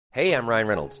Hey, I'm Ryan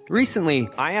Reynolds. Recently,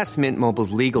 I asked Mint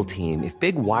Mobile's legal team if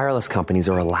big wireless companies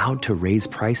are allowed to raise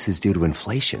prices due to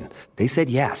inflation. They said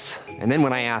yes. And then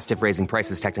when I asked if raising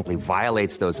prices technically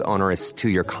violates those onerous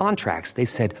two-year contracts, they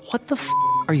said, "What the f***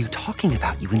 are you talking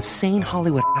about, you insane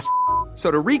Hollywood ass?" So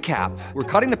to recap, we're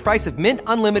cutting the price of Mint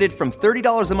Unlimited from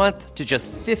 $30 a month to just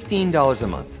 $15 a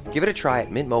month. Give it a try at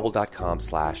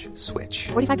mintmobile.com/switch.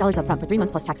 $45 up front for 3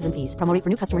 months plus taxes and fees. Promo rate for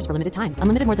new customers for limited time.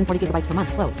 Unlimited more than 40 gigabytes per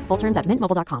month. Slows full terms at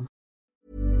mintmobile.com.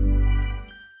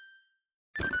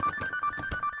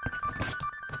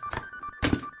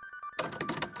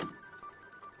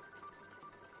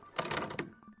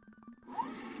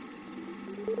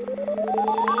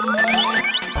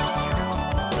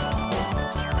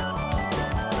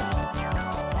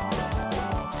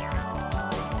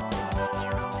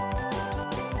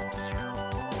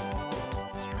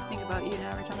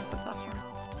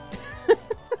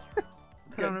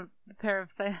 Pair of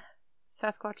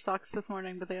Sasquatch socks this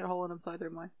morning, but they had a hole in them, so I threw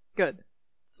them away. Good.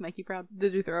 Does it make you proud?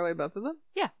 Did you throw away both of them?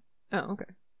 Yeah. Oh, okay.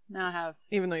 Now I have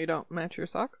Even though you don't match your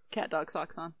socks? cat dog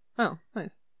socks on. Oh,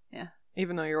 nice. Yeah.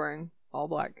 Even though you're wearing all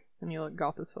black and you look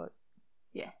goth as fuck.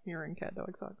 Yeah. You're wearing cat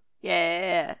dog socks.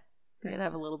 Yeah. I could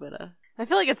have a little bit of... I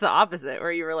feel like it's the opposite,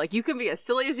 where you were like, you can be as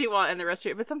silly as you want in the rest of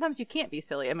your... But sometimes you can't be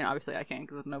silly. I mean, obviously I can't,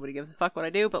 because nobody gives a fuck what I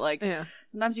do, but like, Yeah.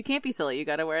 sometimes you can't be silly. You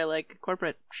gotta wear like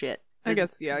corporate shit. I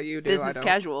guess, yeah, you do. Business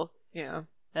casual. Yeah.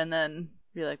 And then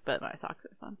be like, but my socks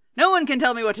are fun. No one can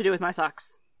tell me what to do with my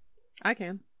socks. I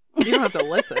can. You don't have to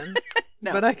listen.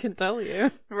 No. But I can tell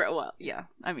you. Well, yeah.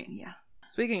 I mean, yeah.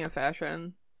 Speaking of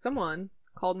fashion, someone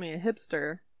called me a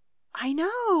hipster. I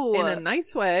know. In a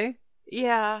nice way.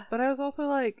 Yeah. But I was also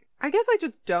like, I guess I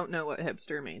just don't know what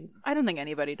hipster means. I don't think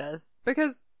anybody does.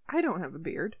 Because I don't have a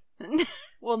beard.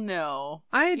 Well, no.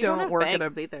 I You don't have work at a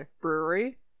bangs either.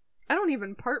 brewery. I don't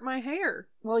even part my hair.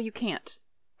 Well, you can't.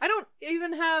 I don't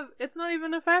even have, it's not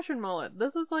even a fashion mullet.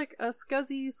 This is like a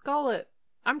scuzzy skullet.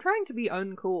 I'm trying to be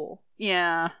uncool.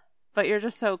 Yeah. But you're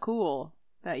just so cool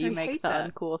that you I make hate the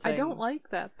that. uncool things. I don't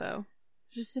like that though.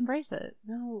 Just embrace it.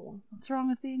 No. What's wrong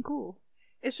with being cool?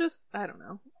 It's just, I don't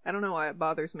know. I don't know why it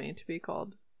bothers me to be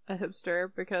called a hipster,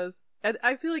 because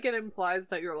I feel like it implies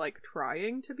that you're like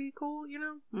trying to be cool, you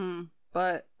know? Mm.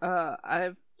 But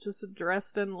I've just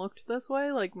dressed and looked this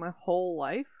way like my whole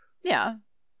life. Yeah.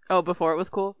 Oh, before it was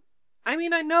cool? I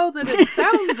mean, I know that it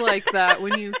sounds like that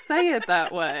when you say it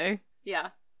that way. Yeah.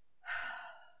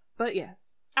 But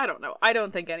yes. I don't know. I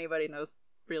don't think anybody knows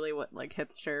really what, like,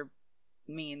 hipster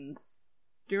means.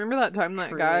 Do you remember that time that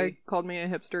Truly. guy called me a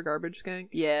hipster garbage skank?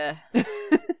 Yeah.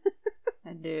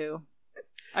 I do.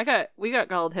 We got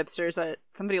called hipsters at,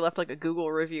 somebody left, like, a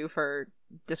Google review for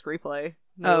Disc Replay.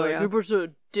 Oh, like, yeah. People are so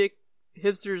dick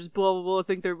hipsters, blah, blah, blah, I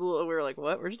think they're blah. We were like,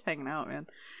 what? We're just hanging out, man.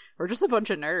 We're just a bunch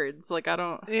of nerds. Like, I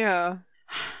don't... Yeah.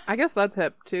 I guess that's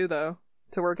hip, too, though.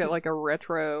 To work at, like, a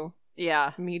retro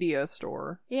Yeah. media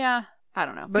store. Yeah. I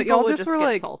don't know. But People y'all would just were, get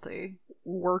like, salty.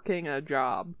 Working a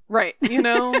job. Right. You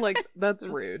know? Like, that's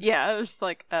rude. Yeah, it was just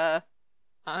like,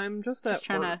 I'm just at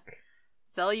trying work. to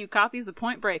sell you copies of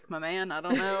Point Break, my man. I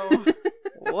don't know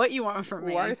what you want from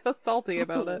me. Why are you so salty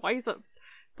about it? Why is it?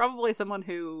 Probably someone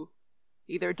who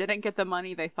either didn't get the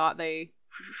money they thought they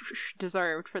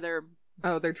deserved for their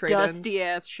their trade-ins. dusty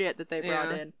ass shit that they brought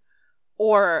Yeah. in,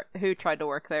 or who tried to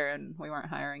work there and we weren't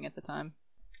hiring at the time.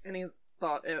 And he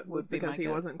thought it was Would be because my he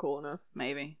guess. wasn't cool enough.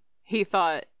 Maybe we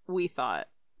thought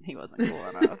he wasn't cool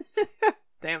enough.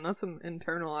 Damn, that's some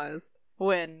internalized.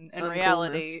 When in Uncoolness.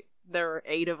 reality, there were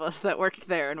 8 of us that worked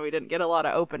there, and we didn't get a lot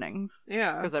of openings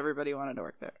Yeah. because everybody wanted to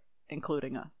work there,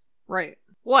 including us. Right.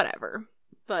 Whatever.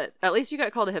 But at least you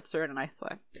got called a hipster in a nice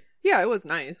way. Yeah, it was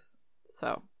nice.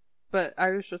 So, But I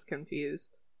was just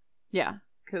confused. yeah.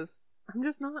 Because I'm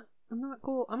not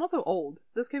cool. I'm also old.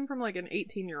 This came from like an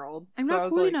 18-year-old. I'm so I not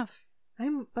was cool like, enough.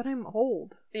 But I'm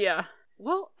old. Yeah.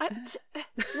 Well,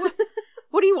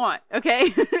 what do you want,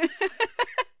 okay?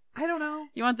 I don't know.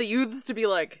 You want the youths to be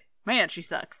like, man, she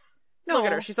sucks. No. Look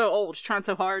at her. She's so old. She's trying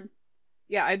so hard.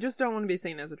 Yeah, I just don't want to be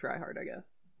seen as a tryhard, I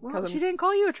guess. Well, 'Cause she I'm didn't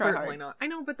call you a tryhard. Certainly not. I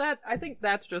know, but I think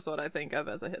that's just what I think of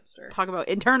as a hipster. Talk about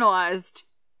internalized.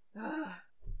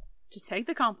 Just take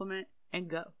the compliment and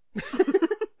go.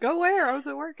 Go where? I was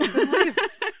at work. Just leave.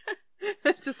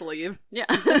 Just leave. Yeah.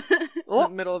 In the Well,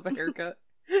 middle of a haircut.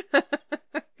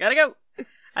 gotta go.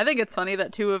 I think it's funny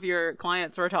that 2 of your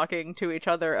clients were talking to each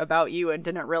other about you and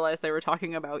didn't realize they were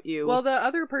talking about you Well, the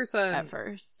other person at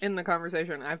first. in the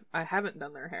conversation, I haven't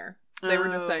done their hair. They were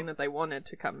just Oh. saying that they wanted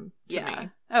to come to Yeah. me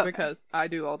Okay. because I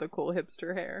do all the cool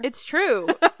hipster hair. It's true.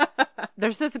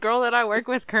 There's this girl that I work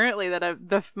with currently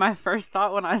that my first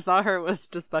thought when I saw her was,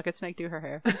 does Bucket Snake do her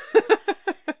hair?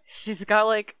 She's got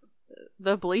like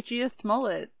the bleachiest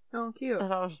mullet. Oh, cute.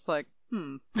 And I was just like,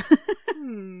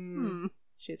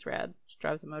 She's rad. She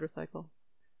drives a motorcycle.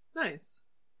 Nice.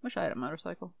 Wish I had a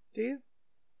motorcycle. Do you?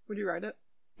 Would you write it?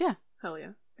 Yeah. Hell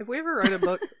yeah. If we ever write a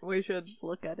book, we should Just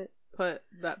look at it. put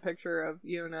that picture of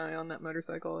you and I on that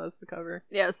motorcycle as the cover.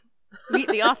 Yes. Meet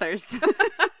the authors.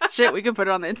 Shit, we can put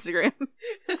it on the Instagram.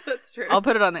 That's true. I'll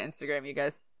put it on the Instagram, you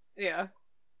guys. Yeah.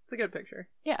 It's a good picture.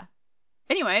 Yeah.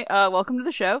 Anyway, welcome to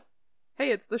the show.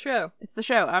 Hey, it's the show. It's the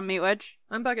show. I'm Meat Wedge.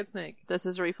 I'm Bucket Snake. This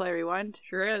is Replay Rewind.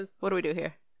 Sure is. What do we do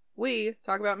here? We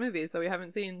talk about movies that we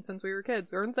haven't seen since we were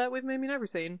kids, or that we've maybe never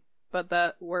seen, but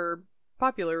that were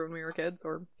popular when we were kids,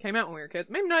 or came out when we were kids.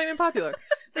 Maybe not even popular.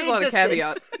 There's a lot of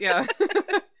caveats. Yeah.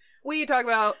 We talk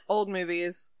about old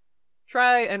movies,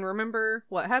 try and remember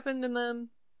what happened in them,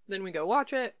 then we go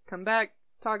watch it, come back,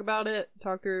 talk about it,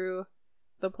 talk through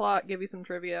the plot, give you some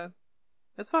trivia.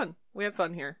 It's fun. We have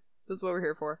fun here. This is what we're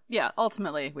here for. Yeah,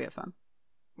 ultimately, we have fun.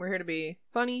 We're here to be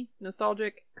funny,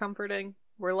 nostalgic, comforting.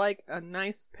 We're like a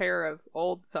nice pair of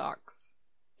old socks.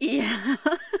 Yeah.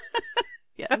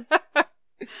 Yes.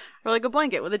 Or like a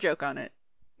blanket with a joke on it.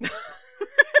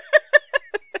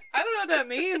 I don't know what that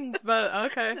means,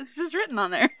 but okay. It's just written on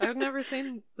there. I've never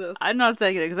seen this. I'm not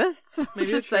saying it exists. Maybe I'm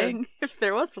just it should. saying if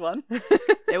there was one,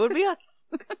 it would be us.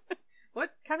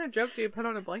 What kind of joke do you put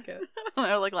on a blanket? I don't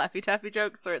know, like Laffy Taffy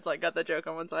jokes, where it's like got the joke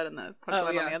on one side and the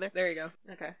punchline on the other. There you go.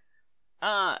 Okay.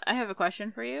 I have a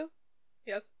question for you.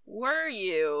 Yes. Were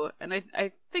you, and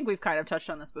I think we've kind of touched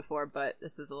on this before, but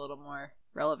this is a little more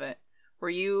relevant. Were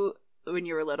you, when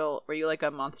you were little, were you like a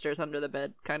monsters under the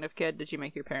bed kind of kid? Did you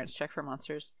make your parents check for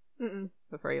monsters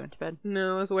before you went to bed?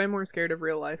 No, I was way more scared of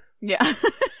real life. Yeah.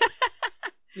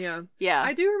 Yeah. Yeah.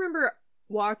 I do remember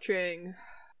watching,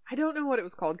 I don't know what it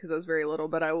was called because I was very little,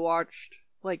 but I watched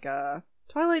like a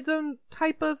Twilight Zone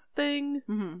type of thing.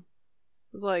 Mm-hmm.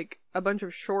 It was like a bunch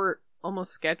of short,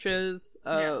 almost sketches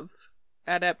of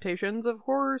adaptations of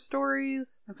horror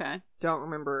stories. Okay. Don't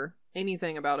remember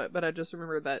anything about it, but I just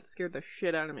remember that scared the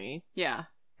shit out of me. Yeah.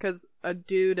 Because a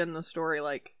dude in the story,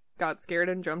 like, got scared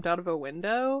and jumped out of a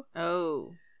window.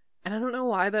 Oh. And I don't know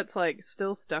why that's, like,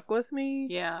 still stuck with me.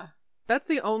 Yeah. That's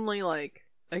the only, like,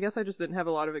 I guess I just didn't have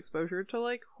a lot of exposure to,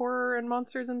 like, horror and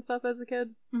monsters and stuff as a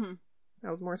kid. Mm-hmm. I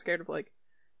was more scared of, like,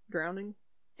 drowning.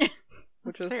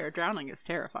 Which is fair. Drowning is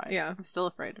terrifying. Yeah. I'm still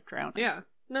afraid of drowning. Yeah.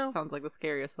 No. Sounds like the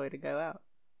scariest way to go out.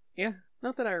 Yeah.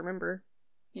 Not that I remember.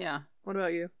 Yeah. What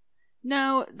about you?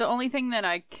 No, the only thing that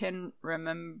I can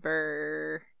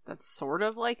remember that's sort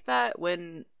of like that,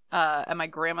 when at my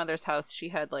grandmother's house, she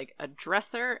had like a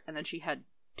dresser, and then she had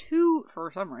two,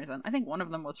 for some reason, I think one of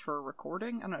them was for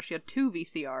recording. I don't know, she had two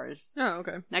VCRs Oh,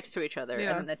 okay. next to each other,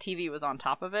 Yeah. and then the TV was on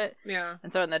top of it. Yeah.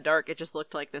 And so in the dark, it just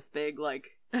looked like this big,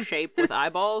 like, shape with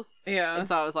eyeballs. Yeah. And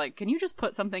so I was like, can you just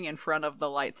put something in front of the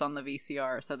lights on the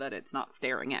VCR so that it's not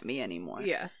staring at me anymore?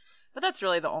 Yes. But that's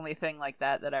really the only thing like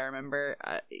that I remember.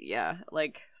 Yeah,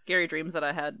 like, scary dreams that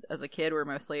I had as a kid were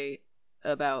mostly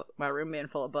about my room being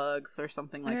full of bugs or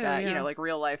something like that. Yeah. You know, like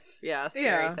real life,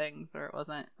 scary things, or it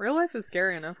wasn't. Real life is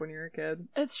scary enough when you're a kid.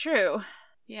 It's true.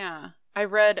 Yeah. I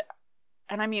read,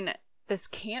 and I mean, this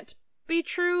can't be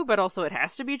true, but also it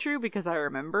has to be true because I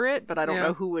remember it, but I don't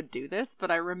know who would do this, but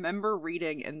I remember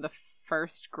reading in the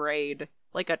first grade,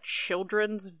 like, a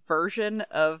children's version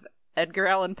of Edgar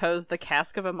Allan Poe's The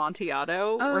Cask of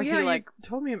Amontillado. Oh, where yeah, he, like, you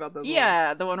told me about those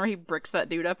yeah, the one where he bricks that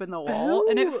dude up in the wall,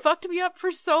 and it fucked me up for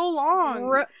so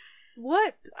long.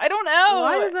 What? I don't know.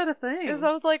 Why is that a thing? Because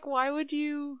I was like, why would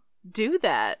you do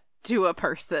that to a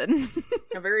person?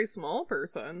 A very small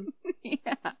person.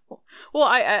 Yeah. Well,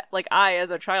 I as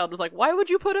a child was like, why would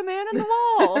you put a man in the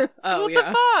wall? Oh, what yeah.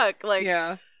 the fuck? Like,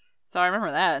 Yeah. So I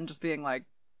remember that and just being like,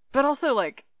 but also,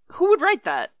 like, who would write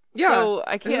that? Yeah. So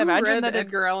I can't Who imagine read that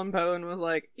Edgar Allan Poe and was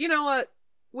like, you know what?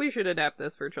 We should adapt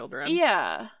this for children.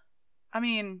 Yeah. I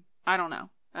mean, I don't know.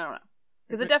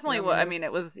 Because it definitely was, I mean,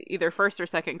 it was either first or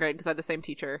second grade because I had the same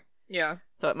teacher. Yeah.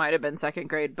 So it might have been second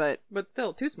grade, but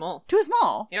still, too small. too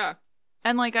small. Yeah.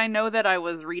 And, like, I know that I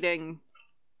was reading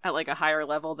at, like, a higher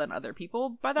level than other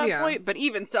people by that point, but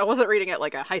even still, I wasn't reading at,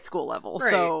 like, a high school level.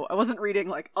 Right. So I wasn't reading,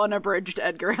 like, unabridged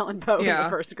Edgar Allan Poe in the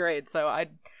first grade. So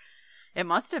it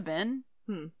must have been.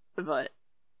 But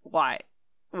why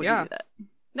would you do that?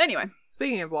 Anyway.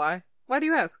 Speaking of why do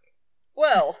you ask?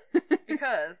 Well,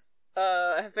 because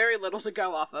I have very little to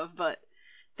go off of, but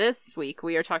this week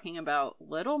we are talking about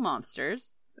Little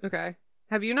Monsters. Okay.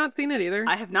 Have you not seen it either?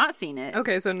 I have not seen it.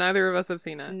 Okay, so neither of us have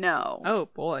seen it. No. Oh,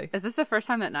 boy. Is this the first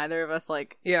time that neither of us,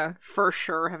 like, for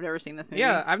sure have never seen this movie?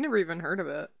 Yeah, I've never even heard of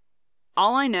it.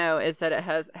 All I know is that it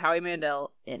has Howie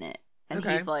Mandel in it, and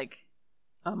Okay. he's, like,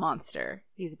 a monster.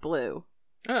 He's blue.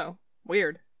 Oh,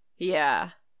 weird.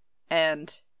 Yeah.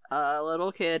 And a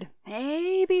little kid.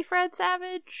 Maybe Fred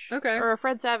Savage? Okay. Or a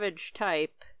Fred Savage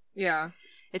type. Yeah.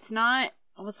 It's not...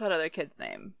 What's that other kid's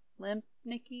name? Limp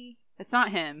Nicky? It's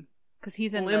not him. Because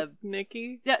he's in Limp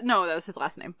Nicky? Yeah, no, that's his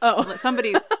last name. Oh.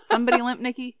 Somebody Limp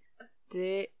Nicky?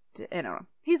 I don't know.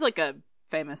 He's like a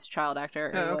famous child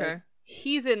actor. Oh, okay.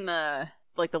 He's in the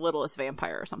Littlest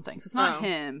Vampire or something. So it's not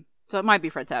him. So it might be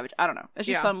Fred Savage. I don't know. It's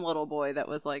just some little boy that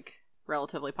was like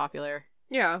relatively popular.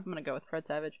 Yeah. I'm gonna go with Fred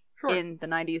Savage. Sure. In the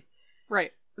 90s.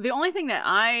 Right. The only thing that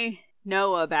I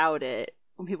know about it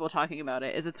when people are talking about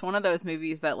it is it's one of those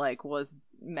movies that like was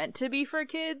meant to be for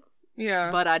kids.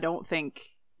 Yeah. But I don't think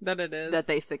that it is. That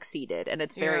they succeeded. And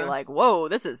it's very like, whoa,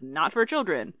 this is not for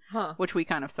children. Huh. Which we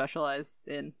kind of specialize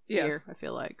in here, I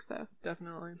feel like. So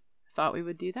definitely. Thought we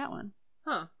would do that one.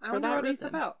 Huh. I wonder what it's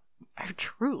about. I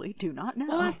truly do not know.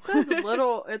 Well, it says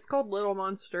it's called Little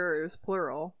Monsters,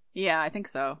 plural. Yeah, I think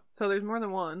so. So there's more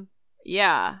than one.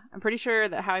 Yeah. I'm pretty sure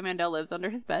that Howie Mandel lives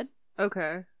under his bed.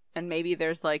 Okay. And maybe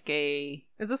there's like a...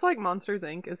 Is this like Monsters,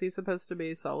 Inc.? Is he supposed to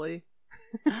be Sully?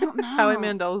 I don't know. Howie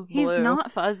Mandel's blue. He's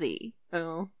not fuzzy.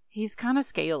 Oh. He's kind of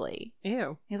scaly.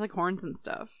 Ew. He has like horns and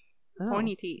stuff. Oh.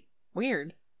 Pointy teeth.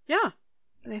 Weird. Yeah.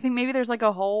 I think maybe there's like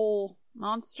a whole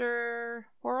monster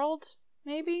world,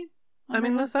 maybe? I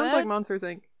mean, this sounds like Monsters,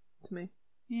 Inc. to me.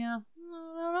 Yeah.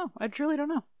 I don't know. I truly don't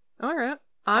know. Alright.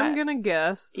 I'm gonna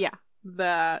guess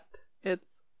that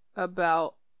it's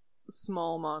about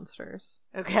small monsters.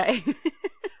 Okay.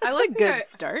 I like a good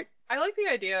start. I like the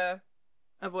idea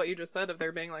of what you just said of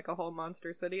there being like a whole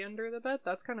monster city under the bed.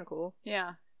 That's kind of cool.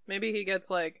 Yeah. Maybe he gets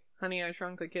like Honey, I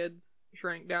Shrunk the Kids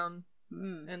shrank down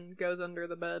and goes under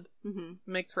the bed. Mm-hmm.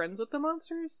 Makes friends with the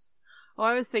monsters. Well,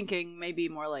 I was thinking maybe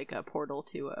more like a portal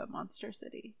to a monster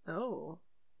city. Oh.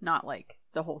 Not like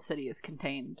the whole city is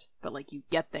contained, but like you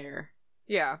get there.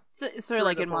 Yeah. So, sort of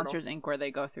like in Monsters, Inc. where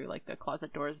they go through like the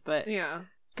closet doors, but... Yeah.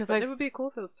 Because it would be cool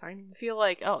if it was tiny. I feel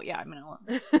like, oh yeah, I mean, I'll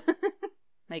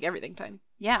make everything tiny.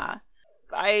 Yeah.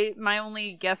 My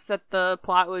only guess at the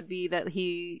plot would be that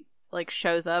he like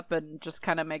shows up and just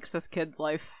kind of makes this kid's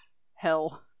life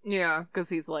hell. Yeah. Because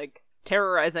he's like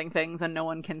terrorizing things and no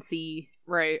one can see.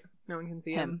 Right. No one can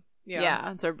see him. Yeah.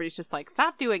 And so everybody's just like,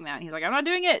 stop doing that. And he's like, I'm not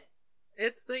doing it.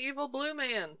 It's the evil blue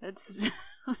man. It's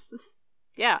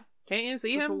yeah. Can't you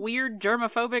see him? Weird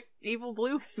germophobic evil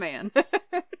blue man.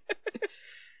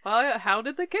 Well, how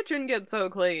did the kitchen get so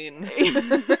clean?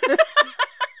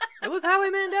 It was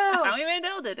Howie Mandel. Howie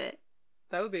Mandel did it.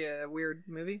 That would be a weird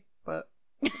movie, but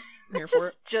I'm here for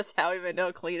it. Just Howie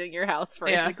Mandel cleaning your house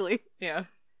frantically. Yeah.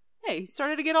 Hey, he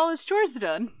started to get all his chores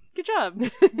done. Good job.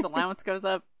 His allowance goes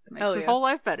up. Makes his whole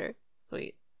life better.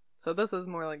 Sweet. So this is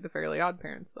more like the Fairly Odd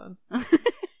Parents, then.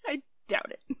 I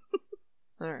doubt it.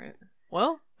 All right.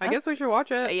 Well, I guess we should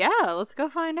watch it. Yeah, let's go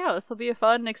find out. This will be a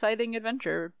fun, exciting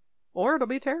adventure. Or it'll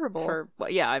be terrible.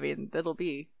 I mean, it'll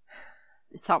be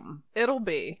something. It'll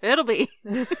be.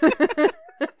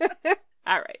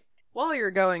 All right. While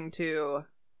you're going to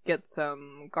get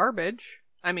some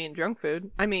junk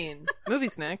food, movie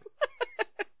snacks,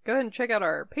 go ahead and check out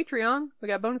our Patreon. We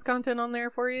got bonus content on there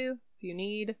for you if you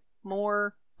need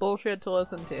more bullshit to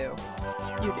listen to.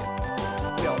 You do.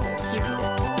 We all do. You need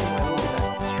it. Anyway, we'll be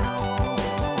back.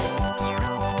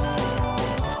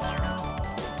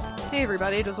 Hey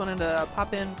everybody, just wanted to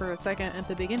pop in for a second at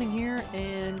the beginning here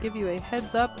and give you a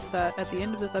heads up that at the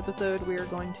end of this episode we are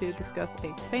going to discuss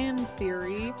a fan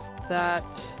theory that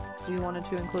we wanted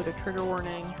to include a trigger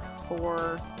warning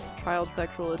for child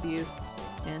sexual abuse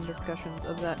and discussions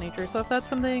of that nature. So if that's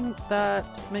something that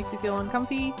makes you feel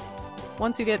uncomfy,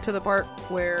 once you get to the part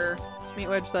where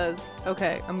Meatwedge says,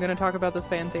 okay, I'm going to talk about this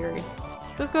fan theory,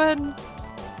 just go ahead and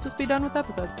just be done with the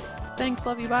episode. Thanks,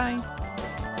 love you, bye.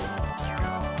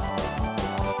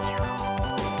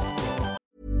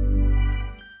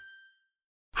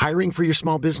 Hiring for your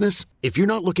small business? If you're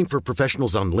not looking for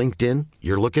professionals on LinkedIn,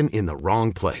 you're looking in the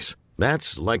wrong place.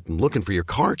 That's like looking for your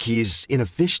car keys in a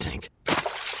fish tank.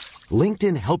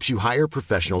 LinkedIn helps you hire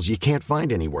professionals you can't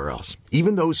find anywhere else,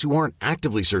 even those who aren't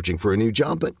actively searching for a new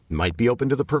job but might be open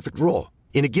to the perfect role.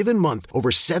 In a given month, over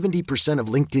 70% of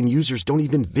LinkedIn users don't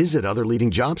even visit other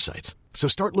leading job sites. So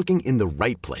start looking in the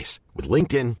right place. With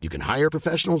LinkedIn, you can hire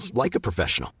professionals like a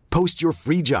professional. Post your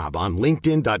free job on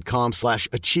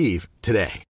linkedin.com/achieve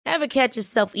today. Ever catch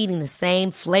yourself eating the same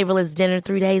flavorless dinner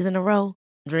 3 days in a row?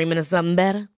 Dreaming of something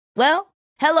better? Well,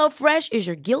 HelloFresh is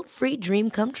your guilt-free dream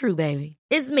come true, baby.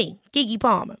 It's me, Keke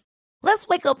Palmer. Let's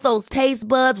wake up those taste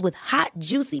buds with hot,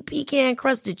 juicy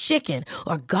pecan-crusted chicken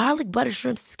or garlic butter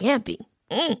shrimp scampi.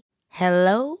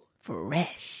 Hello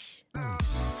Fresh.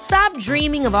 Stop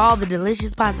dreaming of all the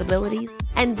delicious possibilities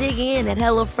and dig in at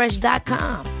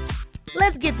HelloFresh.com.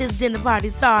 Let's get this dinner party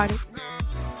started.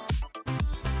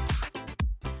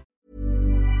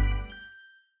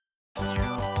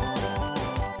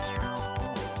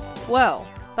 Well,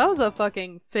 that was a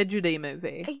fucking fidgety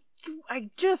movie. I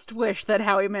just wish that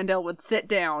Howie Mandel would sit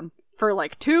down for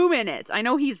like 2 minutes. I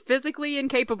know he's physically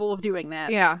incapable of doing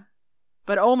that. Yeah.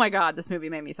 But oh my god, this movie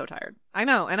made me so tired. I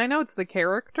know, and I know it's the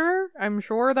character. I'm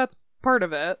sure that's part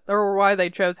of it, or why they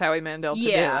chose Howie Mandel to do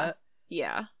it.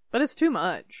 Yeah. But it's too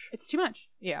much. It's too much.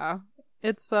 Yeah.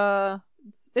 It's like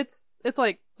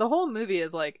the whole movie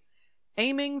is like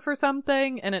aiming for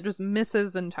something and it just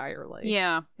misses entirely.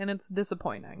 Yeah. And it's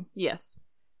disappointing. Yes.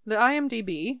 The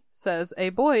IMDb says a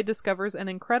boy discovers an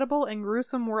incredible and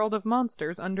gruesome world of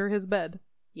monsters under his bed.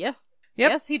 Yes.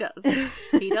 Yep. Yes, he does.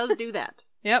 He does do that.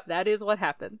 Yep. That is what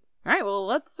happens. All right, well,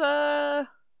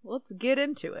 let's get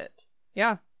into it.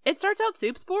 Yeah. It starts out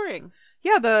soups boring.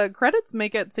 Yeah, the credits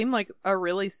make it seem like a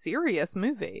really serious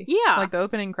movie. Yeah. Like the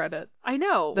opening credits. I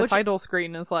know. The title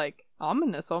screen is like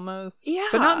ominous almost. Yeah.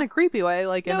 But not in a creepy way,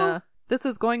 like in No. a this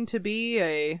is going to be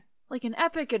a like an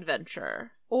epic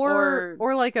adventure. or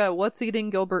like a what's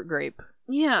eating Gilbert Grape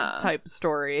yeah. type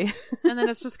story. And then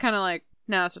it's just kind of like,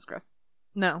 no, it's just gross.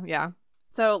 No, yeah.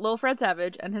 So, Lil Fred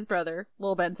Savage and his brother,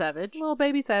 Lil Ben Savage, Little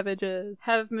baby savages.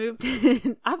 have moved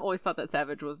in. I've always thought that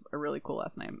Savage was a really cool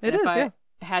last name. It And is, if I yeah.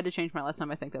 had to change my last name,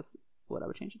 I think that's what I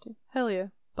would change it to. Hell yeah.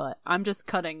 But I'm just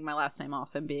cutting my last name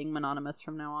off and being mononymous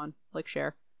from now on, like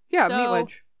Cher. Yeah, So- Meat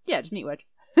Wedge. Yeah, just Meat Wedge.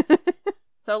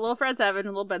 So, Lil Fred Savage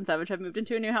and Lil Ben Savage have moved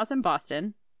into a new house in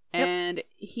Boston. Yep. And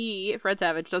Fred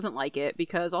Savage, doesn't like it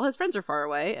because all his friends are far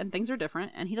away and things are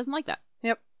different, and he doesn't like that.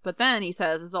 Yep. But then he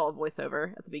says, this is all a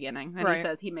voiceover at the beginning, and Right. he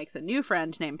says he makes a new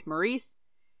friend named Maurice,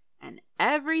 and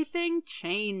everything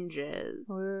changes.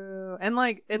 Woo. And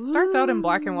like it starts out in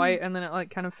black and white and then it like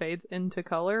kind of fades into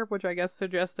color, which I guess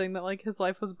suggesting that like his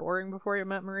life was boring before he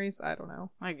met Maurice. I don't know.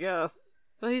 I guess.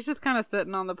 But he's just kind of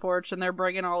sitting on the porch, and they're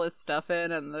bringing all his stuff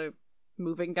in, and the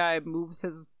moving guy moves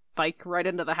his bike right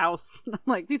into the house. I'm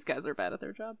like, these guys are bad at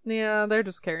their job. Yeah, they're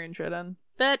just carrying shit in.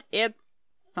 But it's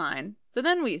fine. So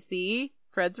then we see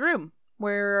Fred's room.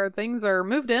 Where things are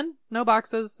moved in, no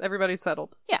boxes, everybody's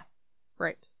settled. Yeah.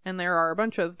 Right. And there are a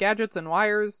bunch of gadgets and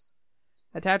wires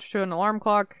attached to an alarm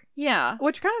clock, Yeah.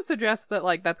 which kind of suggests that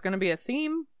like that's going to be a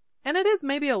theme. And it is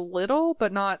maybe a little,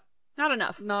 but not Not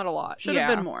enough. a lot. Should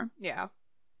have been more. Yeah.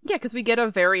 Yeah, because we get a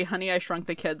very Honey, I Shrunk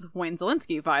the Kids Wayne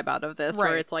Zielinski vibe out of this, Right.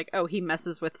 where it's like, oh, he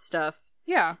messes with stuff,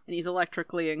 Yeah. and he's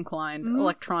electronically inclined.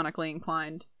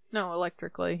 No,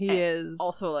 electrically. He is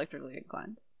Also electrically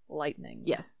inclined. lightning.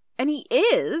 Yes. And he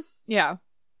is, Yeah.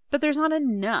 but there's not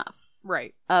enough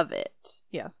Right. of it.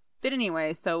 Yes. But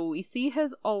anyway, so we see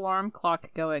his alarm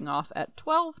clock going off at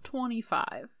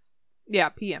 12:25, Yeah,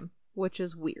 PM. which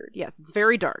is weird. Yes, it's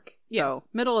very dark. Yes. So,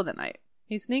 middle of the night.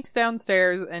 He sneaks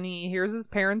downstairs and he hears his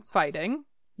parents fighting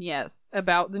Yes.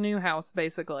 about the new house,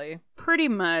 basically. Pretty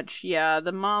much, yeah.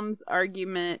 The mom's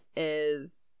argument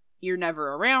is, you're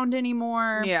never around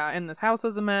anymore. Yeah, and this house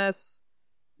is a mess.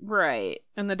 Right.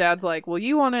 And the dad's like, well,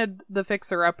 you wanted the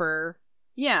fixer-upper.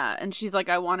 Yeah, and she's like,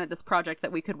 I wanted this project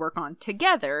that we could work on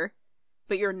together,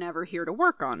 but you're never here to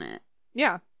work on it.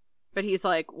 Yeah. But he's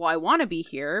like, well, I want to be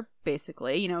here,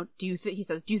 basically. You know, he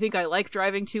says, do you think I like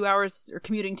driving 2 hours or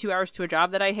commuting 2 hours to a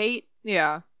job that I hate?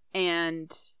 Yeah.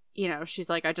 And, you know, she's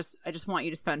like, I just want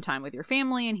you to spend time with your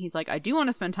family. And he's like, I do want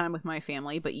to spend time with my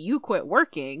family, but you quit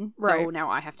working. So Right. now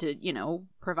I have to, you know,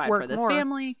 provide Work for this more.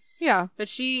 family. Yeah. But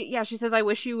she says, I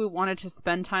wish you wanted to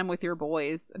spend time with your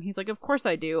boys. And he's like, of course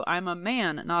I do. I'm a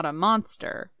man, not a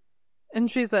monster. And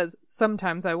she says,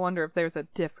 sometimes I wonder if there's a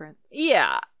difference.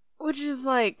 Yeah. Which is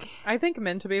like, I think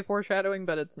meant to be foreshadowing,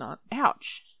 but it's not.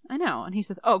 ouch. I know. And he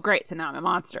says, oh, great. So now I'm a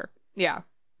monster. Yeah.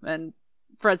 And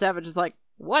Fred Savage is like,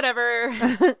 whatever.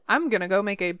 I'm gonna go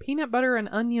make a peanut butter and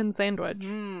onion sandwich.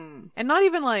 Mm. And not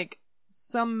even like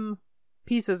some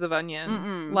pieces of onion.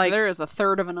 Mm-mm. Like, there is a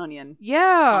third of an onion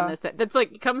yeah. on this. That's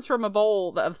like, comes from a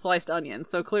bowl of sliced onions.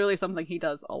 So clearly something he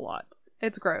does a lot.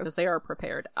 It's Because gross. they are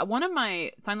prepared. One of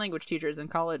my sign language teachers in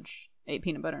college ate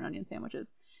peanut butter and onion sandwiches.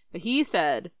 But he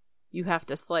said, you have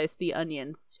to slice the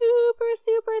onion super,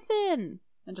 super thin.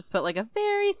 And just put like a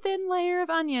very thin layer of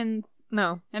onions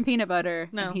No. and peanut butter.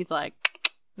 No. And he's like,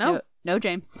 No. no,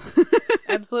 James.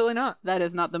 Absolutely not. That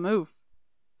is not the move.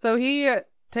 So he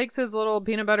takes his little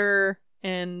peanut butter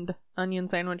and onion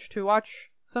sandwich to watch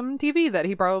some TV that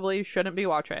he probably shouldn't be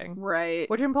watching. Right.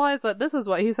 Which implies that this is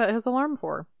what he set his alarm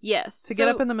for. Yes. To get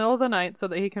up in the middle of the night so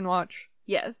that he can watch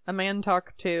Yes. a man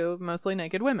talk to mostly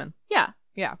naked women. Yeah.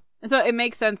 Yeah. And so it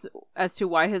makes sense as to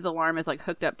why his alarm is like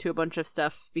hooked up to a bunch of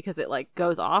stuff, because it like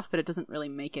goes off, but it doesn't really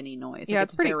make any noise. Yeah, Like,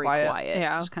 it's pretty very quiet.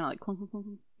 Yeah. Just kind of like clunk, clunk, clunk,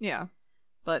 clunk. Yeah.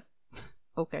 But,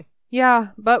 okay. Yeah,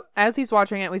 but as he's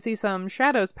watching it, we see some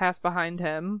shadows pass behind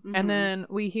him, Mhm. and then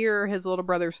we hear his little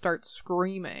brother start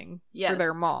screaming for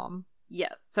their Yes. mom.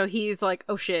 Yeah. So he's like,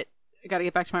 oh shit, I gotta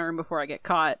get back to my room before I get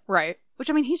caught. Right. Which,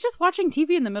 I mean, he's just watching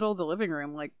TV in the middle of the living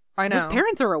room. Like, I know. his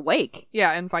parents are awake.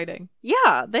 Yeah, and fighting.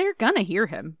 Yeah, they're gonna hear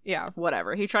him. Yeah.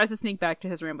 Whatever. He tries to sneak back to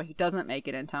his room, but he doesn't make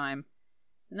it in time.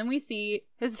 And then we see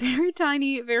his very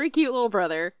tiny, very cute little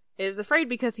brother is afraid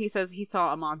because he says he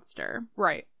saw a monster.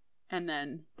 Right. And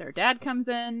then their dad comes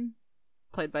in,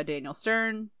 played by Daniel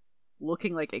Stern,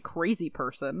 looking like a crazy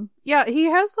person. Yeah, he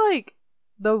has, like,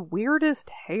 the weirdest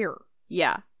hair.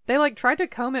 Yeah. They, like, tried to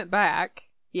comb it back.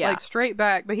 Yeah. Like, straight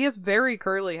back, but he has very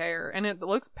curly hair, and it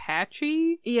looks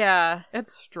patchy. Yeah.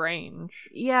 It's strange.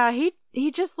 Yeah,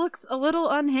 he just looks a little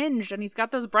unhinged, and he's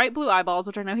got those bright blue eyeballs,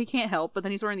 which I know he can't help, but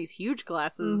then he's wearing these huge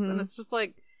glasses, and it's just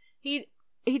like,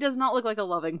 he does not look like a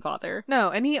loving father. No,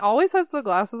 and he always has the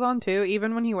glasses on, too,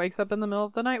 even when he wakes up in the middle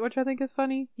of the night, which I think is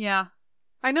funny. Yeah.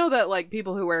 I know that, like,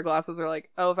 people who wear glasses are like,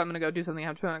 oh, if I'm gonna go do something, I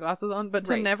have to put my glasses on, but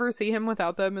to Right. never see him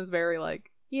without them is very,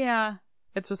 like, Yeah.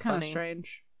 it's just Kind of funny.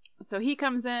 strange. So he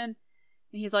comes in, and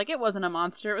he's like, it wasn't a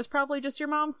monster, it was probably just your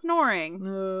mom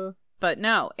snoring. But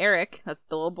no, Eric, the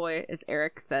little boy is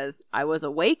Eric, says, I was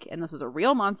awake, and this was a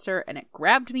real monster, and it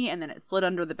grabbed me, and then it slid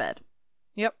under the bed.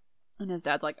 Yep. And his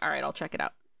dad's like, all right, I'll check it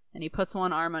out. And he puts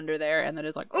one arm under there, and then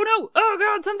is like, oh no, oh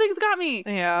god, something's got me.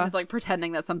 Yeah. And he's like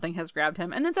pretending that something has grabbed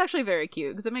him. And it's actually very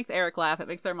cute, because it makes Eric laugh, it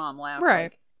makes their mom laugh. Right.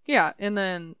 Like, Yeah, and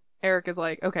then Eric is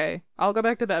like, okay, I'll go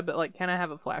back to bed, but, like, can I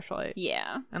have a flashlight?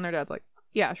 yeah. And their dad's like,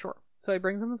 yeah, sure. So he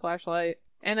brings him a flashlight.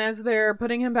 And as they're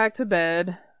putting him back to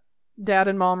bed, Dad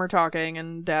and Mom are talking,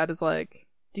 and Dad is like,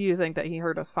 do you think that he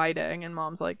heard us fighting? And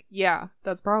Mom's like, yeah,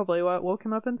 that's probably what woke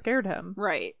him up and scared him.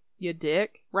 Right. You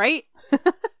dick. Right?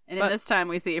 And But- in this time,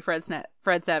 we see Fred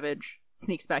Savage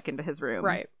sneaks back into his room.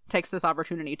 Right. Takes this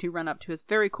opportunity to run up to his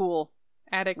very cool,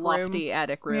 Attic lofty room.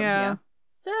 attic room. Yeah. Yeah.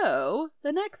 So,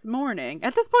 the next morning,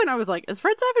 at this point, I was like, is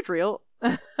Fred Savage real?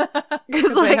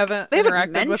 Because they haven't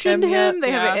interacted with him mentioned yet. They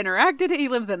Yeah. haven't interacted. He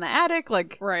lives in the attic.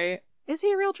 Like, Right. is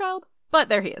he a real child? But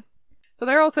there he is. So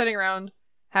they're all sitting around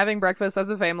having breakfast as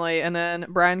a family, and then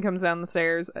Brian comes down the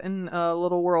stairs in a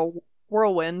little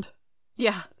whirlwind,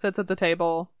 Yeah. sits at the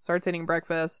table, starts eating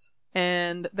breakfast,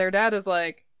 and their dad is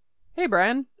like, hey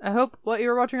Brian, I hope what you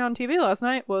were watching on TV last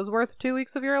night was worth 2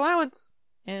 weeks of your allowance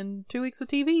and 2 weeks of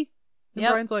TV. And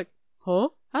Yep. Brian's like, huh?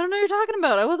 I don't know what you're talking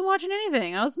about. I wasn't watching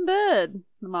anything. I was in bed.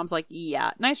 The mom's like,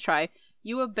 yeah, nice try.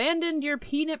 You abandoned your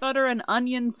peanut butter and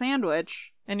onion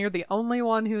sandwich And you're the only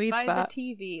one who eats by that.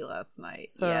 the TV last night.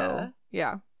 So,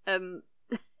 yeah. And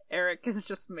Eric is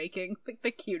just making like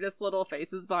the cutest little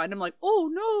faces behind him, like, oh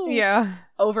no. Yeah,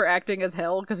 Overacting as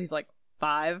hell because he's like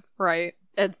 5. right.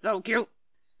 It's so cute.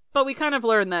 But we kind of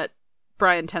learn that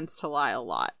Brian tends to lie a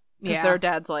lot. Because Yeah. their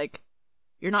dad's like,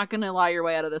 you're not going to lie your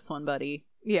way out of this one, buddy.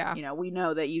 Yeah, You know, we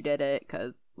know that you did it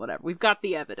because whatever. We've got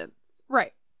the evidence.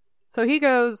 right. So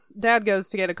Dad goes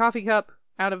to get a coffee cup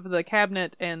out of the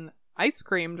cabinet, and ice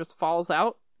cream just falls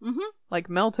out. Mm-hmm. Like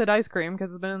melted ice cream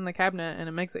because it's been in the cabinet, and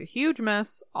it makes a huge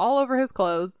mess all over his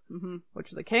clothes, Mm-hmm.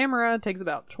 which the camera takes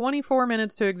about 24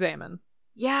 minutes to examine.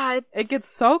 Yeah. It gets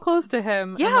so close to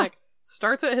him and Yeah. like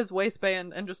starts at his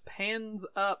waistband and just pans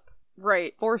up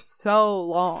right. for so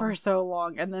long. For so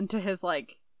long. And then to his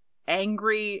like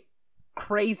angry,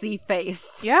 crazy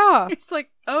face. Yeah. It's like,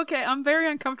 okay, I'm very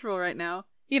uncomfortable right now.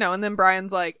 You know, and then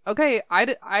Brian's like, okay,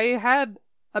 I had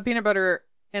a peanut butter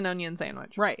and onion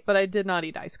sandwich. Right. But I did not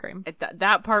eat ice cream.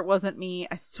 That part wasn't me.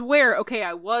 I swear, okay,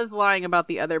 I was lying about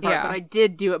the other part, Yeah. but I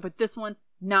did do it. But this one,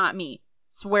 not me.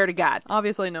 Swear to God.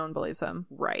 Obviously, no one believes him.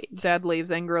 Right. Dad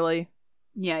leaves angrily.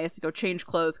 Yeah, he has to go change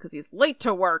clothes because he's late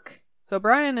to work. So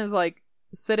Brian is like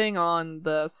sitting on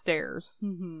the stairs,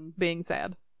 Mhm. being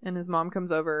sad, and his mom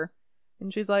comes over,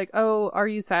 and she's like, "Oh, are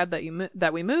you sad that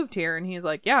that we moved here?" And he's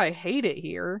like, "Yeah, I hate it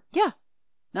here." Yeah.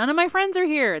 None of my friends are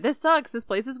here. This sucks. This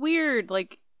place is weird.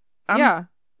 Like, I'm Yeah,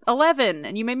 11,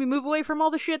 and you made me move away from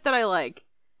all the shit that I like.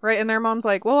 right. And their mom's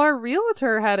like, "Well, our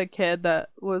realtor had a kid that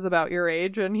was about your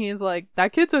age," and he's like,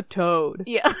 "That kid's a toad."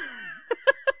 Yeah.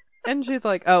 And she's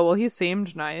like, "Oh, well, he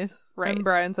seemed nice." Right. And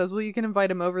Brian says, "Well, you can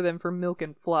invite him over then for milk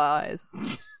and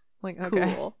flies." Like,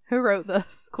 okay, Cool. who wrote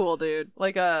this? Cool, dude.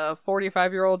 Like a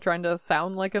 45-year-old trying to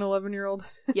sound like an 11-year-old.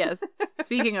 Yes.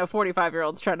 Speaking of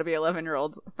 45-year-olds trying to be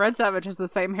 11-year-olds, Fred Savage has the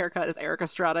same haircut as Eric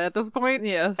Estrada at this point.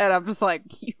 Yes. And I'm just like,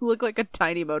 you look like a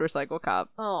tiny motorcycle cop.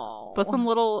 Oh. Put some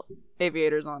little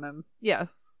aviators on him.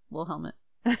 Yes. Little helmet.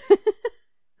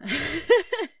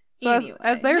 So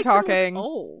as they're makes him look talking-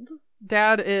 old.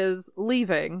 Dad is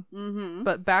leaving, Mm-hmm.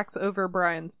 but backs over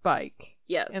Brian's bike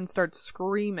Yes. and starts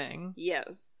screaming.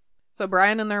 yes. So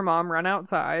Brian and their mom run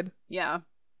outside. Yeah.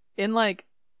 In like,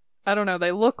 I don't know,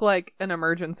 they look like an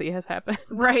emergency has happened.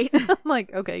 Right. I'm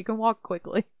like, okay, you can walk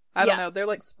quickly. I don't know, they're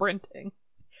like sprinting.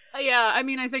 Yeah, I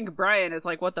mean, I think Brian is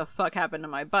like, what the fuck happened to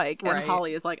my bike? Right. And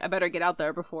Holly is like, I better get out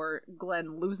there before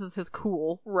Glenn loses his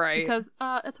cool. Right. Because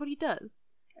that's what he does.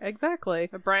 Exactly.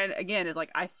 But Brian, again, is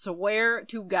like, I swear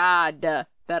to God that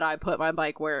I put my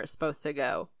bike where it's supposed to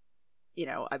go. You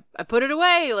know, I put it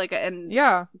away. Like, and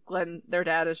yeah. Glenn, their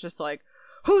dad, is just like,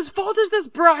 whose fault is this,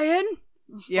 Brian?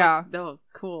 Yeah. Like, oh,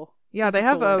 cool. Yeah, That's they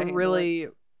have cool way a to really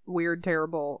weird,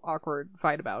 terrible, awkward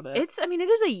fight about it. I mean, it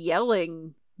is a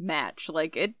yelling match.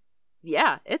 Like,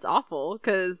 it's awful.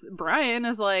 Because Brian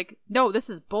is like, no, this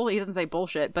is bull. He doesn't say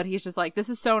bullshit, but he's just like, this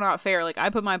is so not fair. Like, I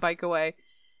put my bike away.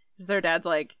 Because their dad's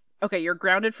like, okay, you're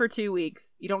grounded for 2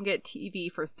 weeks. You don't get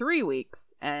TV for 3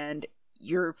 weeks. And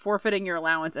you're forfeiting your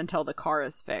allowance until the car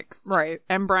is fixed. Right.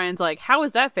 And Brian's like, how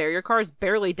is that fair? Your car is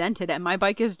barely dented and my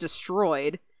bike is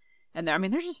destroyed. And they're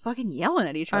just fucking yelling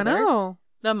at each other. I know.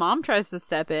 The mom tries to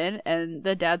step in, and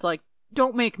the dad's like,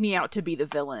 don't make me out to be the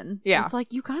villain. Yeah. And it's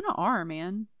like, you kind of are,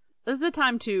 man. This is the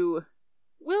time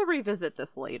we'll revisit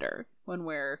this later when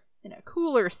we're in a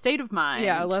cooler state of mind.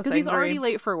 Yeah, less because he's angry. already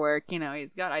late for work. You know,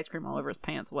 he's got ice cream all over his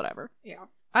pants, whatever. Yeah.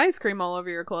 Ice cream all over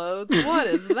your clothes. What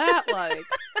is that like?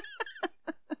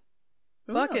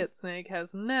 Bucket Snake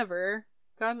has never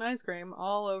gotten ice cream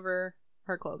all over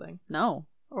her clothing. No.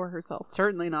 Or herself.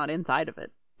 Certainly not inside of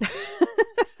it.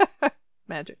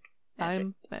 Magic.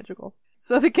 I'm magical.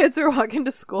 So the kids are walking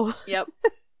to school. Yep.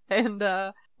 And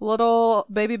little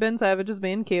baby Ben Savage is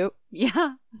being cute.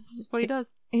 Yeah. This is just what he does.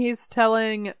 He's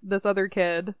telling this other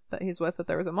kid that he's with that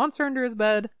there was a monster under his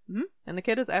bed. Mm-hmm. And the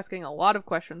kid is asking a lot of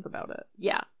questions about it.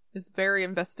 Yeah. It's very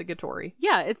investigatory.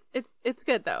 Yeah, it's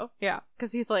good though. Yeah.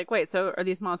 Because he's like, wait, so are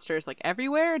these monsters like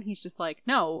everywhere? And he's just like,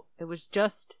 no, it was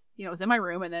just, it was in my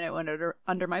room and then it went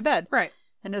under my bed. Right.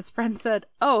 And his friend said,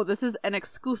 oh, this is an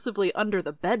exclusively under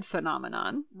the bed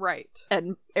phenomenon. Right.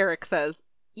 And Eric says,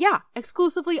 yeah,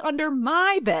 exclusively under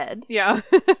my bed. Yeah.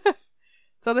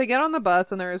 So they get on the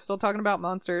bus and they're still talking about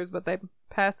monsters, but they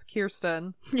pass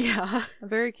Kirsten. Yeah. A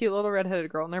very cute little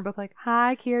redheaded girl. And they're both like,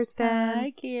 hi, Kirsten.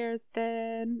 Hi,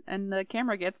 Kirsten. And the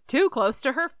camera gets too close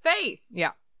to her face.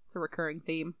 Yeah. It's a recurring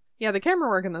theme. Yeah, the camera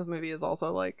work in this movie is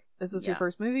also like, is this your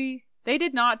first movie? They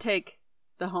did not take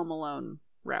the Home Alone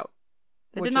route.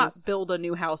 They did not build a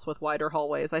new house with wider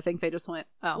hallways. I think they just went,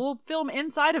 we'll film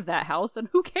inside of that house, and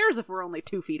who cares if we're only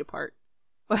 2 feet apart?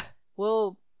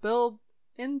 We'll build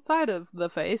inside of the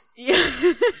face. Yeah.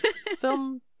 Just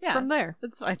film from there.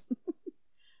 That's fine.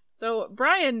 So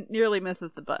Brian nearly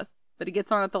misses the bus, but he gets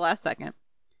on at the last second,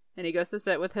 and he goes to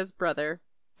sit with his brother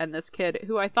and this kid,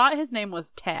 who I thought his name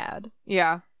was Tad.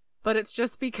 Yeah. But it's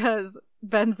just because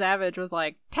Ben Savage was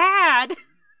like, Tad!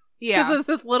 Yeah. Because it's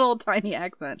his little tiny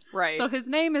accent. Right. So his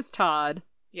name is Todd.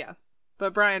 Yes.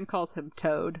 But Brian calls him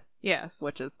Toad. Yes.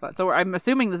 Which is fun. So I'm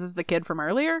assuming this is the kid from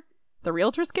earlier? The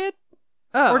realtor's kid?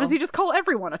 Oh. Or does he just call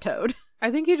everyone a Toad? I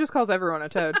think he just calls everyone a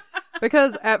Toad.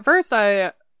 Because at first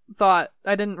I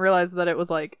didn't realize that it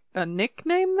was like a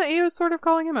nickname that he was sort of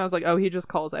calling him. I was like, oh, he just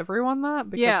calls everyone that?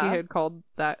 Because he had called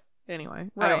that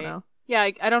anyway. Right. I don't know. Yeah,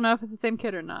 I don't know if it's the same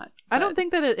kid or not. I don't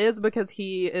think that it is because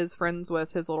he is friends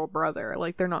with his little brother.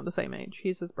 Like, they're not the same age.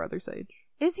 He's his brother's age.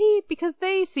 Is he? Because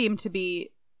they seem to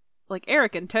be, like,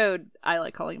 Eric and Toad, I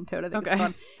like calling him Toad, I think it's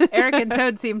fun. Eric and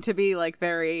Toad seem to be, like,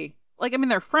 very, like, I mean,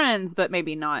 they're friends, but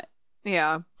maybe not.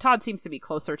 Yeah. Todd seems to be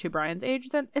closer to Brian's age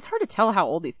than, it's hard to tell how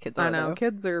old these kids are, I know, though.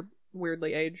 Kids are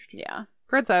weirdly aged. Yeah.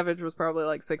 Fred Savage was probably,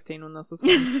 like, 16 when this was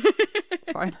filmed.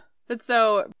 It's fine. But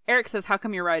so, Eric says, how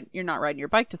come you're not riding your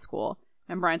bike to school?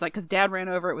 And Brian's like, because Dad ran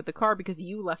over it with the car because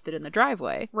you left it in the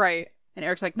driveway. Right. And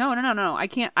Eric's like, no, I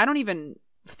can't, I don't even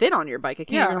fit on your bike. I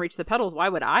can't even reach the pedals. Why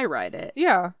would I ride it?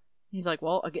 Yeah. He's like,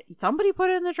 well, somebody put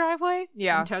it in the driveway?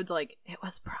 Yeah. And Toad's like, it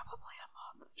was probably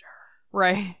a monster.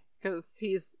 Right. Because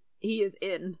he is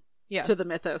in yes. to the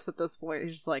mythos at this point.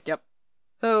 He's just like, yep.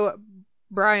 So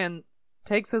Brian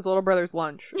takes his little brother's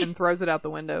lunch and throws it out the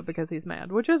window because he's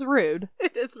mad, which is rude.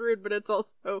 It is rude, but it's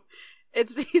also...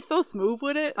 he's so smooth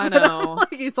with it. I know.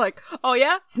 Like, he's like, oh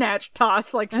yeah, snatch,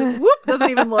 toss, like, just, whoop,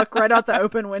 doesn't even look right out the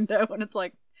open window. And it's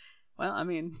like, well, I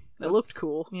mean, it looked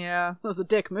cool. Yeah. It was a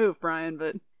dick move, Brian,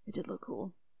 but it did look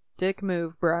cool. Dick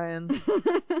move, Brian.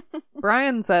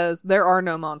 Brian says there are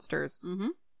no monsters. Mm-hmm.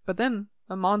 But then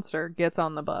a monster gets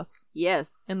on the bus.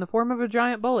 Yes. In the form of a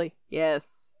giant bully.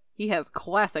 Yes. He has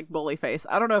classic bully face.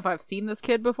 I don't know if I've seen this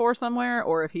kid before somewhere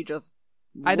or if he just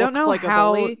I don't know like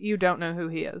how a bully. You don't know who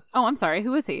he is. Oh, I'm sorry.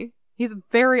 Who is he? He's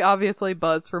very obviously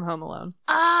Buzz from Home Alone.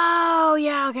 Oh,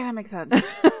 yeah. Okay, that makes sense.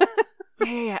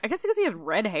 Yeah. I guess because he had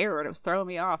red hair and it was throwing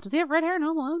me off. Does he have red hair in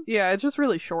Home Alone? Yeah, it's just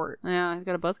really short. Yeah, he's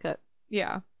got a buzz cut.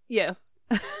 Yeah. Yes.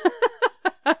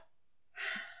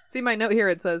 See my note here,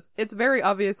 it says, it's very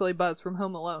obviously Buzz from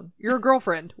Home Alone. Your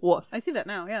girlfriend, woof. I see that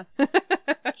now, yes.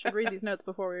 Should read these notes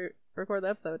before we record the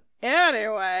episode.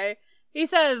 Anyway, he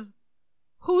says,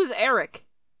 who's Eric?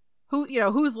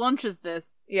 Whose lunch is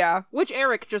this? Yeah. Which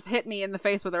Eric just hit me in the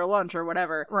face with their lunch or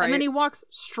whatever. Right. And then he walks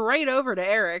straight over to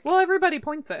Eric. Well, everybody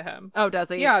points at him. Oh, does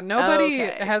he? Yeah, nobody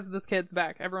Okay. has this kid's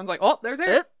back. Everyone's like, oh, there's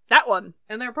Eric. That one.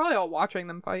 And they're probably all watching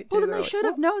them fight, too. Well, then They're they like, should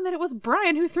have "What?" known that it was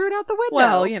Brian who threw it out the window.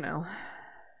 Well, you know.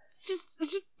 It's just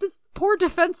this poor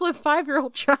defenseless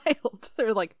 5-year-old child.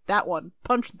 They're like, that one.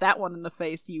 Punch that one in the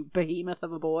face, you behemoth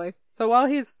of a boy. So while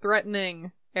he's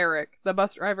threatening Eric, the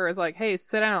bus driver is like, hey,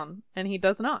 sit down. And he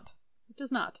does not. It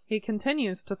does not. He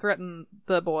continues to threaten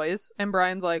the boys, and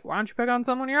Brian's like, why don't you pick on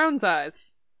someone your own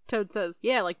size? Toad says,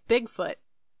 yeah, like Bigfoot.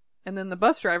 And then the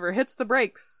bus driver hits the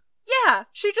brakes. Yeah,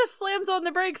 she just slams on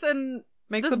the brakes and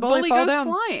Makes this the bully fall goes down.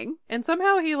 flying. And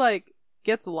somehow he, like,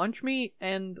 gets lunch meat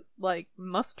and, like,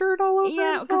 mustard all over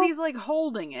Yeah, himself. because he's, like,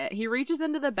 holding it. He reaches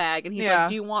into the bag and he's Yeah. like,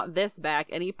 do you want this back?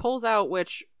 And he pulls out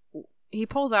what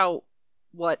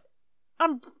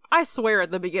I swear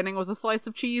at the beginning was a slice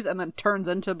of cheese and then turns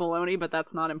into bologna, but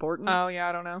that's not important. Oh, yeah,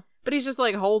 I don't know. But he's just,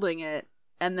 like, holding it,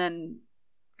 and then,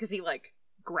 because he, like,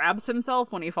 grabs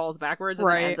himself when he falls backwards and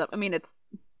Right. then ends up, I mean, it's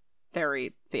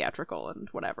very theatrical and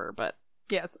whatever, but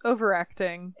Yes,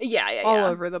 overacting yeah. all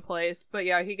over the place. But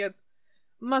yeah, he gets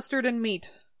mustard and meat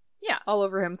Yeah. all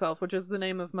over himself, which is the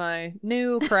name of my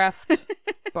new craft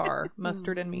bar,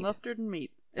 Mustard and Meat. Mustard and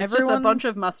meat. It's Everyone- just a bunch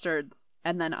of mustards,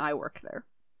 and then I work there.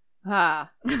 Ha.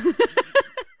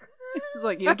 It's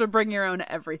like, you have to bring your own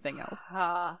everything else.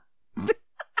 Ha.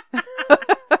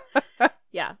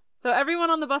 Yeah. So everyone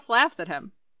on the bus laughs at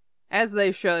him. As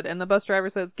they should, and the bus driver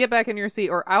says, get back in your seat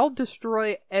or I'll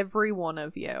destroy every one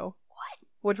of you. What?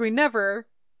 Which we never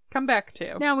come back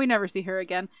to. Now we never see her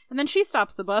again. And then she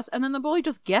stops the bus, and then the bully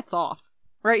just gets off.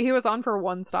 Right, he was on for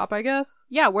one stop, I guess.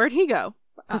 Yeah, where'd he go?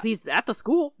 Because he's at the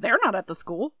school. They're not at the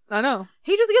school. I know.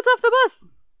 He just gets off the bus.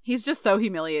 He's just so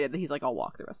humiliated that he's like, I'll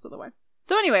walk the rest of the way.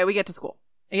 So anyway, we get to school.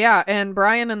 Yeah, and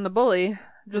Brian and the bully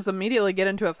just immediately get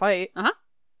into a fight. Uh-huh.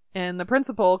 And the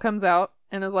principal comes out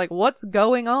and is like, what's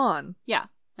going on? Yeah.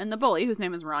 And the bully, whose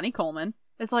name is Ronnie Coleman,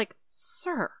 is like,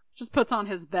 sir. Just puts on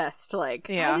his best, like,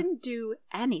 Yeah. I didn't do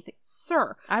anything.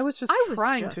 Sir. I was just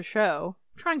trying to show.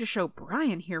 Trying to show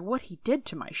Brian here what he did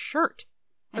to my shirt.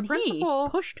 And The principal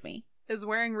he pushed me. Is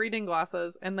wearing reading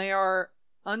glasses, and they are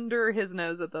under his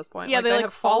nose at this point. Yeah, they, like,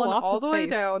 have fall fallen off all his the way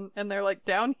face. down, and they're like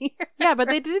down here. Yeah, but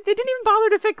they didn't even bother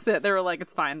to fix it. They were like,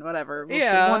 it's fine, whatever. We'll do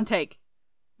Yeah. one take.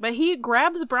 But he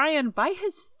grabs Brian by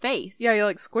his face. Yeah, he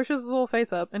like squishes his little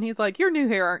face up, and he's like, "You're new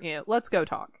here, aren't you? Let's go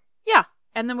talk." Yeah.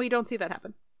 And then we don't see that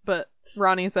happen. But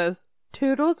Ronnie says,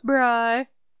 "Toodles, Bri."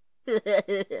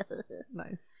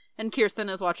 Nice. And Kirsten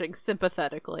is watching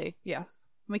sympathetically. Yes.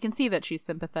 We can see that she's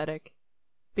sympathetic.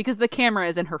 Because the camera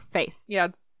is in her face. Yeah,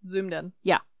 it's zoomed in.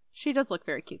 Yeah. She does look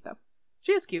very cute, though.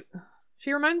 She is cute.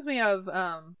 She reminds me of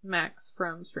Max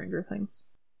from Stranger Things.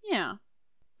 Yeah.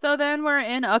 So then we're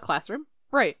in a classroom.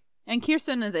 Right. And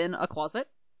Kirsten is in a closet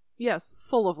Yes.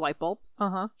 full of light bulbs.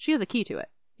 Uh-huh. She has a key to it.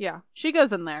 Yeah. She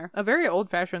goes in there. A very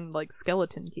old-fashioned, like,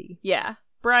 skeleton key. Yeah.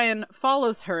 Brian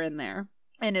follows her in there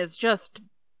and is just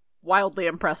wildly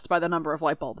impressed by the number of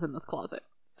light bulbs in this closet.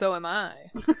 So am I.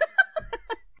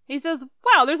 He says,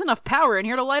 wow, there's enough power in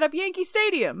here to light up Yankee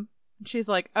Stadium. And she's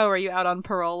like, oh, are you out on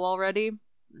parole already?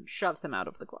 And shoves him out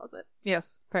of the closet.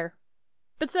 Yes, fair.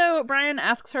 But so Brian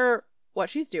asks her what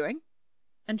she's doing,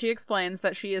 and she explains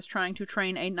that she is trying to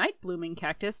train a night blooming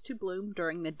cactus to bloom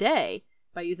during the day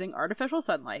by using artificial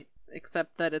sunlight,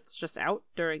 except that it's just out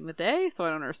during the day, so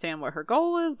I don't understand what her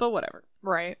goal is, but whatever.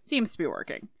 Right. Seems to be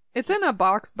working. It's in a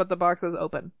box, but the box is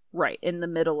open. Right, in the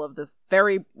middle of this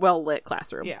very well-lit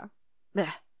classroom. Yeah. Ugh.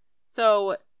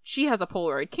 So she has a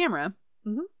Polaroid camera,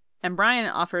 Mhm. and Brian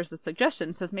offers a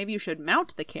suggestion, says maybe you should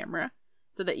mount the camera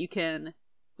so that you can,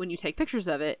 when you take pictures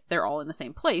of it, they're all in the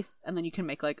same place, and then you can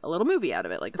make like a little movie out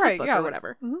of it, like a flip book or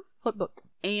whatever. Flip book.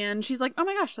 And she's like, oh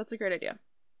my gosh, that's a great idea.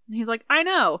 And he's like, I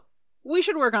know. We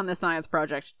should work on this science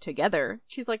project together.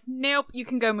 She's like, nope, you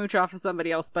can go mooch off with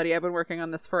somebody else, buddy. I've been working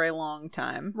on this for a long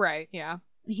time. Right, yeah.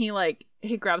 He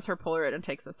grabs her Polaroid and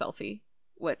takes a selfie,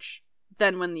 which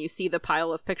then when you see the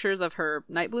pile of pictures of her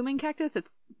night blooming cactus,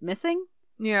 it's missing.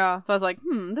 Yeah. So I was like,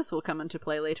 this will come into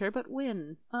play later, but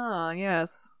when? Ah,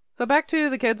 yes. So back to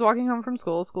the kids walking home from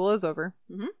school. School is over.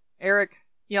 Mhm. Eric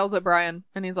yells at Brian,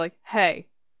 and he's like, hey,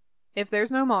 if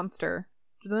there's no monster,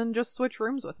 then just switch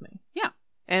rooms with me. Yeah.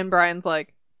 And Brian's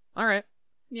like, all right.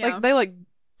 Yeah. Like, they, like,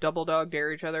 double dog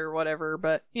dare each other or whatever,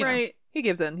 but, you know, Right. he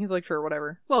gives in. He's like, sure,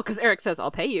 whatever. Well, because Eric says, I'll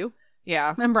pay you.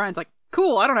 Yeah. And Brian's like,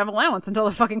 cool, I don't have allowance until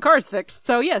the fucking car's fixed.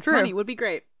 So yes, True. money would be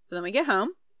great. So then we get home.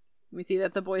 We see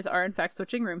that the boys are in fact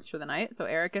switching rooms for the night. So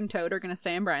Eric and Toad are going to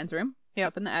stay in Brian's room. Yep.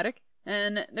 Up in the attic.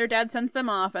 And their dad sends them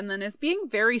off and then is being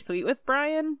very sweet with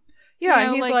Brian. Yeah, You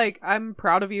know, he's like, I'm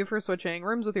proud of you for switching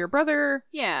rooms with your brother.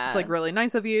 Yeah. It's, like, really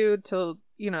nice of you to,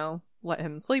 you know, let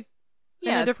him sleep in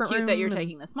a different it's cute room. that you're and-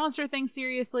 taking this monster thing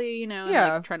seriously, you know, and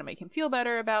Yeah. like, trying to make him feel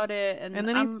better about it. And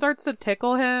then he starts to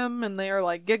tickle him, and they are,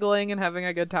 like, giggling and having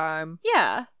a good time.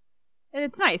 Yeah. And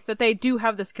it's nice that they do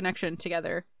have this connection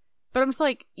together. But I'm just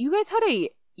like, you guys had a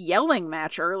yelling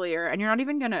match earlier, and you're not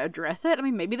even going to address it? I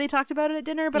mean, maybe they talked about it at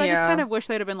dinner, but I just Yeah. kind of wish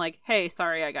they'd have been like, hey,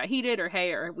 sorry, I got heated, or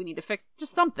hey, or we need to fix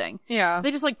just something. Yeah.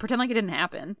 They just, like, pretend like it didn't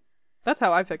happen. That's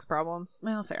how I fix problems.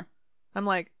 Well, fair. I'm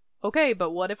like, okay,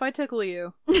 but what if I tickle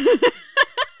you?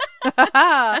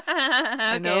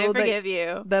 I know that- forgive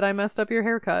you. That I messed up your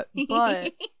haircut,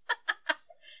 but...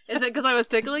 Is it because I was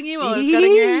tickling you while I was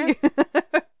cutting your hair?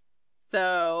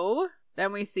 So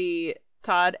then we see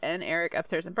Todd and Eric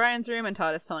upstairs in Brian's room, and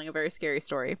Todd is telling a very scary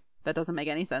story that doesn't make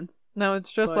any sense. No,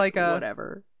 it's just But like a...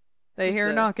 whatever. They Just hear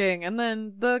a- knocking, and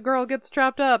then the girl gets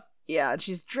chopped up. Yeah, and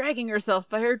she's dragging herself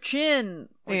by her chin.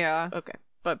 Like, Yeah. Okay.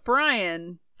 But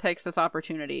Brian takes this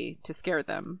opportunity to scare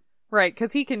them. Right,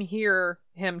 because he can hear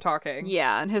him talking.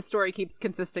 Yeah, and his story keeps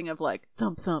consisting of like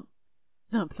thump thump,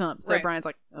 thump thump. So Right. Brian's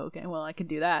like, okay, well I can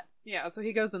do that. Yeah, so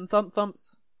he goes and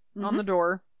thumps on the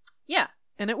door. Yeah.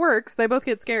 And it works. They both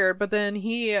get scared, but then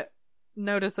he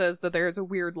notices that there's a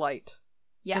weird light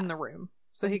Yeah. in the room.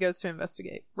 So he goes to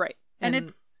investigate. Right. And And-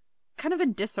 it's kind of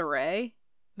in disarray.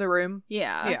 The room?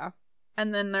 Yeah. Yeah.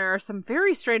 And then there are some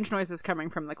very strange noises coming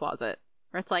from the closet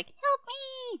where it's like, help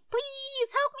me!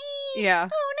 Please help me! Yeah.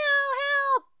 Oh no,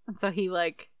 help! And so he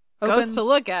like goes Opens to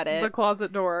look at it. The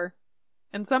closet door.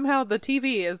 And somehow the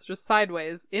TV is just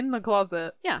sideways in the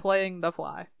closet Yeah. playing The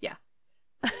Fly. Yeah.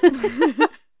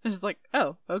 It's just like,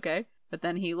 oh, okay. But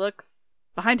then he looks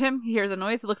behind him. He hears a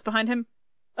noise. He looks behind him.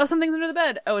 Oh, something's under the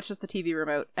bed. Oh, it's just the TV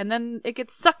remote. And then it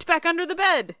gets sucked back under the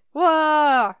bed.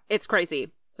 Whoa! It's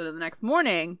crazy. So then the next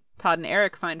morning, Todd and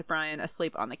Eric find Brian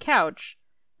asleep on the couch.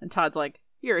 And Todd's like,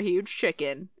 you're a huge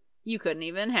chicken. You couldn't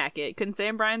even hack it. Couldn't stay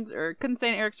in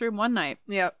Eric's room one night.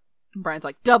 Yep. And Brian's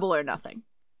like, double or nothing.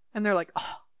 And they're like,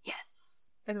 oh.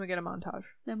 Yes. And then we get a montage.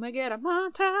 Then we get a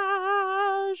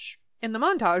montage. In the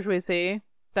montage, we see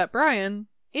that Brian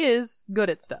is good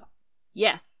at stuff.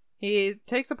 Yes. He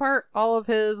takes apart all of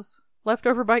his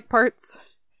leftover bike parts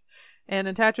and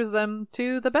attaches them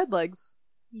to the bed legs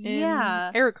in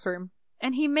Yeah. Eric's room.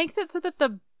 And he makes it so that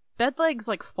the bed legs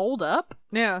like fold up.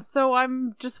 Yeah. So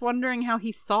I'm just wondering how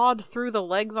he sawed through the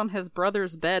legs on his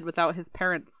brother's bed without his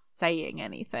parents saying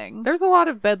anything. There's a lot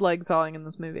of bed leg sawing in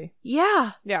this movie.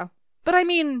 Yeah. Yeah. But I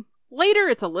mean, later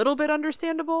it's a little bit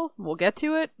understandable. We'll get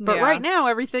to it. But Yeah. right now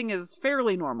everything is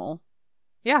fairly normal.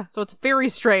 Yeah. So it's very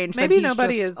strange Maybe that he's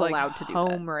nobody just is like allowed to do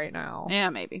home that. right now.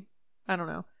 Yeah, maybe. I don't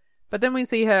know. But then we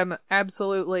see him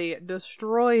absolutely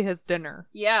destroy his dinner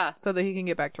Yeah. so that he can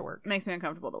get back to work. Makes me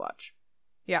uncomfortable to watch.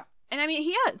 Yeah. And I mean,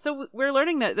 yeah, so we're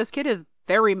learning that this kid is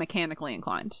very mechanically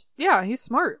inclined. Yeah, he's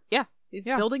smart. Yeah. He's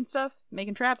Yeah. building stuff,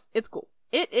 making traps. It's cool.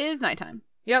 It is nighttime.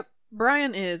 Yep.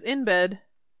 Brian is in bed,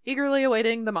 eagerly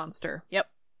awaiting the monster. Yep.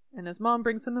 And his mom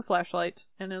brings him a flashlight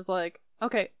and is like,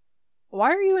 okay,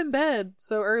 why are you in bed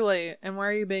so early and why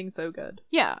are you being so good?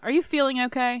 Yeah. Are you feeling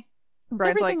okay? Is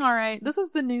Brian's everything like, all right? this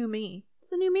is the new me. It's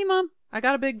the new me, Mom. I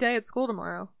got a big day at school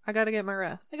tomorrow. I gotta get my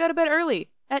rest. I go to bed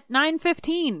early at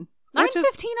 9:15. Which is-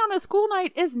 9:15 on a school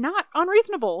night is not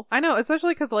unreasonable. I know,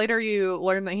 especially because later you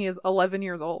learn that he is 11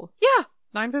 years old. Yeah.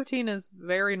 9:15 is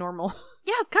very normal.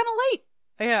 Yeah, it's kind of late.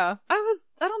 Yeah. I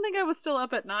don't think I was still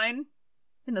up at 9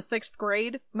 in the 6th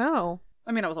grade. No.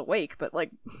 I mean, I was awake, but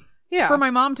like, Yeah. for my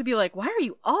mom to be like, why are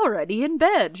you already in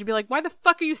bed? She'd be like, why the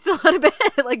fuck are you still out of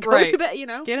bed? Like, go Right. to bed, you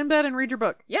know? Get in bed and read your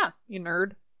book, Yeah. you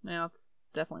nerd. Yeah, that's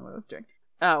definitely what I was doing.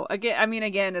 Oh,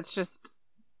 again, it's just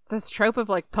this trope of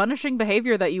like punishing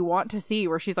behavior that you want to see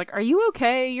where she's like, are you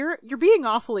okay? You're being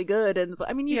awfully good. And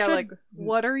I mean, you Yeah, should, like,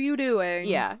 what are you doing?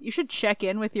 yeah, you should check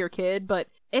in with your kid. But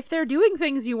if they're doing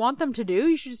things you want them to do,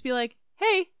 you should just be like,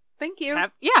 hey, Thank you.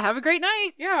 have a great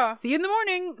night. Yeah. See you in the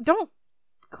morning. Don't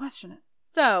question it.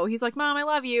 So he's like, Mom, I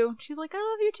love you. She's like, I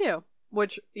love you too.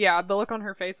 Which, yeah, the look on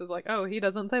her face is like, oh, he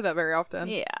doesn't say that very often.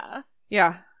 Yeah.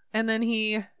 Yeah. And then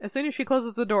he, as soon as she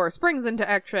closes the door, springs into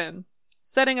action,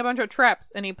 setting a bunch of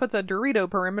traps, and he puts a Dorito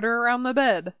perimeter around the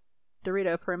bed.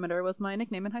 Dorito Perimeter was my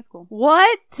nickname in high school.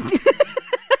 What?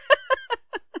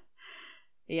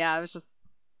 Yeah, I was just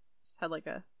had like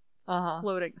a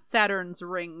floating Saturn's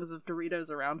rings of Doritos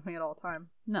around me at all time.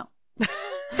 No.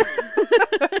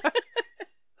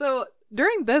 So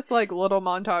during this like little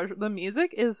montage, the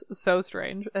music is so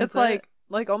strange. It's like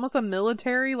almost a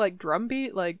military like drum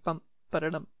beat, like bump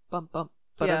ba-da-dum, bump bump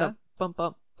ba-da-dum, bump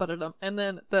bump ba-da-dum, and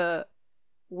then the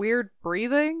weird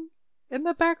breathing in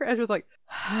the background. It's just like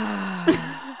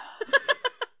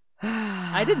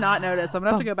I did not notice. I'm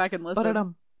gonna have to go back and listen.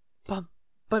 Ba-da-dum, bump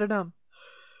ba-da-dum.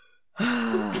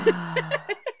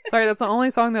 Sorry, that's the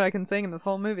only song that I can sing in this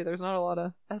whole movie. There's not a lot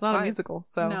of... It's not a musical,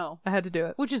 so no. I had to do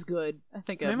it. Which is good. I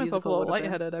think I made myself a little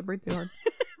lightheaded. I breathe too hard.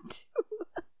 Too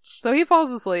much. So he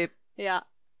falls asleep. Yeah.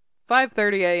 It's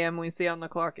 5:30 a.m. we see on the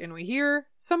clock, and we hear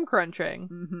some crunching.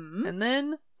 Mm-hmm. And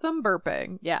then some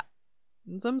burping. Yeah.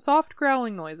 And some soft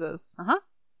growling noises. Uh-huh.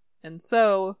 And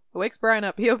so, it wakes Brian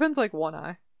up. He opens, like, one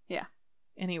eye. Yeah.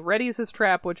 And he readies his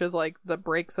trap, which is, like, the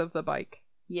brakes of the bike.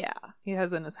 Yeah. He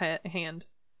has in his hand,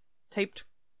 taped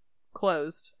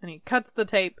closed, and he cuts the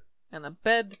tape, and the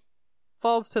bed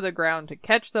falls to the ground to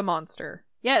catch the monster.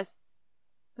 Yes.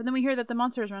 But then we hear that the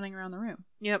monster is running around the room.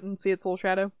 Yep, and see its little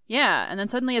shadow. Yeah, and then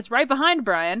suddenly it's right behind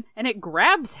Brian, and it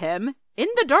grabs him in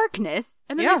the darkness,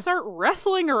 and then they start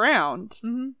wrestling around.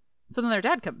 Mm-hmm. So then their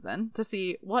dad comes in to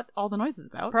see what all the noise is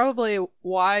about. Probably,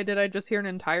 why did I just hear an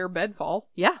entire bed fall?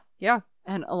 Yeah. Yeah.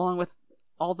 And along with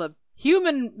all the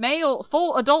human, male,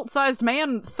 full adult-sized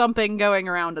man thumping going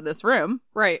around in this room.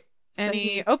 Right. And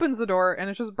he opens the door, and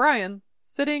it's just Brian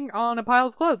sitting on a pile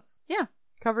of clothes. Yeah.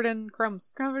 Covered in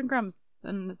crumbs. Covered in crumbs.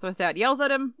 And so his dad yells at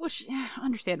him, which,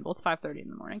 understandable, it's 5:30 in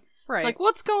the morning. Right. It's like,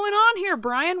 what's going on here,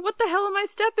 Brian? What the hell am I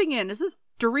stepping in? Is this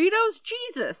Doritos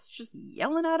Jesus? Just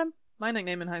yelling at him. My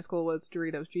nickname in high school was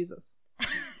Doritos Jesus.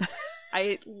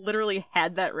 I literally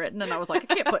had that written, and I was like,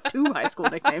 I can't put 2 high school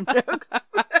nickname jokes.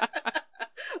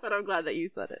 But I'm glad that you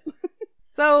said it.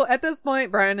 So, at this point,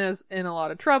 Brian is in a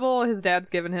lot of trouble. His dad's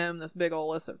given him this big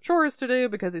old list of chores to do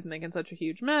because he's making such a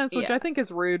huge mess, which I think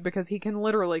is rude because he can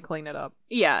literally clean it up.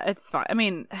 Yeah, it's fine. I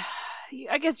mean,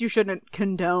 I guess you shouldn't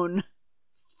condone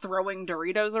throwing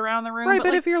Doritos around the room. Right,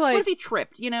 but if you're like... What if he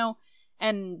tripped,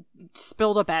 and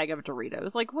spilled a bag of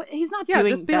Doritos? Like, what? He's not doing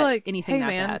just be like, anything hey, that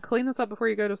man, bad. clean this up before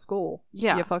you go to school.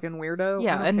 Yeah. You fucking weirdo.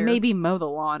 Yeah, and maybe mow the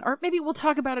lawn. Or maybe we'll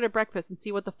talk about it at breakfast and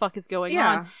see what the fuck is going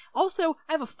on. Also,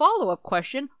 I have a follow-up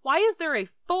question. Why is there a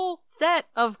full set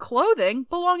of clothing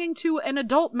belonging to an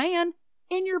adult man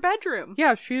in your bedroom?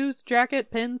 Yeah, shoes, jacket,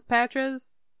 pins,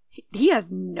 patches. He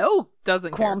has no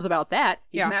Doesn't qualms care about that.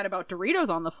 He's mad about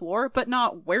Doritos on the floor, but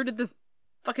not where did this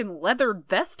fucking leather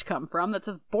vest come from that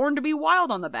says Born to be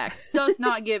Wild on the back. Does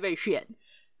not give a shit.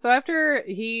 So after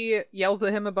he yells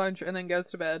at him a bunch and then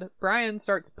goes to bed, Brian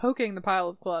starts poking the pile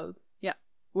of clothes. Yeah.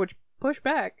 Which push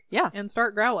back. Yeah. And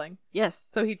start growling. Yes.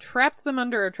 So he traps them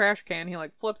under a trash can. He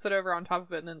like flips it over on top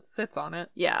of it and then sits on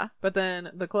it. Yeah. But then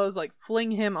the clothes like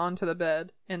fling him onto the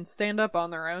bed and stand up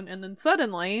on their own. And then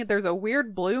suddenly there's a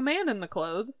weird blue man in the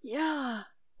clothes. Yeah.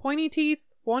 Pointy teeth,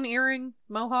 one earring,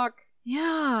 mohawk.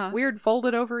 Yeah. Weird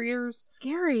folded over ears.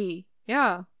 Scary.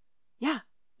 Yeah. Yeah.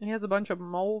 And he has a bunch of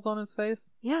moles on his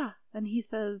face. Yeah. And he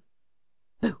says,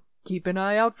 "Boo, keep an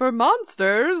eye out for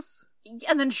monsters."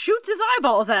 And then shoots his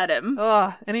eyeballs at him.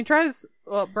 Ugh. And he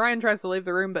Brian tries to leave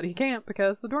the room, but he can't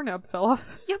because the doorknob fell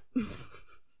off. Yep.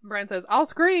 Brian says, "I'll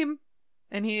scream."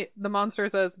 And the monster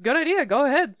says, "Good idea, go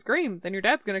ahead, scream. Then your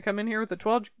dad's gonna come in here with a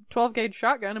 12 gauge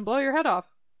shotgun and blow your head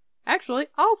off. Actually,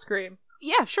 I'll scream."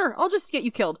 Yeah, sure. I'll just get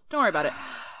you killed. Don't worry about it.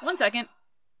 1 second.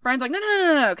 Brian's like,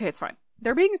 no. Okay, it's fine.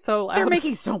 They're being so loud. They're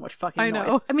making so much fucking noise. I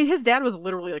know. I mean, his dad was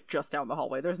literally like just down the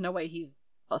hallway. There's no way he's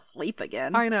asleep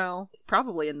again. I know. He's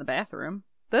probably in the bathroom.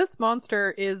 This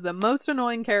monster is the most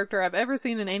annoying character I've ever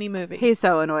seen in any movie. He's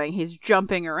so annoying. He's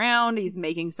jumping around. He's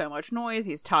making so much noise.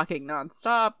 He's talking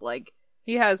nonstop. Like,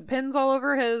 he has pins all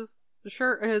over his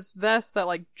shirt, his vest that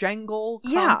like jangle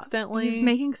constantly. He's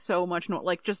making so much noise.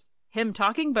 Like, just him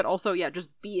talking, but also, just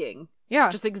being. Yeah.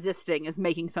 Just existing is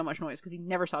making so much noise because he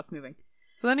never stops moving.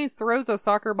 So then he throws a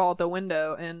soccer ball at the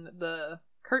window and the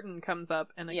curtain comes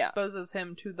up and exposes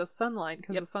him to the sunlight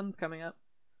because the sun's coming up.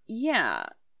 Yeah.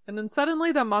 And then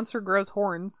suddenly the monster grows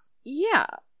horns. Yeah.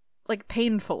 Like,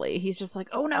 painfully. He's just like,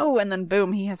 oh no, and then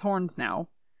boom, he has horns now.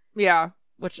 Yeah.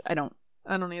 Which I don't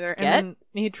either. Get? And then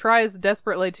he tries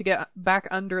desperately to get back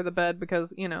under the bed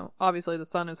because, obviously the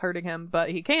sun is hurting him, but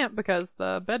he can't because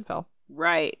the bed fell.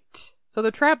 Right. So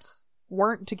the traps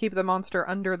weren't to keep the monster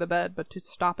under the bed, but to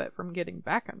stop it from getting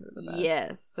back under the bed.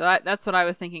 Yes. So that's what I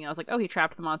was thinking. I was like, oh, he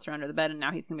trapped the monster under the bed and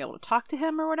now he's going to be able to talk to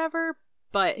him or whatever.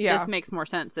 But this makes more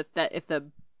sense. If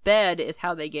the bed is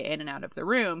how they get in and out of the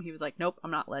room, he was like, nope,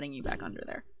 I'm not letting you back under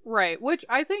there. Right. Which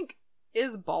I think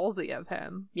is ballsy of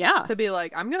him. Yeah. To be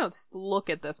like, I'm gonna look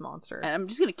at this monster. And I'm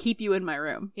just gonna keep you in my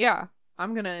room. Yeah.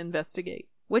 I'm gonna investigate.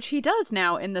 Which he does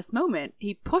now in this moment.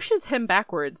 He pushes him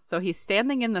backwards so he's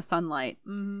standing in the sunlight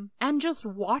and just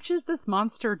watches this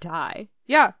monster die.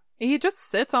 Yeah. He just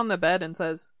sits on the bed and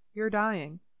says, "You're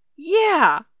dying."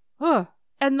 Yeah. Ugh.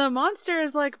 And the monster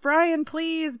is like, "Brian,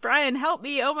 please. Brian, help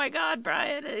me. Oh my God,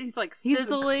 Brian." He's like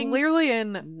sizzling. He's clearly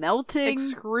in melting.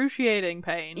 Excruciating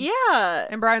pain. Yeah.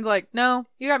 And Brian's like, "No,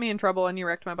 you got me in trouble and you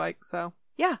wrecked my bike, so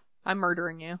yeah, I'm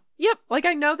murdering you." Yep. Like,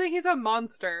 I know that he's a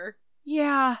monster.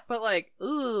 Yeah. But like,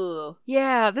 ugh.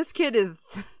 Yeah, this kid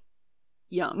is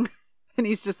young. And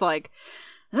he's just like,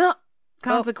 oh,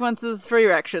 consequences for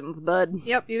your actions, bud.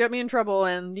 Yep, you got me in trouble,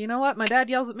 and you know what? My dad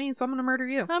yells at me, so I'm gonna murder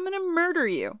you. I'm gonna murder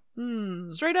you.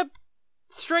 Straight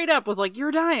up was like,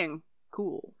 "You're dying."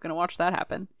 Cool. Gonna watch that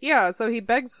happen. Yeah, so he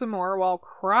begs some more while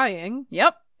crying.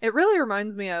 Yep. It really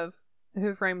reminds me of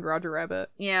Who Framed Roger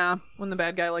Rabbit. Yeah. When the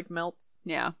bad guy, like, melts.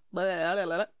 Yeah.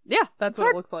 Yeah. That's what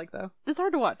hard. it looks like, though. It's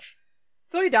hard to watch.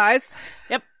 So he dies.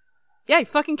 Yep. Yeah, he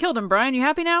fucking killed him, Brian. You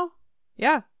happy now?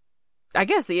 Yeah. I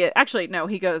guess actually, no,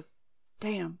 he goes,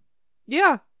 "Damn."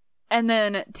 Yeah. And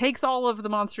then takes all of the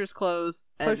monster's clothes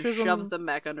and Pushes shoves them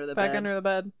back under the bed. Back under the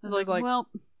bed. I was like, well,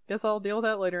 guess I'll deal with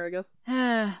that later, I guess.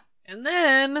 and And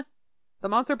then the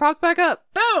monster pops back up.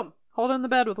 boom! Holding the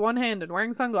bed with one hand and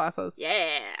wearing sunglasses.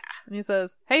 Yeah. And he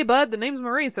says, "Hey, bud, the name's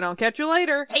Maurice, and I'll catch you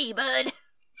later." Hey, bud.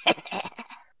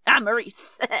 I'm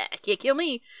Maurice. Can't kill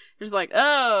me. Just like,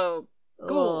 oh,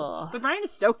 cool. Ugh. But Brian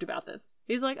is stoked about this.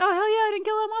 He's like, oh, hell yeah, I didn't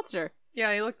kill that monster.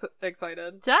 Yeah, he looks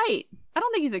excited. Tight. I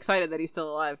don't think he's excited that he's still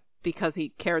alive because he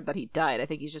cared that he died. I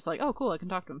think he's just like, oh, cool, I can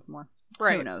talk to him some more.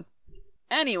 Right. Who knows?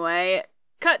 Anyway,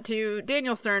 cut to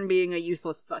Daniel Stern being a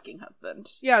useless fucking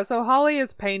husband. Yeah, so Holly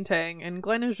is painting, and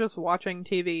Glenn is just watching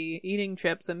TV, eating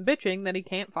chips, and bitching that he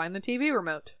can't find the TV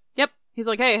remote. Yep. He's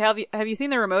like, hey, have you seen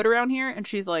the remote around here? And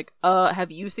she's like,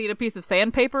 have you seen a piece of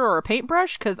sandpaper or a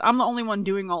paintbrush? Because I'm the only one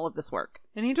doing all of this work.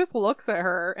 And he just looks at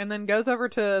her, and then goes over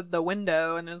to the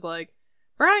window and is like,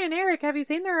 "Brian, Eric, have you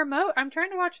seen the remote? I'm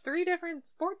trying to watch 3 different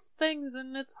sports things,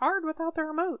 and it's hard without the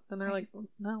remote." And they're like,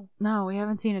 "No. No, we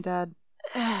haven't seen it, Dad.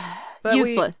 But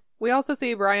useless. We also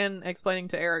see Brian explaining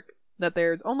to Eric that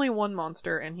there's only one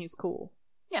monster, and he's cool.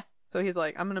 Yeah. So he's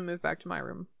like, "I'm gonna move back to my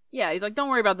room." Yeah, he's like, don't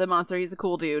worry about the monster. He's a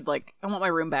cool dude. Like, I want my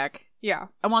room back. Yeah.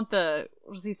 I want the,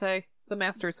 what does he say? The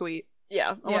master suite.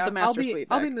 Yeah, I want the master suite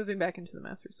back. I'll be moving back into the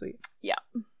master suite. Yeah.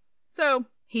 So,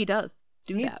 he does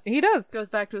that. He does. Goes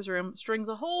back to his room, strings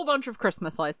a whole bunch of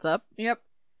Christmas lights up. Yep.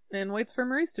 And waits for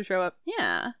Maurice to show up.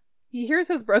 Yeah. He hears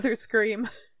his brother scream,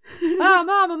 "Ah,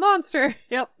 Mom, a monster!"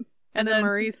 Yep. And then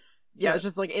Maurice... Yeah, it's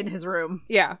just like in his room.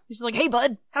 Yeah. He's just like, hey,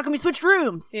 bud, how come we switched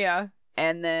rooms? Yeah.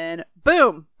 And then,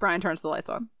 boom, Brian turns the lights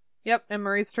on. Yep, and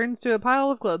Maurice turns to a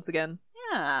pile of clothes again.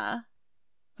 Yeah.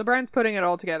 So Brian's putting it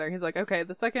all together. He's like, okay,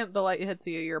 the second the light hits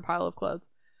you, you're a pile of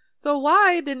clothes. So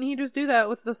why didn't he just do that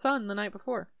with the sun the night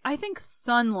before? I think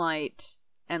sunlight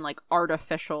and, like,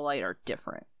 artificial light are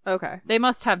different. Okay. They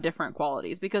must have different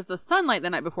qualities, because the sunlight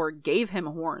the night before gave him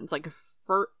horns, like,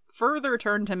 further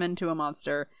turned him into a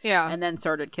monster. Yeah. And then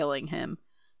started killing him.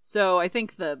 So I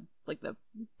think the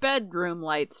bedroom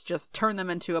lights just turn them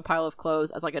into a pile of clothes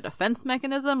as like a defense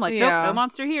mechanism. Like, nope, no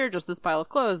monster here, just this pile of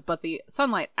clothes. But the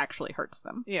sunlight actually hurts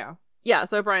them. Yeah. Yeah,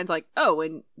 so Brian's like, oh,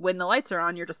 when the lights are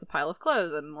on, you're just a pile of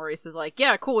clothes. And Maurice is like,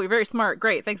 yeah, cool, you're very smart.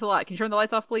 Great, thanks a lot. Can you turn the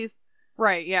lights off, please?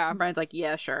 Right, yeah. And Brian's like,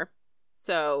 yeah, sure.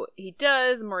 So he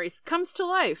does. Maurice comes to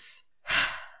life.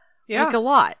 Yeah. Like a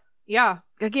lot. Yeah.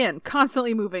 Again,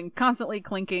 constantly moving, constantly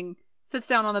clinking. Sits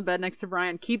down on the bed next to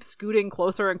Brian, keeps scooting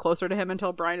closer and closer to him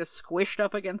until Brian is squished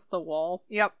up against the wall.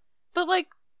 Yep. But, like,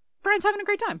 Brian's having a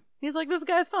great time. He's like, this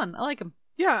guy's fun. I like him.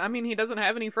 Yeah, I mean, he doesn't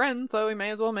have any friends, so he may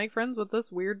as well make friends with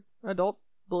this weird adult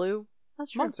blue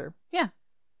monster. Yeah.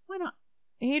 Why not?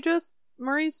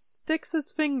 Maurice sticks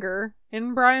his finger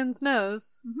in Brian's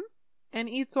nose and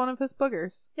eats one of his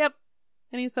boogers. Yep.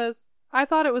 And he says, "I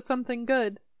thought it was something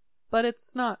good, but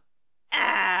it's not."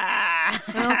 Ah.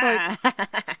 And I was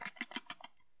like,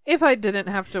 if I didn't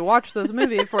have to watch this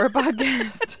movie for a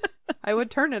podcast, I would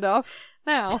turn it off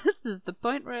now. This is the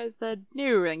point where I said,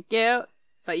 no, thank you.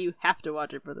 But you have to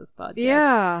watch it for this podcast.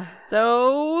 Yeah.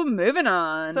 So, moving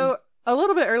on. So, a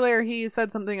little bit earlier, he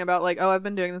said something about, like, oh, I've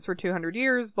been doing this for 200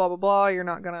 years, blah, blah, blah. You're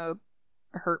not gonna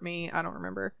hurt me. I don't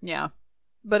remember. Yeah.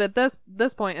 But at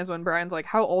this point is when Brian's like,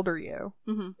 how old are you?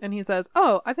 Mm-hmm. And he says,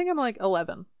 oh, I think I'm like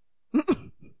 11.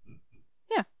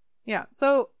 Yeah. Yeah.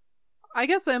 So, I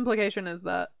guess the implication is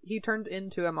that he turned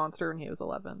into a monster when he was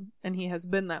 11. And he has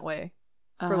been that way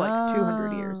for like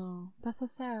 200 years. That's so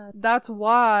sad. That's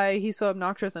why he's so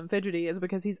obnoxious and fidgety, is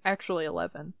because he's actually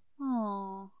 11. Aww.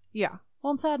 Yeah.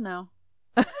 Well, I'm sad now.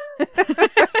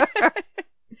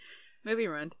 Movie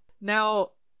ruined.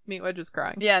 Now, Meatwedge is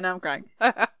crying. Yeah, now I'm crying.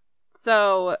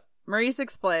 So, Maurice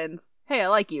explains, hey, I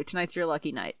like you. Tonight's your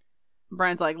lucky night.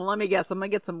 Brian's like, let me guess. I'm gonna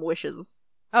get some wishes.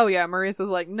 Oh, yeah. Maurice is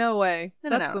like, no way.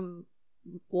 No, That's some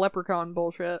leprechaun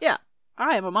bullshit. Yeah.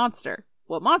 I am a monster.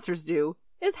 What monsters do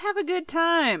is have a good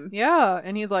time. Yeah.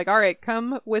 And he's like, all right,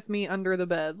 come with me under the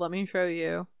bed. Let me show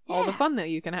you all the fun that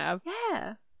you can have.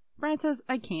 Yeah. Brian says,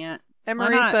 I can't. And Why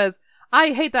Maurice not? says, I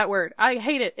hate that word. I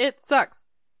hate it. It sucks.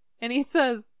 And he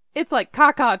says, it's like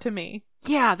caca to me.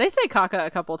 Yeah, they say caca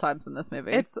a couple times in this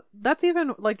movie. That's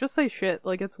even, like, just say shit.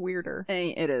 Like, it's weirder.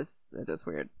 It is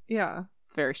weird. Yeah.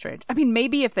 It's very strange. I mean,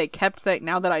 maybe if they kept saying,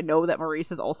 now that I know that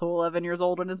Maurice is also 11 years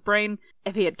old in his brain,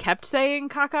 if he had kept saying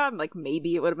caca, like,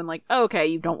 maybe it would have been like, oh, okay,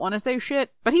 you don't want to say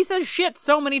shit. But he says shit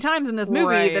so many times in this movie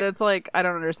Right. that it's like, I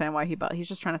don't understand why he's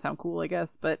just trying to sound cool, I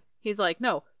guess. But he's like,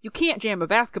 no, you can't jam a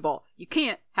basketball. You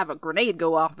can't have a grenade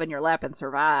go off in your lap and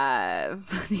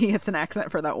survive. He gets an accent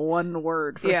for that one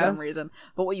word for some reason.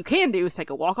 But what you can do is take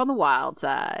a walk on the wild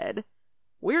side.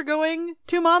 We're going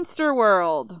to Monster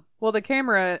World. Well, the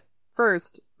camera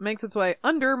first makes its way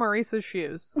under Maurice's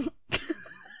shoes.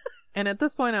 And at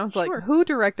this point, I was like, who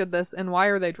directed this and why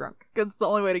are they drunk? It's the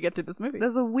only way to get to this movie. This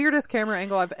is the weirdest camera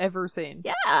angle I've ever seen.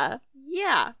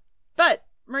 Yeah. But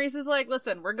Maurice is like,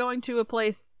 listen, we're going to a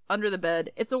place under the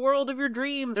bed. It's a world of your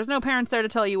dreams. There's no parents there to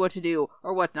tell you what to do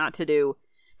or what not to do.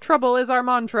 Trouble is our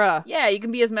mantra. Yeah, you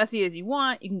can be as messy as you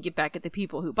want. You can get back at the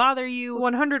people who bother you.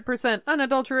 100%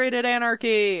 unadulterated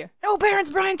anarchy. No parents,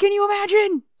 Brian, can you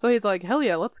imagine? So he's like, hell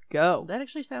yeah, let's go. That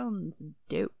actually sounds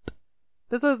dope.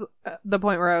 This is the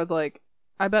point where I was like,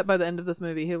 I bet by the end of this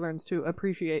movie he learns to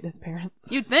appreciate his parents.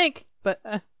 You'd think. But,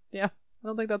 yeah, I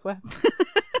don't think that's what happens.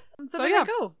 So yeah,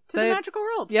 go to the magical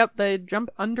world. Yep, they jump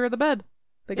under the bed.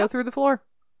 They go through the floor.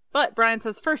 But Brian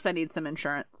says, first I need some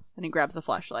insurance. And he grabs a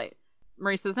flashlight.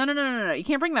 Maurice says, no, you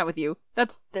can't bring that with you.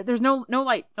 There's no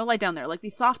light down there. Like,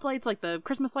 these soft lights, like the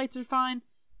Christmas lights are fine.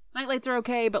 Night lights are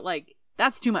okay, but, like,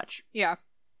 that's too much. Yeah.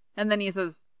 And then he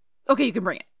says, okay, you can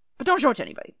bring it, but don't show it to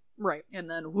anybody. Right.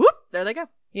 And then, whoop, there they go.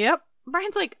 Yep.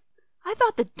 Brian's like, I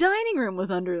thought the dining room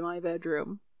was under my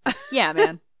bedroom. Yeah,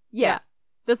 man. Yeah.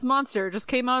 This monster just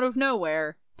came out of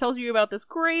nowhere, tells you about this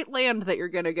great land that you're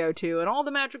gonna go to, and all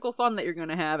the magical fun that you're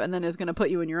gonna have, and then is gonna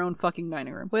put you in your own fucking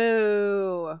dining room.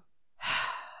 Whoa.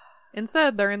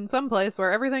 Instead, they're in some place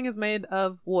where everything is made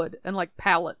of wood and like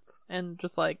pallets and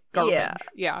just like garbage.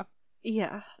 Yeah.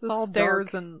 Yeah. It's all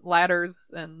stairs and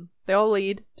ladders, and they all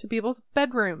lead to people's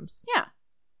bedrooms. Yeah.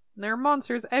 And there are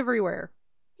monsters everywhere.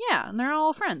 Yeah, and they're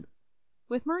all friends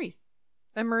with Maurice.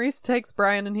 And Maurice takes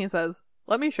Brian and he says,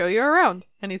 let me show you around.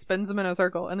 And he spins him in a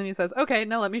circle. And then he says, okay,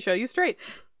 now let me show you straight.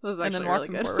 This is and actually then walks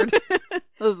really him good. forward.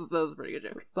 That was a pretty good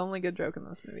joke. It's the only good joke in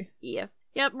this movie. Yeah.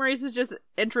 Yep, Maurice is just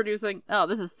introducing, oh,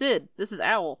 this is Sid. This is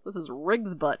Owl. This is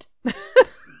Riggs Butt.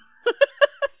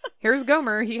 Here's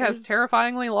Gomer. He has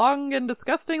terrifyingly long and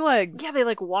disgusting legs. Yeah, they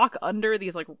like walk under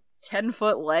these like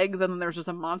 10-foot legs, and then there's just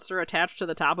a monster attached to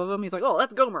the top of him. He's like, oh,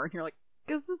 that's Gomer. And you're like,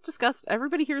 this is disgusting.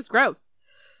 Everybody here is gross.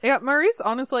 Yeah, Maurice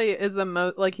honestly is the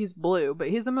most, like, he's blue, but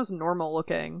he's the most normal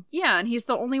looking. Yeah, and he's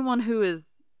the only one who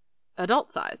is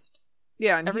adult-sized.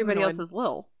 Yeah, and everybody else is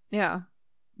Lil. Yeah.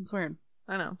 It's weird.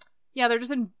 I know. Yeah, they're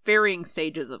just in varying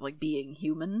stages of, like, being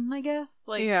human, I guess.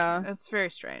 Like, yeah. It's very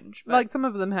strange. But... like, some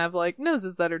of them have, like,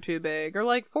 noses that are too big, or,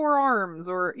 like, 4 arms,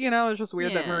 or, you know, it's just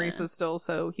weird that Maurice is still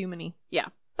so human-y. Yeah.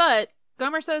 But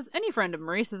Gomer says any friend of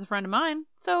Maurice is a friend of mine,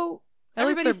 so... At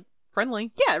least they're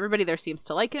friendly. Yeah, everybody there seems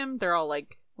to like him. They're all,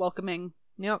 like, welcoming.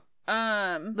 Yep.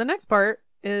 The next part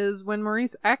is when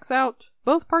Maurice acts out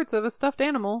both parts of a stuffed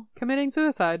animal committing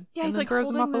suicide. Yeah, and he's then like throws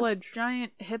him holding off a this ledge.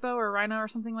 giant hippo or rhino or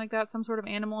something like that, some sort of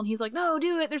animal, and he's like, no,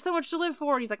 do it, there's so much to live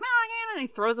for. And he's like, no, I can't, and he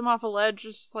throws him off a ledge.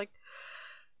 It's just like,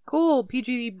 cool,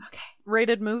 PG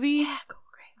rated movie. Yeah, cool,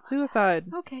 great. Suicide.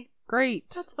 Okay.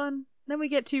 Great. That's fun. Then we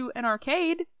get to an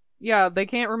arcade. Yeah, they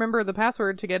can't remember the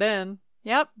password to get in.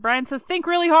 Yep. Brian says, think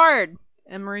really hard.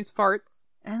 And Maurice farts.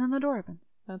 And then the door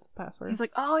opens. That's the password. He's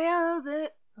like, oh yeah, that's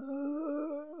it.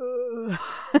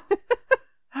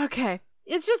 Okay.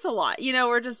 It's just a lot. You know,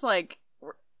 we're just like,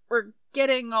 we're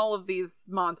getting all of these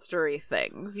monstery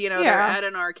things. You know, they're at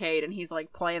an arcade and he's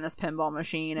like playing this pinball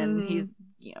machine and he's,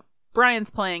 you know,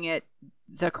 Brian's playing it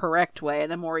the correct way,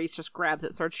 and then Maurice just grabs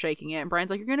it, starts shaking it, and Brian's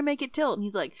like, you're gonna make it tilt, and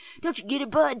he's like, don't you get it,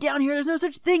 bud? Down here there's no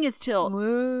such thing as tilt.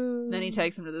 Woo. Then he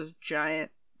takes him to this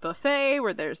giant buffet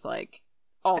where there's like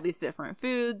all these different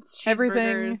foods,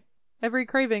 everything, every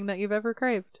craving that you've ever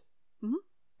craved. Mm-hmm.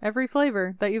 Every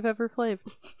flavor that you've ever flaved.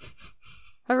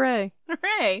 Hooray.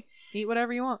 Hooray. Eat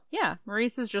whatever you want. Yeah,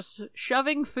 Maurice is just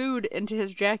shoving food into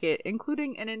his jacket,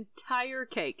 including an entire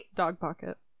cake. Dog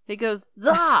pocket. He goes,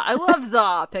 "Za! I love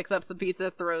za!" Picks up some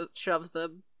pizza, shoves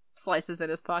the slices in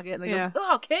his pocket, and then goes,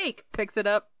 "Oh, cake!" Picks it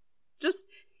up.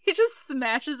 He just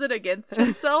smashes it against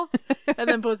himself, and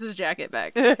then puts his jacket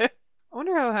back. I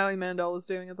wonder how Howie Mandel was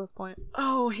doing at this point.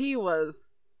 Oh, he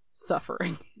was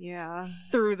suffering. Yeah.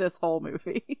 Through this whole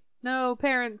movie. No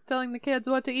parents telling the kids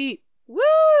what to eat. Woo!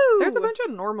 There's a bunch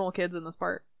of normal kids in this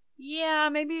part. Yeah,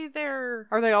 maybe they're...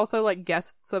 Are they also, like,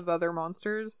 guests of other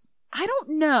monsters? I don't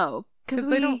know. Because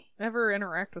they don't ever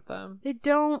interact with them. They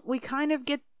don't. We kind of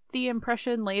get the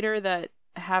impression later that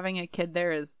having a kid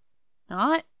there is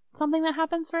not something that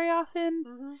happens very often.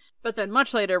 Mm-hmm. But then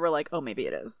much later, we're like, oh, maybe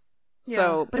it is. Yeah,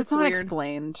 so, but it's not weird.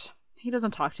 explained. He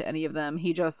doesn't talk to any of them.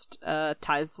 He just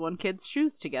ties one kid's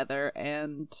shoes together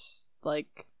and,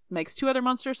 like... makes two other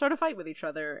monsters start a fight with each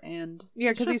other, and...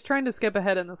 Yeah, because he's trying to skip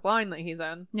ahead in this line that he's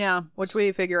in. Yeah. Which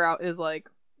we figure out is, like,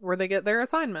 where they get their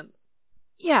assignments.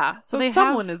 Yeah. So they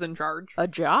someone have is in charge. a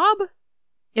job?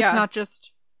 Yeah. It's not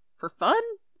just for fun?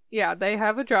 Yeah, they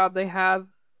have a job. They have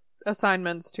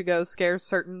assignments to go scare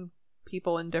certain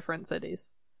people in different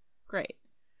cities. Great.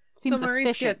 Seems so Maurice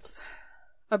efficient. gets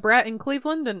a brat in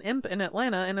Cleveland, an imp in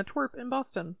Atlanta, and a twerp in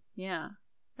Boston. Yeah.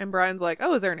 And Brian's like,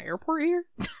 oh, is there an airport here?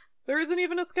 There isn't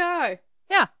even a sky.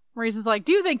 Yeah. Maurice is like,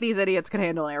 do you think these idiots could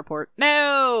handle an airport?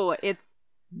 No! It's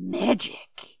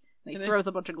magic. And he throws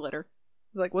a bunch of glitter.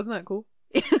 He's like, wasn't that cool?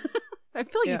 I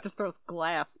feel like he just throws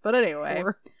glass. But anyway.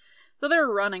 Sure. So they're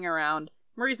running around.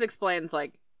 Maurice explains,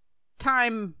 like,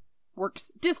 time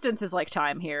works... Distance is like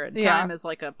time here. And time is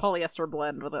like a polyester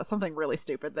blend with something really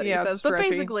stupid that he says. Stretchy. But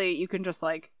basically, you can just,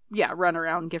 like, run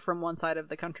around, get from one side of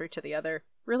the country to the other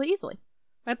really easily.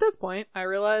 At this point, I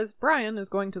realize Brian is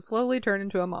going to slowly turn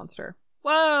into a monster.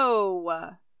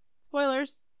 Whoa!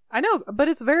 Spoilers. I know, but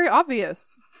it's very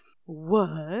obvious.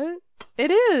 What?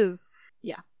 It is.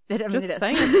 Yeah. Just it is.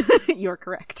 saying. You're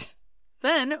correct.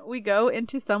 Then we go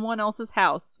into someone else's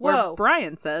house where Whoa.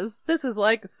 Brian says... This is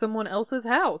like someone else's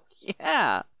house.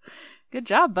 Yeah. Good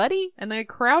job, buddy. And they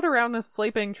crowd around this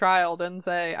sleeping child and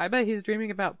say, I bet he's dreaming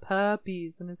about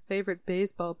puppies and his favorite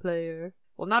baseball player.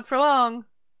 Well, not for long.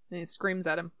 And he screams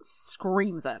at him.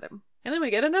 And then we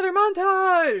get another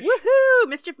montage! Woohoo!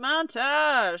 Mischief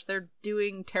montage! They're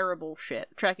doing terrible shit.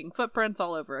 Tracking footprints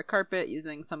all over a carpet,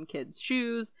 using some kid's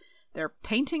shoes. They're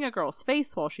painting a girl's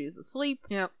face while she's asleep.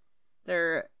 Yep.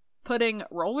 They're putting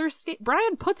roller skate...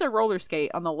 Brian puts a roller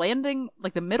skate on the landing,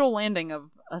 like the middle landing of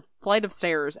a flight of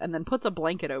stairs, and then puts a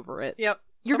blanket over it. Yep.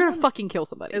 You're gonna fucking kill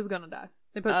somebody. Is gonna die.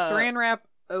 They put saran wrap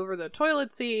over the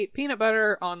toilet seat, peanut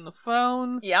butter on the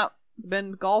phone. Yep.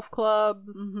 Bend golf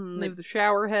clubs. Mm-hmm. Leave the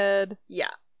shower head. Yeah.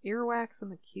 Earwax in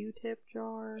the Q-tip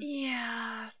jar.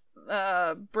 Yeah.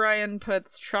 Brian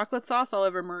puts chocolate sauce all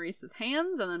over Maurice's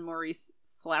hands, and then Maurice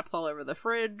slaps all over the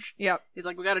fridge. Yep. He's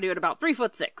like, we gotta do it about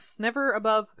 3'6". Never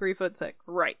above 3'6".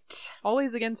 Right.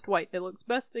 Always against white. It looks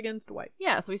best against white.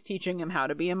 Yeah, so he's teaching him how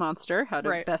to be a monster, how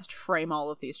to best frame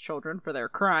all of these children for their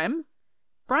crimes.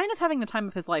 Brian is having the time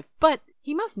of his life, but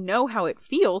he must know how it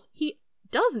feels. He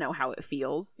does know how it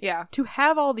feels. Yeah. To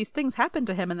have all these things happen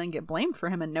to him and then get blamed for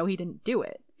him and know he didn't do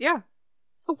it. Yeah.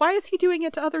 So why is he doing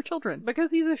it to other children?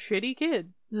 Because he's a shitty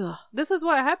kid. Ugh. This is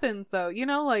what happens, though. You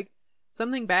know, like,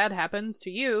 something bad happens to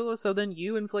you, so then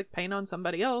you inflict pain on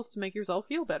somebody else to make yourself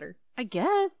feel better. I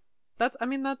guess. That's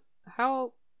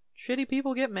how shitty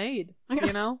people get made,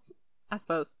 you know? I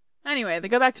suppose. Anyway, they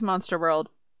go back to Monster World.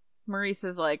 Maurice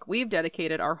is like, we've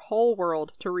dedicated our whole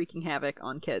world to wreaking havoc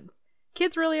on kids.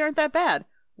 Kids really aren't that bad.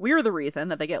 We're the reason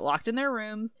that they get locked in their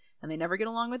rooms, and they never get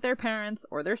along with their parents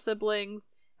or their siblings,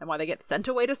 and why they get sent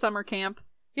away to summer camp.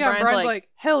 Yeah, Brian's like,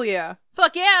 hell yeah.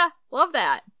 Fuck yeah! Love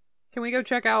that! Can we go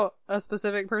check out a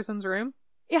specific person's room?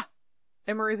 Yeah.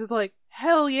 And Maurice is like,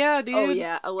 hell yeah, dude. Oh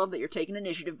yeah, I love that you're taking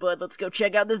initiative, bud. Let's go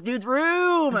check out this dude's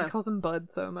room! He calls him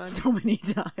Bud so much. So many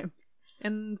times.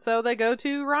 And so they go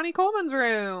to Ronnie Coleman's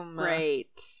room. Right.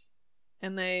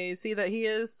 And they see that he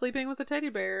is sleeping with a teddy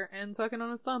bear and sucking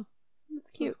on his thumb. That's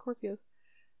cute. Of course he is.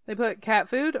 They put cat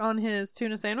food on his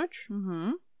tuna sandwich.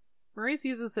 Mm-hmm. Maurice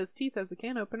uses his teeth as a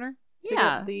can opener to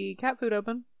Yeah. get the cat food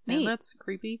open. Neat. And that's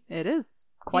creepy. It is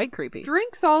quite creepy.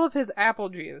 Drinks all of his apple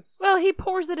juice. Well, he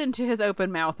pours it into his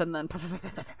open mouth and then...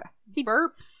 He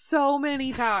burps so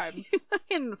many times.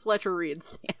 And Fletcher reads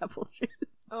the apple juice.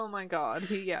 Oh my god,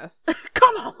 yes.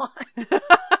 Come on!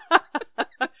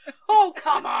 Oh,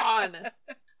 come on!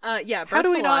 Yeah, How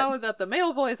do we burps a lot. know that the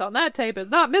male voice on that tape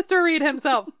is not Mr. Reed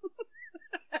himself?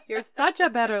 You're such a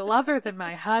better lover than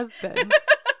my husband.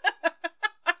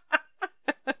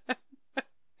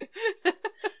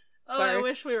 Oh, Sorry. I I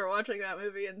wish we were watching that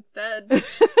movie instead.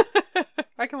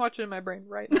 I can watch it in my brain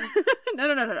right now.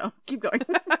 No. Keep going.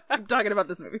 I'm talking about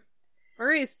this movie.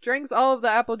 Maurice drinks all of the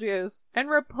apple juice and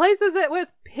replaces it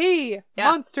with pee.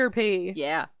 Yeah. Monster pee.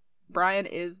 Yeah. Brian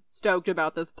is stoked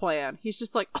about this plan. He's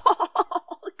just like,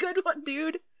 oh, good one,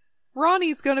 dude.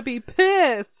 Ronnie's gonna be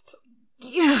pissed.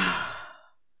 Yeah.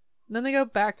 Then they go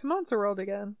back to Monster World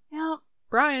again. Yeah.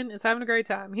 Brian is having a great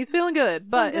time. He's feeling good,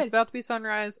 but it's about to be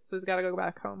sunrise, so he's gotta go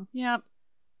back home. Yeah.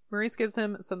 Maurice gives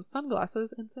him some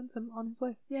sunglasses and sends him on his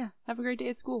way. Yeah. Have a great day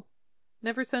at school.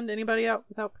 Never send anybody out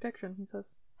without protection, he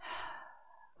says.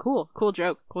 Cool. Cool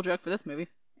joke. Cool joke for this movie.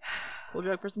 Cool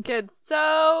joke for some kids.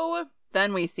 So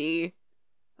then we see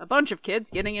a bunch of kids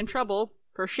getting in trouble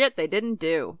for shit they didn't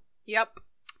do. Yep.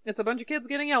 It's a bunch of kids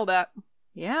getting yelled at.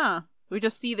 Yeah. So we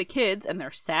just see the kids and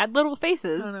their sad little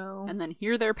faces. I know. And then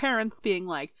hear their parents being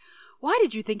like, why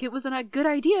did you think it was a good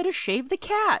idea to shave the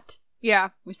cat? Yeah.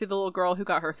 We see the little girl who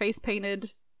got her face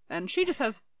painted, and she just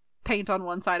has paint on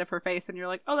one side of her face, and you're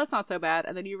like, oh, that's not so bad.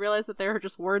 And then you realize that there are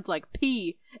just words like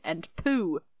pee and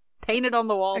poo painted on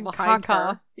the wall and behind caca.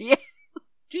 her. Yeah.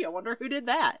 Gee, I wonder who did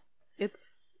that.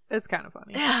 It's kind of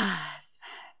funny. Yeah.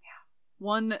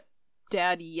 One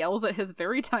dad yells at his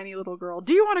very tiny little girl,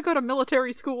 do you want to go to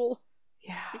military school?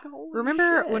 Yeah. Like,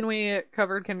 Remember shit. when we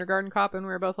covered Kindergarten Cop and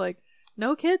we were both like,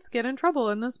 no kids get in trouble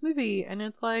in this movie? And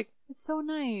it's like, It's so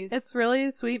nice. it's really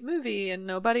a sweet movie and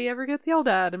nobody ever gets yelled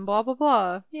at and blah, blah,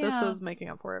 blah. Yeah. This is making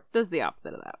up for it. This is the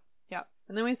opposite of that. Yeah.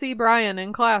 And then we see Brian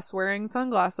in class wearing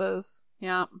sunglasses.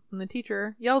 Yeah. And the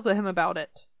teacher yells at him about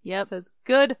it. Yep. Says,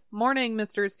 good morning,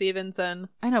 Mr. Stevenson.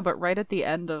 I know, but right at the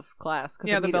end of class,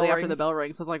 because Yeah, the bell immediately after the rings. bell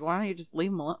rings, I was like, why don't you just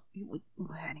leave him alone?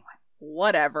 Anyway,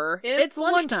 whatever. It's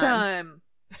lunchtime.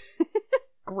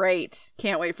 Great.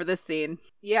 Can't wait for this scene.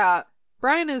 Yeah.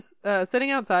 Brian is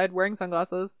sitting outside wearing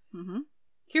sunglasses. Mm-hmm.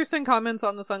 Kirsten comments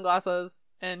on the sunglasses,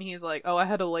 and he's like, oh, I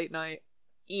had a late night.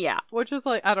 Yeah. Which is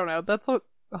like, I don't know, that's what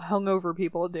hungover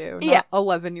people do. Not Yeah.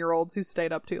 11-year-olds who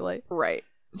stayed up too late. Right.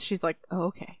 She's like, oh,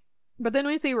 okay. But then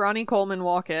we see Ronnie Coleman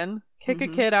walk in, kick a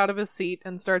kid out of his seat,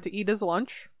 and start to eat his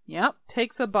lunch. Yep.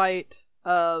 Takes a bite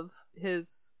of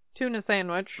his tuna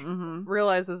sandwich, Mm-hmm.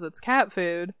 realizes it's cat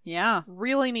food, Yeah.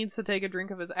 really needs to take a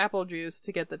drink of his apple juice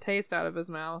to get the taste out of his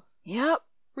mouth, Yep.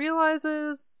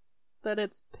 realizes that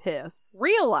it's piss.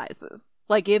 Realizes.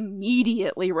 Like,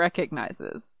 immediately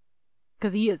recognizes.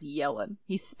 Because he is yelling.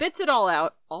 He spits it all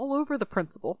out, all over the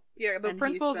principal. Yeah, the And he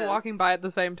principal's says- walking by at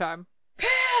the same time.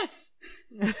 Piss!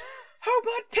 Who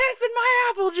put piss in my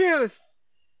apple juice?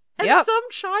 And Yep. some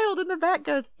child in the back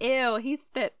goes, ew, he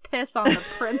spit piss on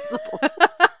the principal.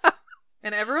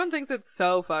 And everyone thinks it's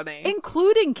so funny.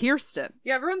 Including Kirsten.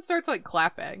 Yeah, everyone starts like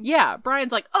clapping. Yeah,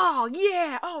 Brian's like, oh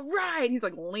yeah, all right. He's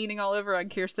like leaning all over on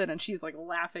Kirsten and she's like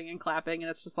laughing and clapping. And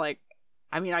it's just like,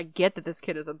 I mean, I get that this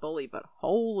kid is a bully, but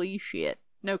holy shit.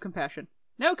 No compassion.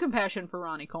 No compassion for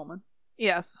Ronnie Coleman.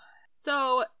 Yes.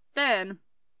 So then,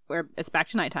 it's back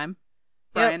to nighttime.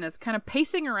 Brian is kind of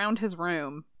pacing around his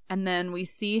room, and then we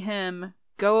see him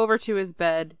go over to his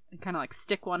bed and kind of like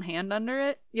stick one hand under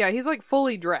it. Yeah, he's like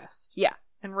fully dressed Yeah.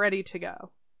 and ready to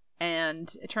go.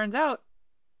 And it turns out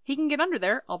he can get under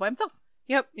there all by himself.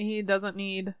 Yep, he doesn't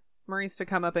need Maurice to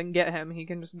come up and get him. He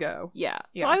can just go. Yeah.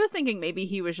 Yeah. So I was thinking maybe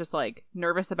he was just like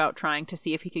nervous about trying to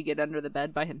see if he could get under the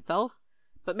bed by himself.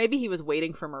 But maybe he was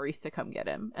waiting for Maurice to come get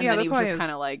him. And Yeah, then he that's was why just he was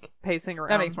kind of like, Pacing around.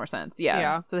 that makes more sense. Yeah.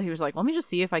 Yeah. So he was like, let me just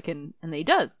see if I can. And then he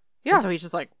does. Yeah. And so he's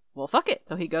just like, well, fuck it.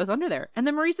 So he goes under there. And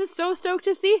then Maurice is so stoked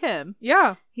to see him.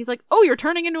 Yeah. He's like, oh, you're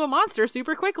turning into a monster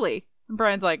super quickly. And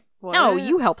Brian's like, no, What?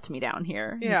 you helped me down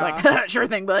here. Yeah. He's like, sure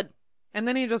thing, bud. And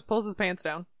then he just pulls his pants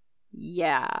down.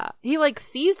 Yeah. He like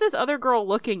sees this other girl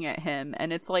looking at him.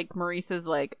 And it's like Maurice is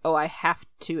like, oh, I have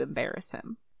to embarrass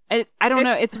him. I don't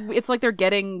know. It's like they're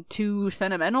getting too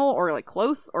sentimental or like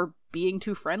close or being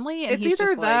too friendly. And It's he's either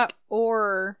just that like,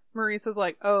 or Maurice is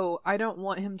like, oh, I don't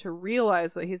want him to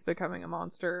realize that he's becoming a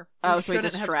monster. Oh, We so he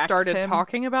shouldn't have distracts started him?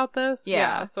 talking about this.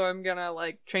 Yeah. So I'm gonna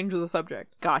like change the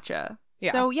subject. gotcha.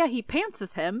 Yeah. So yeah, he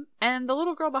pantses him. And the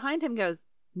little girl behind him goes,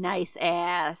 nice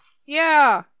ass.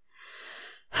 Yeah.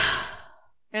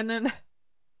 And then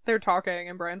they're talking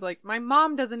and Brian's like, my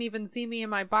mom doesn't even see me in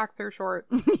my boxer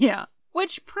shorts. Yeah.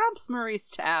 Which prompts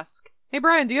Maurice to ask, Hey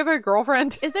Brian, do you have a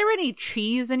girlfriend? is there any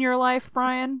cheese in your life,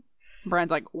 Brian?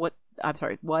 Brian's like, what? I'm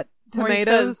sorry, what? Maurice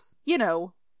Tomatoes? says, you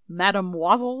know,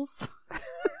 Mademoiselles.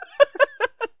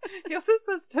 He also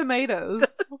says tomatoes.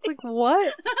 I was like,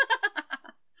 what?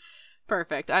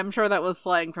 Perfect. I'm sure that was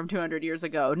slang from 200 years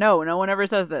ago. No one ever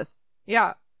says this.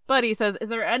 Yeah. But he says, is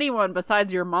there anyone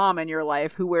besides your mom in your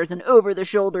life who wears an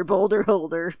over-the-shoulder boulder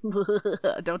holder?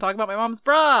 Don't talk about my mom's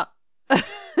bra.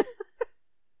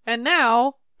 And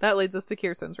now that leads us to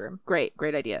Kirsten's room. Great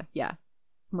idea. Yeah.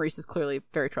 Maurice is clearly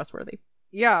very trustworthy.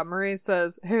 Yeah, Maurice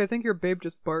says, "Hey, I think your babe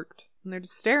just barked." And they're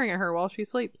just staring at her while she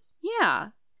sleeps. Yeah.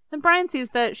 Then Brian sees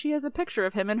that she has a picture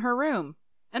of him in her room.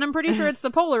 And I'm pretty sure it's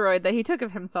the Polaroid that he took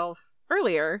of himself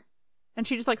earlier. And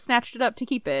she just like snatched it up to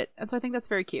keep it. And so I think that's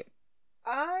very cute.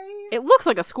 It looks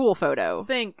like a school photo.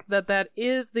 Think that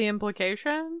is the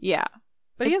implication. Yeah.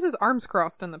 But he has his arms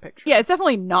crossed in the picture. Yeah, it's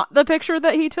definitely not the picture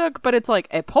that he took, but it's like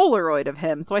a Polaroid of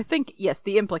him. So I think, yes,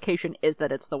 the implication is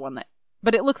that it's the one that...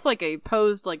 But it looks like a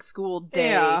posed like school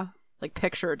day, like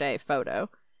picture day photo.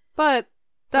 But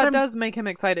that does make him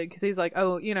excited because he's like,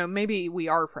 oh, maybe we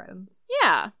are friends.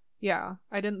 Yeah. Yeah.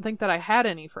 I didn't think that I had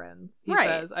any friends. He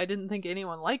says, I didn't think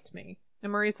anyone liked me.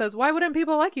 And Maurice says, why wouldn't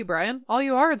people like you, Brian? All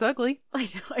you are is ugly.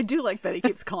 I do like that he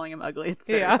keeps calling him ugly. It's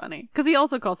very funny. Because he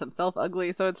also calls himself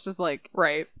ugly, so it's just like...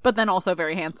 Right. But then also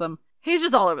very handsome. He's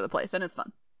just all over the place, and it's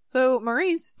fun. So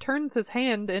Maurice turns his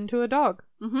hand into a dog.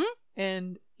 Mm-hmm.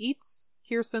 And eats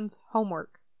Kirsten's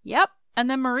homework. Yep. And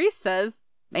then Maurice says,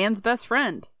 man's best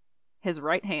friend. His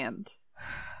right hand.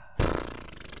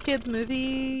 Kids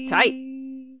movie. Tight.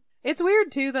 It's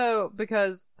weird, too, though,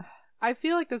 because... I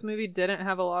feel like this movie didn't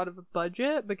have a lot of a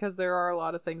budget because there are a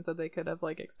lot of things that they could have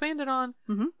like expanded on.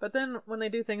 Mm-hmm. But then when they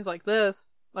do things like this,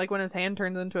 like when his hand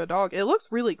turns into a dog, it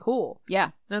looks really cool.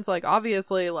 Yeah. And it's like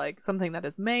obviously like something that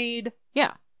is made.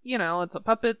 Yeah. It's a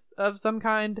puppet of some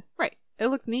kind. Right. It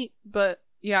looks neat, but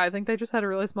yeah, I think they just had a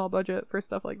really small budget for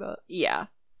stuff like that. Yeah.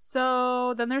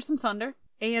 So then there's some thunder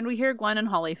and we hear Glenn and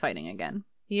Holly fighting again.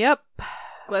 Yep.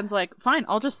 Glenn's like, fine,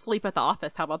 I'll just sleep at the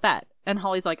office. How about that? And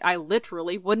Holly's like, I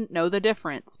literally wouldn't know the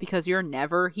difference because you're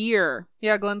never here.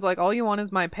 Yeah, Glenn's like, all you want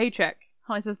is my paycheck.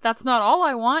 Holly says, that's not all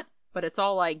I want, but it's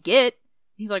all I get.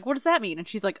 He's like, what does that mean? And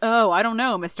she's like, oh, I don't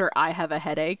know, Mr. I have a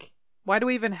headache. Why do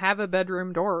we even have a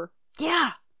bedroom door?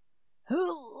 Yeah.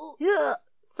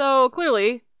 So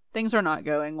clearly, things are not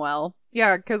going well.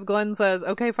 Yeah, because Glenn says,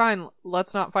 okay, fine,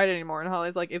 let's not fight anymore. And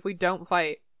Holly's like, if we don't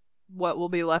fight, what will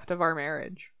be left of our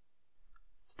marriage?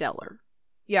 Stellar.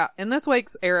 Yeah, and this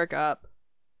wakes Eric up.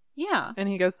 Yeah. And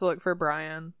he goes to look for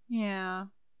Brian. Yeah.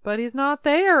 But he's not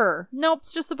there. Nope,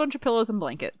 it's just a bunch of pillows and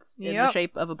blankets in the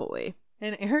shape of a boy.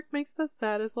 And Eric makes the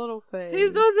saddest little face.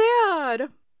 He's so sad.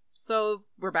 So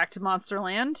we're back to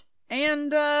Monsterland.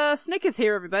 And Snick is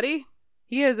here, everybody.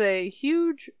 He is a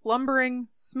huge, lumbering,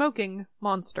 smoking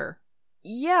monster.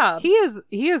 Yeah. He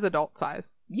is adult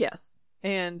size. Yes.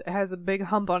 And has a big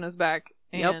hump on his back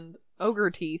and ogre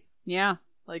teeth. Yeah.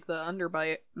 Like the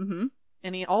underbite. Mm-hmm.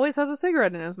 And he always has a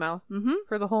cigarette in his mouth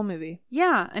for the whole movie.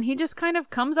 Yeah, and he just kind of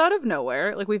comes out of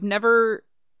nowhere. Like, we've never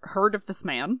heard of this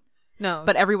man. No.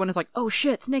 But everyone is like, oh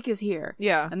shit, Snick is here.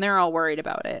 Yeah. And they're all worried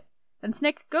about it. And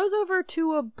Snick goes over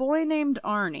to a boy named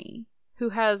Arnie, who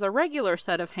has a regular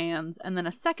set of hands and then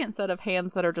a second set of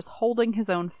hands that are just holding his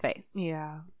own face.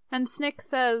 Yeah. And Snick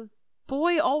says,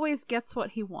 boy always gets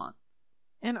what he wants.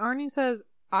 And Arnie says,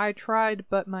 I tried,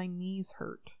 but my knees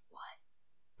hurt.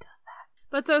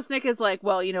 But so Snick is like,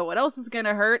 well, you know what else is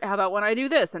gonna hurt? How about when I do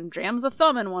this? And jams a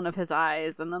thumb in one of his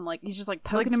eyes. And then, like, he's just, like,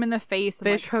 poking him in the face and,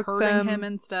 fish like, hooks hurting him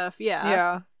and stuff. Yeah.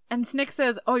 Yeah. And Snick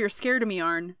says, oh, you're scared of me,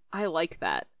 Arn. I like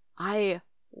that. I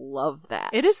love that.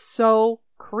 It is so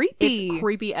creepy. It's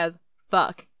creepy as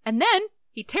fuck. And then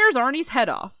he tears Arnie's head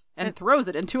off and throws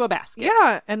it into a basket.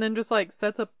 Yeah. And then just, like,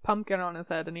 sets a pumpkin on his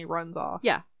head and he runs off.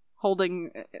 Yeah.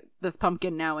 Holding this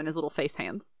pumpkin now in his little face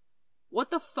hands. What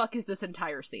the fuck is this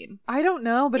entire scene? I don't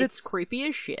know, but it's creepy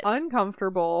as shit.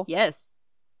 Uncomfortable. Yes.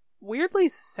 Weirdly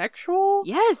sexual?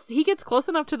 Yes. He gets close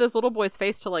enough to this little boy's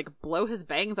face to, like, blow his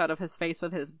bangs out of his face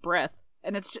with his breath.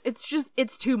 And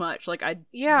it's too much. Like, I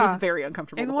was very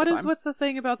uncomfortable. And what is with the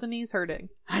thing about the knees hurting?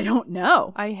 I don't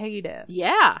know. I hate it.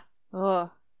 Yeah. Ugh.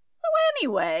 So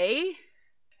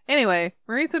Anyway,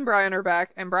 Maurice and Brian are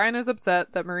back, and Brian is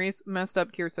upset that Maurice messed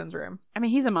up Kirsten's room. I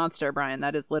mean, he's a monster, Brian.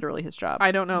 That is literally his job.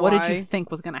 I don't know what why. did you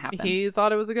think was going to happen? He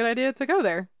thought it was a good idea to go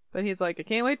there. But he's like, I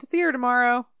can't wait to see her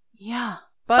tomorrow. Yeah.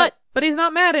 But he's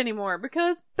not mad anymore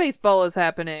because baseball is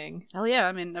happening. Hell yeah.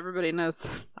 I mean, everybody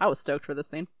knows I was stoked for this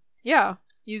scene. Yeah.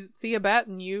 You see a bat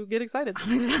and you get excited.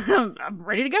 I'm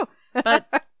ready to go.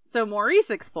 But so Maurice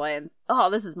explains, oh,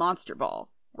 this is Monster Ball.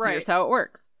 Right. Here's how it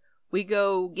works. We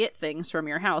go get things from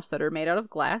your house that are made out of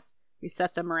glass. We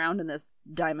set them around in this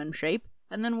diamond shape.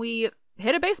 And then we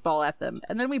hit a baseball at them.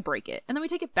 And then we break it. And then we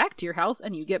take it back to your house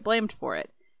and you get blamed for it.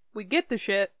 We get the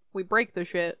shit. We break the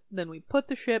shit. Then we put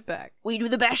the shit back. We do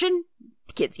the bashing.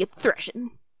 The kids get the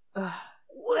threshing.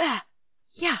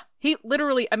 Yeah. He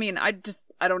literally, I mean, I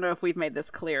don't know if we've made this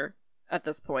clear at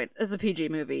this point. It's a PG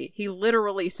movie. He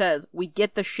literally says, we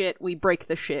get the shit, we break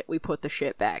the shit, we put the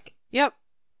shit back. Yep.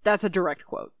 That's a direct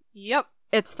quote. Yep.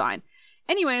 It's fine.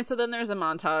 Anyway, so then there's a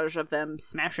montage of them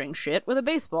smashing shit with a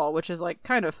baseball, which is like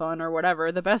kind of fun or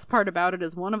whatever. The best part about it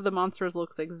is one of the monsters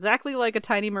looks exactly like a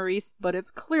tiny Maurice, but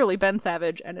it's clearly Ben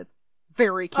Savage, and it's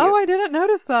very cute. Oh, I didn't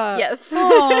notice that. Yes.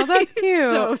 Oh, that's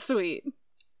cute. So sweet.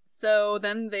 So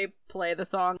then they play the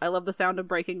song I Love the Sound of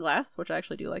Breaking Glass, which I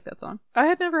actually do like that song. I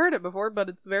had never heard it before, but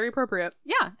it's very appropriate.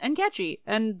 Yeah, and catchy.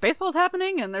 And baseball's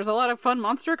happening, and there's a lot of fun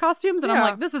monster costumes, and I'm Yeah.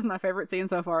 like, this is my favorite scene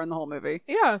so far in the whole movie.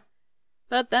 Yeah.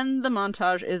 But then the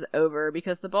montage is over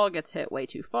because the ball gets hit way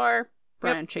too far.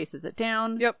 Brian chases it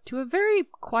down to a very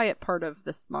quiet part of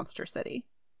this monster city.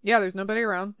 Yeah, there's nobody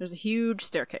around. There's a huge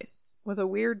staircase. With a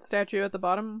weird statue at the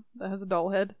bottom that has a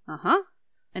doll head. Uh-huh.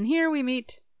 And here we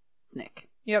meet Snick.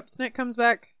 Yep, Snick comes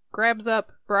back, grabs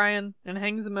up Brian, and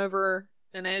hangs him over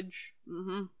an edge.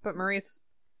 Mm-hmm. But Maurice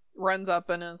runs up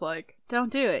and is like,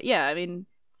 don't do it. Yeah, I mean,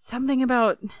 something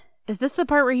about... Is this the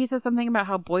part where he says something about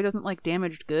how Boy doesn't like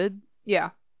damaged goods?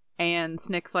 Yeah. And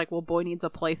Snick's like, well, Boy needs a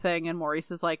plaything, and Maurice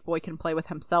is like, Boy can play with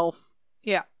himself.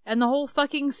 Yeah. And the whole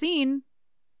fucking scene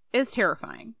is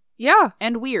terrifying. Yeah.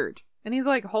 And weird. And he's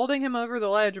like holding him over the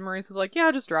ledge, and Maurice is like,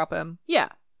 yeah, just drop him. Yeah.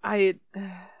 I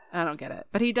don't get it.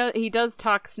 But he does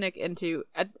talk Snick into...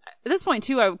 At this point,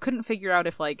 too, I couldn't figure out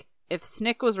if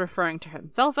Snick was referring to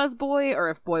himself as Boy, or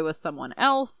if Boy was someone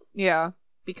else. Yeah.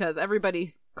 Because everybody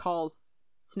calls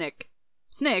Snick,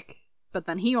 but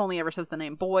then he only ever says the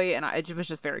name Boy, and it was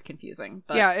just very confusing.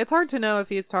 But, yeah, it's hard to know if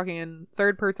he's talking in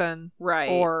third person, right,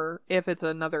 or if it's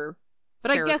another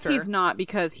But character. I guess he's not,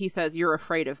 because he says, you're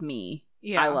afraid of me.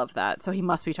 Yeah. I love that. So he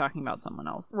must be talking about someone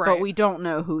else. Right. But we don't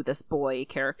know who this Boy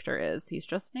character is. He's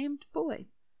just named Boy.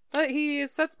 But he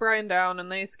sets Brian down,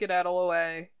 and they skedaddle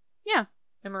away. Yeah.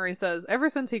 And Marie says, ever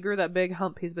since he grew that big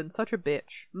hump, he's been such a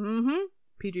bitch. Mm-hmm.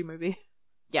 PG movie.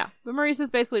 Yeah. But Maurice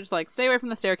is basically just like, stay away from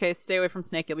the staircase, stay away from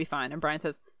Snake, you'll be fine. And Brian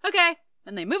says, okay.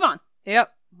 And they move on. Yep.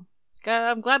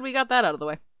 I'm glad we got that out of the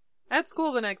way. At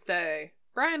school the next day,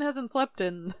 Brian hasn't slept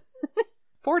in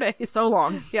 4 days. So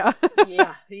long. Yeah.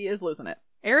 Yeah, he is losing it.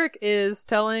 Eric is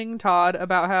telling Todd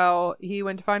about how he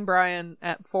went to find Brian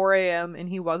at 4 a.m. and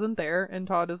he wasn't there. And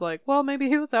Todd is like, well, maybe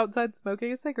he was outside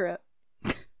smoking a cigarette.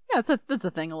 Yeah, that's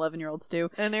a thing 11-year-olds do.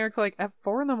 And Eric's like, at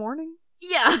 4 a.m?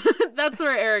 Yeah, that's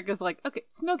where Eric is like, okay,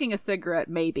 smoking a cigarette,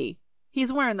 maybe.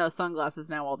 He's wearing those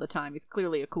sunglasses now all the time. He's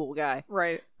clearly a cool guy.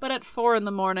 Right. But at 4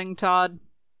 a.m, Todd,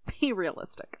 be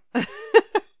realistic.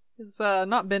 It's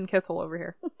not Ben Kissel over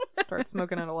here. Start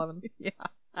smoking at 11.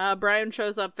 Yeah. Brian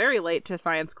shows up very late to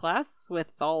science class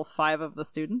with all 5 of the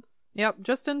students. Yep,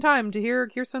 just in time to hear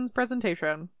Kirsten's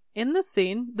presentation. In this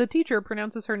scene, the teacher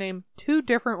pronounces her name 2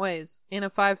 different ways in a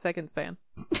 5-second span.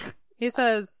 He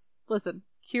says, listen,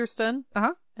 Kirsten,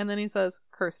 and then he says,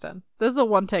 Kirsten. This is a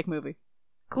one-take movie.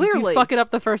 Clearly. If you fuck it up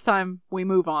the first time, we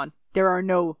move on. There are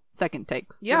no second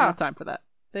takes. Yeah. We don't have time for that.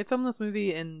 They filmed this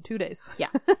movie in 2 days. Yeah.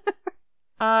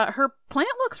 Her plant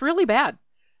looks really bad.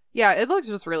 Yeah, it looks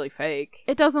just really fake.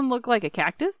 It doesn't look like a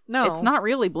cactus. No. It's not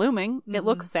really blooming. It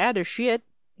looks sad as shit.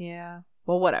 Yeah.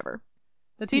 Well, whatever.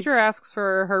 The teacher asks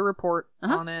for her report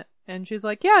on it, and she's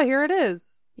like, yeah, here it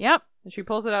is. Yep. And she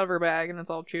pulls it out of her bag, and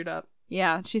it's all chewed up.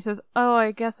 Yeah, she says, oh,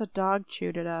 I guess a dog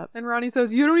chewed it up. And Ronnie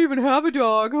says, you don't even have a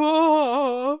dog.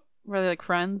 Oh. Were they like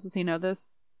friends? Does he know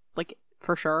this? Like,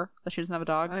 for sure, that she doesn't have a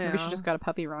dog? Oh, Maybe yeah. she just got a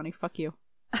puppy, Ronnie. Fuck you.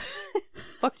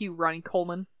 Fuck you, Ronnie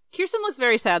Coleman. Kirsten looks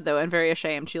very sad, though, and very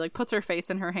ashamed. She, like, puts her face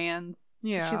in her hands.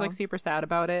 Yeah. She's, like, super sad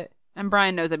about it. And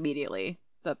Brian knows immediately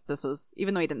that this was,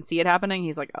 even though he didn't see it happening,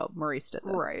 he's like, oh, Maurice did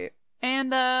this. Right.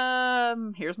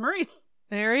 And, here's Maurice.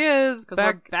 There he is. Because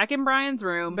we're back in Brian's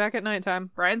room. Back at nighttime.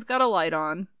 Brian's got a light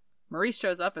on. Maurice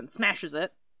shows up and smashes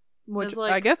it. Which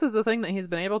like, I guess is the thing that he's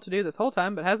been able to do this whole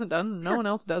time, but hasn't done. No one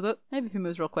else does it. Maybe if he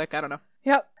moves real quick, I don't know.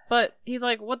 Yep. But he's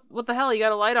like, what the hell? You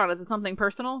got a light on. Is it something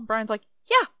personal? Brian's like,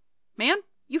 yeah, man,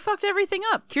 you fucked everything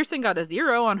up. Kirsten got a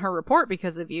 0 on her report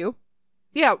because of you.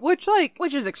 Yeah, which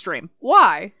is extreme.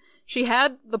 Why? She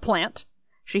had the plant.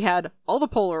 She had all the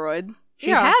Polaroids.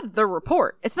 She Yeah. had the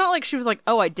report. It's not like she was like,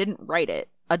 oh, I didn't write it.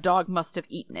 A dog must have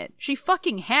eaten it. She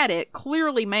fucking had it,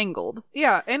 clearly mangled.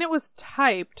 Yeah, and it was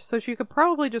typed, so she could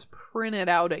probably just print it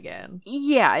out again.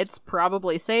 Yeah, it's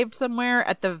probably saved somewhere.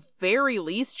 At the very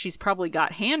least, she's probably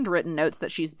got handwritten notes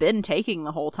that she's been taking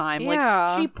the whole time. Yeah.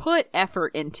 Like, she put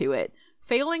effort into it.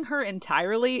 Failing her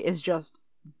entirely is just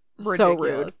Ridiculous.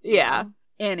 so rude. Yeah.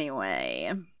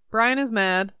 Anyway. Brian is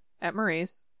mad at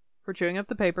Maurice for chewing up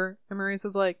the paper, and Maurice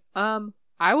is like,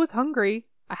 I was hungry.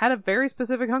 I had a very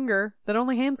specific hunger that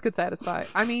only hands could satisfy.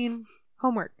 I mean,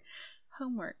 homework.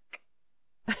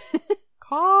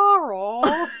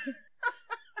 Carl.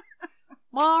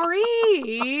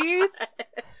 Maurice.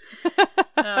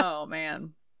 Oh,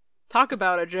 man. Talk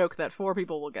about a joke that 4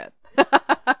 people will get.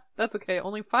 That's okay.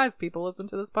 Only 5 people listen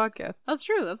to this podcast. That's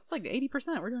true. That's like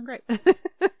 80%. We're doing great.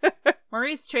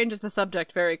 Maurice changes the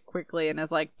subject very quickly and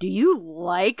is like, do you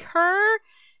like her?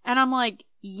 And I'm like,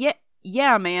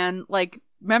 yeah, man. Like,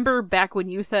 remember back when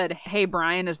you said, hey,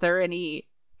 Brian, is there any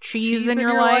cheese in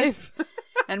your life?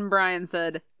 And Brian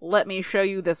said, let me show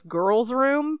you this girl's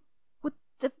room.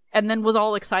 And then was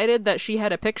all excited that she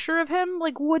had a picture of him.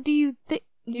 Like, what do you think?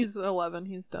 He's 11.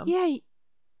 He's dumb. Yeah,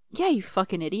 you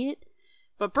fucking idiot.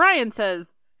 But Brian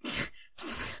says,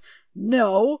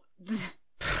 no.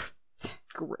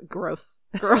 Gross.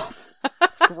 Girls.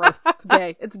 It's gross. It's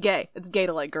gay. It's gay. It's gay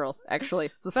to like girls, actually.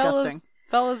 It's disgusting.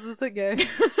 Fellas, is it gay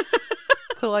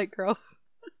to like girls?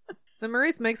 Then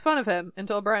Maurice makes fun of him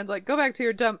until Brian's like, go back to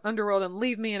your dumb underworld and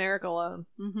leave me and Eric alone.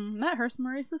 Mm-hmm. That hurts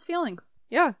Maurice's feelings.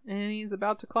 Yeah, and he's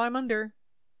about to climb under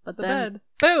the bed.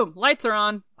 Boom! Lights are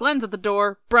on. Glenn's at the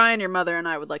door. Brian, your mother, and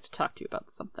I would like to talk to you about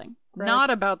something. Right.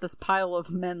 Not about this pile of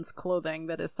men's clothing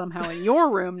that is somehow in your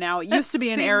room now. It used to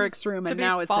be in Eric's room, and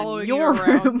now it's in your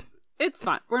room. It's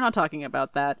fine. We're not talking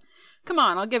about that. Come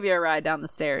on, I'll give you a ride down the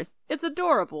stairs. It's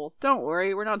adorable. Don't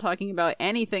worry, we're not talking about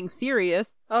anything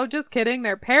serious. Oh, just kidding.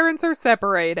 Their parents are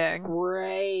separating.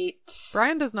 Great.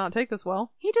 Brian does not take this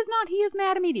well. He does not. He is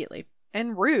mad immediately.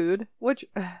 And rude, which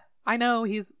I know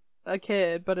he's a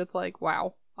kid, but it's like,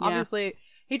 wow. Yeah. Obviously,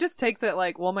 he just takes it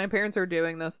like, well, my parents are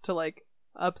doing this to like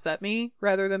upset me,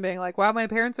 rather than being like, wow, my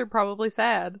parents are probably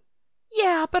sad.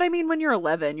 Yeah, but I mean, when you're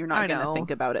 11, you're not going to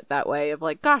think about it that way of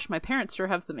like, gosh, my parents sure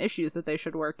have some issues that they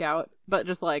should work out. But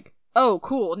just like, oh,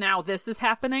 cool, now this is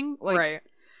happening? Like, right.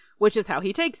 Which is how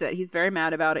he takes it. He's very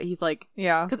mad about it. He's like,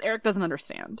 yeah. Because Eric doesn't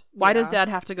understand. Why does Dad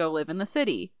have to go live in the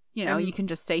city? You know, you can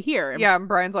just stay here. Yeah, and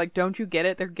Brian's like, don't you get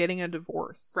it? They're getting a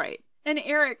divorce. Right. And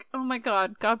Eric, oh my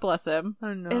God bless him,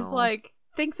 is like,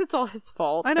 thinks it's all his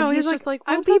fault. I know, and he's just like,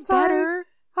 I'll be better.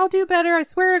 I'll do better. I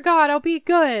swear to God, I'll be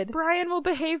good. Brian will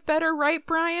behave better, right,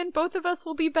 Brian? Both of us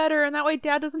will be better, and that way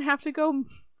Dad doesn't have to go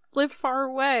live far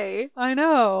away. I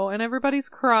know, and everybody's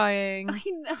crying. I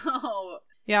know.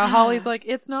 Yeah, Holly's like,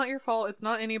 it's not your fault. It's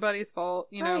not anybody's fault.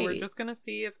 You know, we're just going to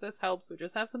see if this helps. We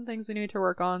just have some things we need to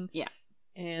work on. Yeah.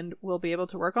 And we'll be able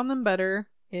to work on them better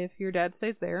if your dad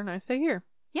stays there and I stay here.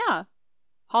 Yeah.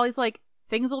 Holly's like,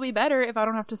 things will be better if I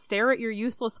don't have to stare at your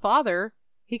useless father.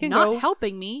 He can not go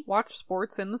helping me watch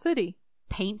sports in the city.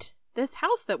 Paint this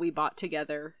house that we bought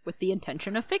together with the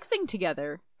intention of fixing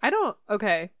together.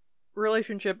 Okay,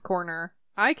 relationship corner.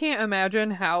 I can't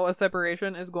imagine how a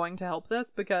separation is going to help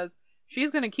this because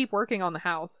she's going to keep working on the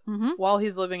house while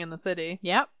he's living in the city.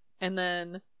 Yep. And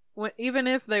then even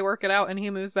if they work it out and he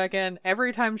moves back in,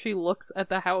 every time she looks at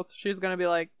the house, she's going to be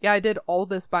like, yeah, I did all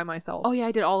this by myself. Oh yeah,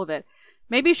 I did all of it.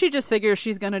 Maybe she just figures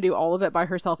she's going to do all of it by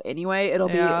herself anyway. It'll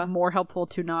be more helpful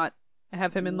to not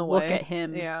have him in the way. Look at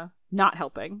him not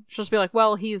helping. She'll just be like,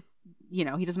 well, he's, he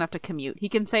doesn't have to commute. He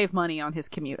can save money on his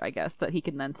commute, I guess, that he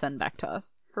can then send back to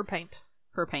us. For paint.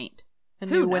 And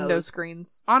new window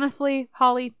screens. Honestly,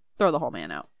 Holly, throw the whole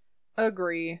man out.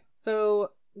 Agree. So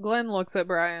Glenn looks at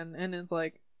Brian and is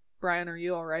like, Brian, are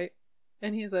you all right?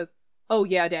 And he says, oh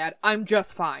yeah, Dad, I'm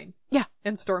just fine. Yeah.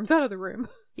 And storms out of the room.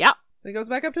 Yeah. He goes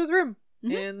back up to his room.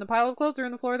 And the pile of clothes are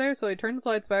on the floor there, so he turns the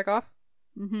lights back off.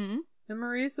 Mm-hmm. And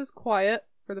Maurice is quiet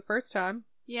for the first time.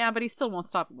 Yeah, but he still won't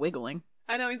stop wiggling.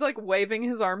 I know, he's like waving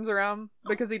his arms around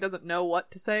because he doesn't know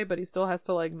what to say, but he still has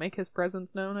to like make his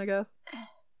presence known, I guess.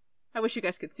 I wish you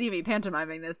guys could see me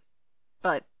pantomiming this,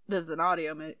 but this is an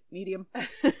audio medium.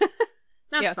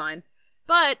 That's fine.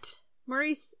 But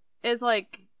Maurice is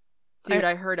like, dude,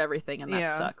 I heard everything and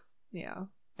that sucks. Yeah.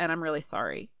 And I'm really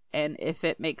sorry. And if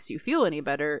it makes you feel any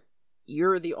better,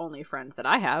 you're the only friends that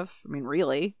I have. I mean,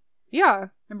 really. Yeah.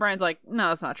 And Brian's like, no,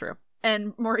 that's not true.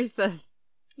 And Maurice says,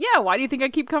 yeah, why do you think I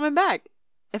keep coming back?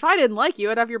 If I didn't like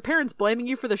you, I'd have your parents blaming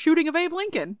you for the shooting of Abe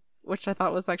Lincoln. Which I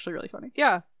thought was actually really funny.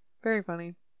 Yeah. Very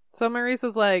funny. So Maurice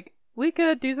is like, we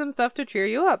could do some stuff to cheer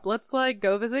you up. Let's like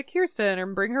go visit Kirsten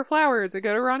and bring her flowers or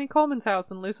go to Ronnie Coleman's house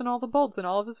and loosen all the bolts in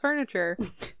all of his furniture.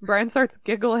 Brian starts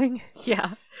giggling.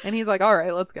 Yeah. And he's like, all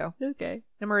right, let's go. Okay.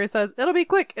 And Maurice says, it'll be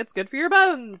quick. It's good for your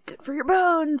bones. Good for your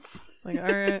bones. Like,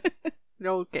 all right.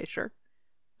 Okay, sure.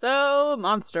 So,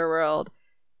 Monster World.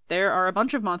 There are a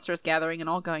bunch of monsters gathering and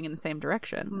all going in the same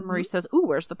direction. Maurice says, ooh,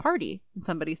 where's the party? And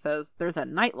somebody says, there's a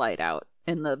nightlight out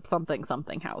in the something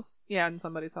house. Yeah, in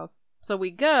somebody's house. So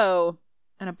we go,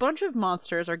 and a bunch of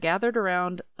monsters are gathered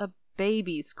around a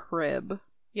baby's crib.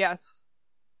 Yes.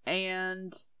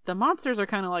 And the monsters are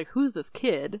kind of like, who's this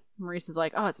kid? Maurice is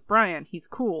like, oh, it's Brian. He's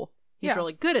cool. He's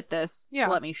really good at this. Yeah.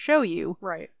 Let me show you.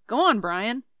 Right. Go on,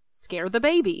 Brian. Scare the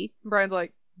baby. Brian's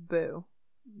like, boo.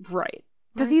 Right.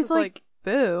 Because he's like,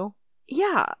 boo.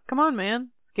 Yeah. Come on, man.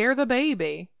 Scare the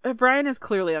baby. Brian is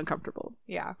clearly uncomfortable.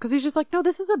 Yeah. Because he's just like, no,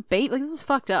 this is a baby. Like, this is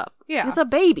fucked up. Yeah. It's a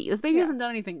baby. This baby Yeah. hasn't done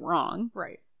anything wrong.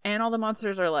 Right. And all the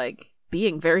monsters are like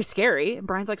being very scary. And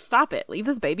Brian's like, stop it. Leave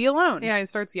this baby alone. Yeah, he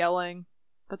starts yelling.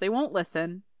 But they won't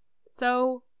listen.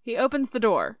 So he opens the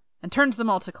door and turns them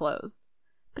all to close.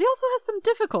 But he also has some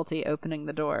difficulty opening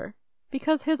the door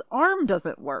because his arm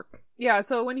doesn't work. Yeah,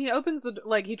 so when he opens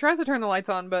he tries to turn the lights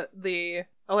on, but the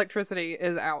electricity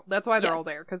is out. That's why they're all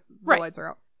there, because the Right. lights are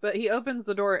out. But he opens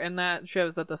the door, and that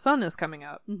shows that the sun is coming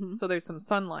up. Mhm. So there's some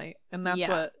sunlight, and that's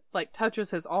Yeah. what,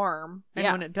 touches his arm. And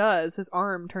Yeah. when it does, his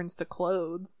arm turns to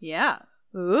clothes. Yeah.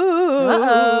 Ooh.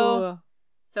 Uh-oh.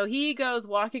 So he goes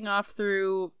walking off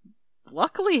through,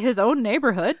 luckily, his own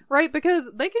neighborhood. Right, because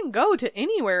they can go to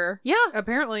anywhere, Yeah.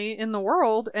 apparently, in the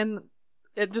world, and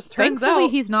it just turns Thankfully,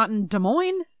 out... he's not in Des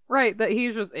Moines. Right, that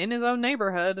he's just in his own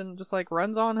neighborhood and just,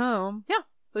 runs on home. Yeah.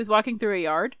 So he's walking through a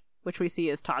yard, which we see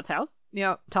is Todd's house.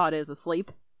 Yep. Todd is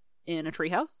asleep in a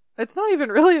treehouse. It's not even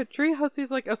really a treehouse. He's,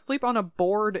 asleep on a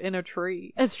board in a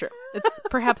tree. It's true. It's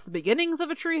perhaps the beginnings of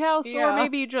a treehouse, or Yeah.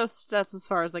 maybe just that's as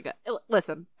far as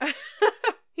listen.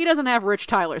 He doesn't have Rich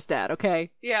Tyler's dad,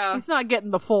 okay? Yeah. He's not getting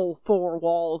the full four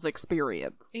walls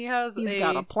experience. He has He's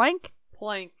got a plank.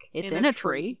 plank. It's in a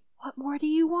tree. What more do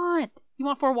you want? You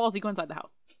want four walls, you go inside the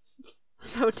house.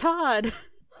 So Todd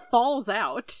falls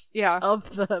out Yeah.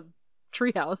 of the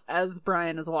treehouse as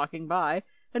Brian is walking by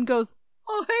and goes,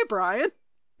 "Oh, hey, Brian."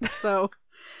 So,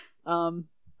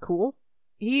 cool.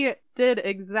 He did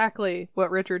exactly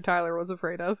what Richard Tyler was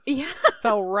afraid of. Yeah.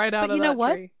 Fell right out But of you know that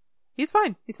what? tree. He's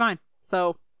fine. He's fine.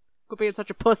 So, quit being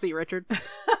such a pussy, Richard.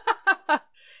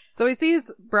 So he sees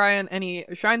Brian and he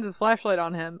shines his flashlight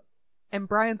on him, and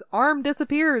Brian's arm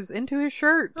disappears into his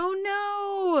shirt.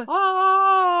 Oh, no.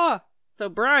 Ah! So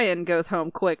Brian goes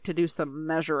home quick to do some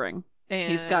measuring.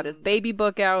 And He's got his baby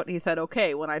book out. He said,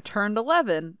 okay, when I turned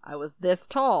 11, I was this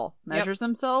tall. Measures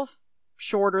himself.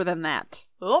 Shorter than that.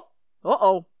 Oh.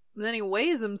 Uh-oh. And then he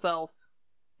weighs himself.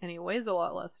 And he weighs a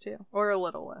lot less, too. Or a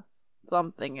little less.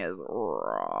 Something is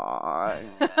wrong,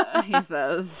 he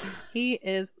says. He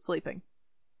is sleeping.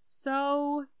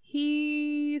 So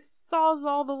he saws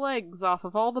all the legs off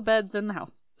of all the beds in the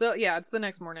house. So, yeah, it's the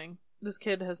next morning. This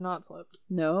kid has not slept.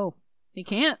 No, he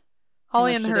can't.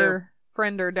 Holly much and to her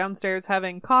friend are downstairs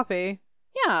having coffee.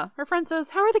 Yeah, her friend says,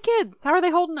 how are the kids? How are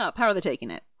they holding up? How are they taking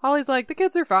it? Holly's like, the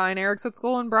kids are fine. Eric's at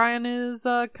school and Brian is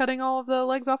cutting all of the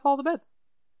legs off all the beds.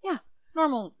 Yeah,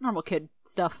 normal kid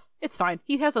stuff. It's fine.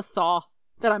 He has a saw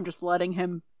that I'm just letting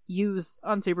him use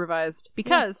unsupervised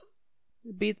because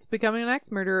Beats becoming an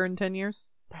ex-murderer in 10 years.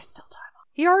 there's still time.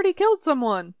 He already killed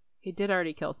someone, He did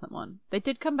already kill someone. They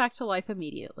did come back to life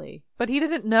immediately. but he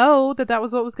didn't know that that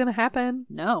was what was going to happen.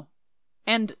 No.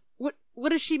 And what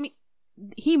does she mean?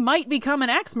 He might become an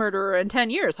axe murderer in 10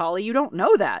 years, Holly. You don't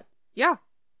know that. Yeah.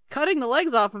 Cutting the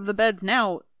legs off of the beds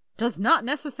now does not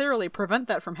necessarily prevent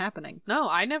that from happening. No,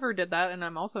 I never did that, and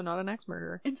I'm also not an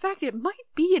ex-murderer. In fact, it might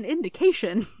be an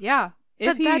indication Yeah.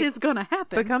 If he that is going to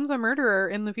happen. becomes a murderer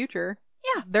in the future,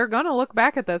 Yeah. they're going to look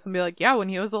back at this and be like, yeah, when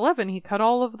he was 11, he cut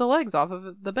all of the legs off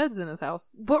of the beds in his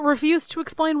house. But refused to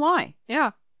explain why.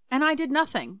 Yeah. And I did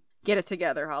nothing. Get it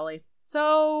together, Holly.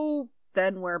 So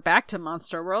then we're back to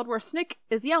Monster World where Snick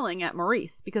is yelling at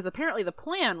Maurice because apparently the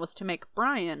plan was to make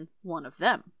Brian one of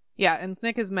them. Yeah, and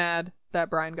Snick is mad that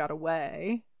Brian got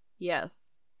away.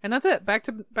 Yes. And that's it. Back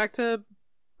to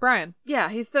Brian. Yeah,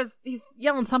 he says he's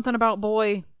yelling something about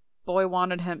Boy. Boy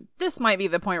wanted him. This might be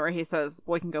the point where he says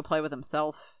Boy can go play with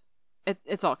himself.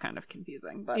 It's all kind of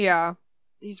confusing, but Yeah.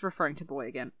 he's referring to Boy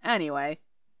again. Anyway,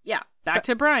 yeah, back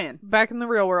to Brian. Back in the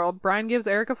real world, Brian gives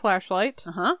Eric a flashlight.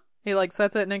 Uh-huh. He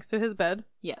sets it next to his bed.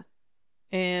 Yes.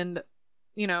 And,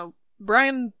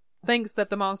 Brian thinks that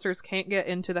the monsters can't get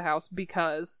into the house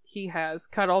because he has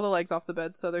cut all the legs off the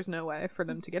bed, so there's no way for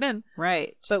them to get in.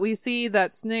 Right. But we see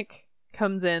that Snick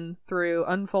comes in through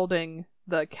unfolding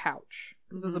the couch.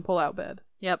 This is a pull-out bed.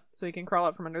 Yep. So he can crawl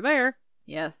out from under there.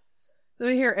 Yes. Then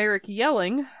we hear Eric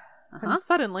yelling, Uh-huh. and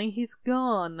suddenly he's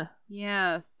gone.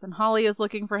 Yes. And Holly is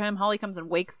looking for him. Holly comes and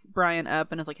wakes Brian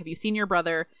up and is like, have you seen your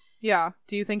brother? Yeah.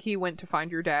 Do you think he went to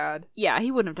find your dad? Yeah, he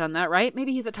wouldn't have done that, right?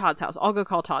 Maybe he's at Todd's house. I'll go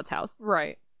call Todd's house.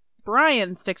 Right.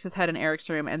 Brian sticks his head in Eric's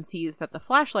room and sees that the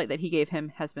flashlight that he gave him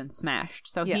has been smashed.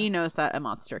 So he Yes. knows that a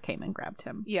monster came and grabbed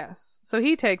him. Yes. So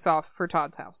he takes off for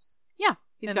Todd's house. Yeah.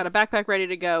 He's And- got a backpack ready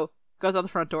to go, goes out the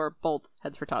front door, bolts,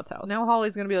 heads for Todd's house. Now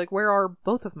Holly's going to be like, where are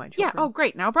both of my Yeah, children? oh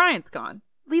great, now Brian's gone.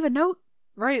 Leave a note.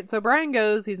 Right. So Brian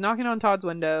goes, he's knocking on Todd's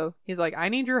window. He's like, I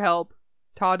need your help.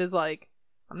 Todd is like,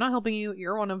 I'm not helping you.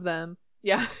 You're one of them.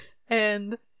 Yeah.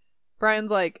 And Brian's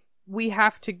like, we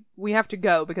have to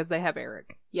go because they have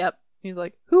Eric. Yep. He's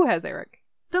like, who has Eric?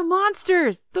 The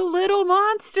monsters! The little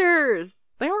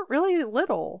monsters! They aren't really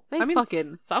little. They I mean, fucking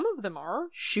some of them are.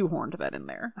 shoehorned that in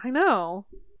there. I know.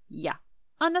 Yeah.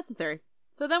 Unnecessary.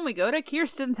 So then we go to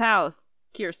Kirsten's house.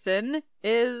 Kirsten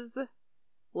is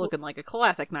looking like a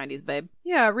classic 90s babe.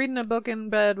 Yeah, reading a book in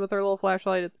bed with her little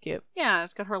flashlight. It's cute. Yeah,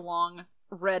 she's got her long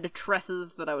red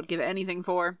tresses that I would give anything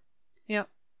for. Yep.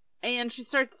 And she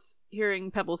starts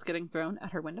hearing pebbles getting thrown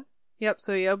at her window. Yep,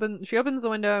 so she opens the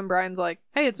window and Brian's like,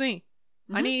 hey, it's me.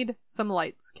 I Mhm. need some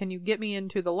lights. Can you get me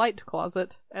into the light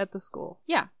closet at the school?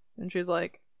 Yeah. And she's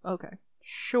like, okay.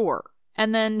 Sure.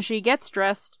 And then she gets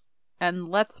dressed and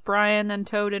lets Brian and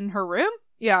Toad in her room.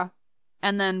 Yeah,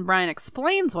 And then Brian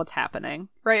explains what's happening.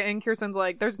 right. And Kirsten's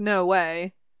like, there's no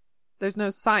way. There's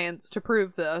no science to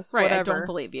prove this. Right, whatever. I don't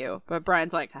believe you. But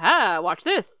Brian's like, ha, watch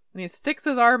this. And he sticks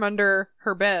his arm under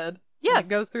her bed. Yes. And it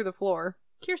goes through the floor.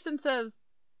 Kirsten says,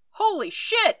 holy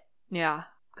shit! Yeah.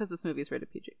 Because this movie's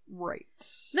rated PG. Right.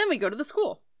 Then we go to the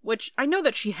school, which I know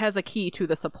that she has a key to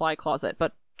the supply closet,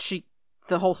 but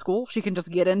the whole school, she can just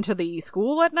get into the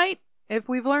school at night? If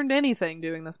we've learned anything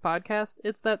doing this podcast,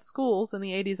 it's that schools in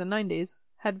the 80s and 90s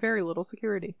had very little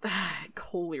security.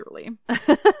 Clearly.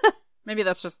 Maybe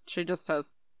that's just, she just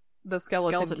has The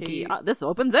skeleton key. This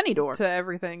opens any door. To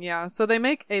everything, yeah. So they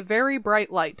make a very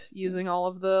bright light using all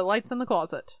of the lights in the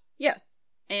closet. Yes.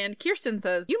 And Kirsten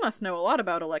says, you must know a lot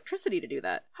about electricity to do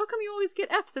that. How come you always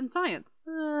get Fs in science?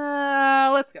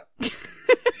 Let's go.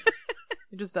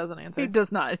 He just doesn't answer. He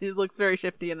does not. He looks very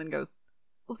shifty and then goes,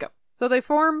 let's go. So they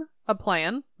form a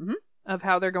plan Mhm. of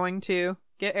how they're going to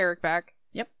get Eric back.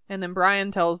 Yep. And then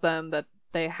Brian tells them that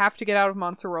they have to get out of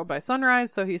Monster World by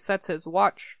sunrise, so he sets his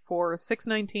watch for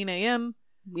 6:19 a.m.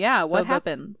 Yeah, So what that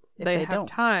happens if they they have don't?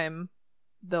 time.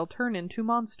 They'll turn into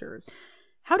monsters.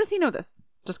 How does he know this?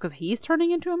 Just because he's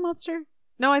turning into a monster?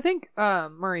 No, I think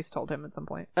Maurice told him at some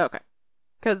point. Okay.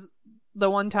 Because the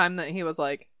one time that he was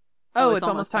like, oh, it's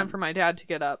almost time for my dad to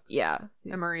get up. Yeah.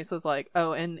 And Maurice was like,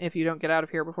 oh, and if you don't get out of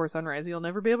here before sunrise, you'll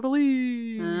never be able to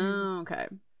leave. Okay.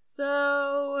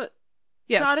 So,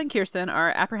 Yes. Todd and Kirsten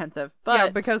are apprehensive, but... Yeah,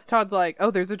 because Todd's like,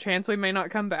 oh, there's a chance we may not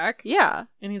come back. Yeah.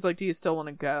 And he's like, do you still want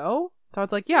to go?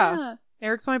 Todd's like, yeah,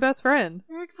 Eric's my best friend.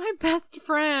 Eric's my best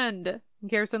friend. And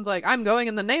Kirsten's like, I'm going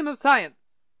in the name of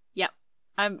science. Yep.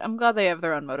 I'm glad they have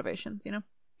their own motivations, you know?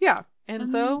 Yeah. And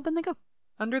so then they go.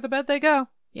 under the bed they go.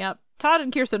 Yep. Todd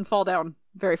and Kirsten fall down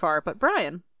very far, but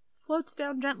Brian floats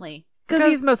down gently. Because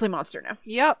he's mostly monster now.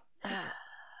 Yep.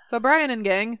 So Brian and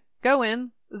gang go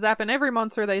in, zapping every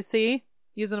monster they see.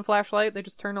 Using a flashlight, they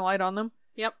just turn a light on them.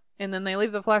 Yep. And then they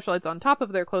leave the flashlights on top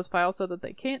of their clothes pile so that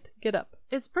they can't get up.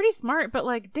 It's pretty smart, but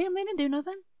like, damn, they didn't do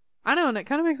nothing. I know, and it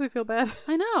kind of makes me feel bad.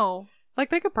 I know. Like,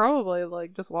 they could probably,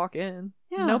 like, just walk in.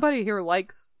 Yeah. Nobody here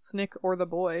likes Snick or the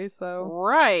boy, so...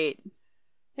 Right.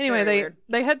 Anyway, Very weird.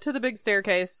 they head to the big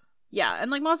staircase. Yeah,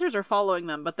 and like monsters are following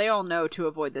them, but they all know to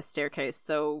avoid this staircase.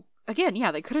 So again,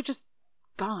 yeah, they could have just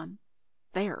gone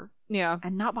there Yeah.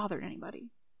 and not bothered anybody.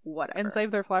 Whatever. And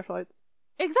save their flashlights.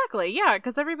 Exactly, yeah,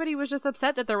 because everybody was just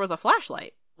upset that there was a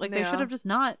flashlight. Like, they Yeah. should have just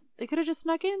not... They could have just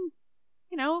snuck in.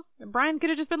 You know, Brian could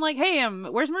have just been like, hey,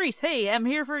 where's Maurice? Hey, I'm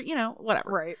here for, you know, whatever.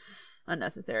 Right.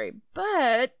 Unnecessary.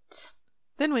 But...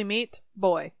 Then we meet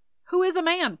Boy, who is a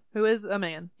man? who is a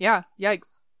man. Yeah,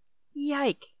 yikes.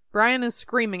 Yike. Brian is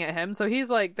screaming at him, so he's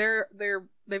like,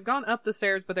 they've gone up the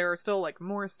stairs, but there are still, like,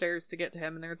 more stairs to get to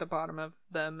him, and they're at the bottom of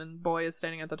them, and Boy is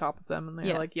standing at the top of them, and they're,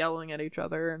 Yes. like, yelling at each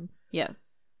other, and...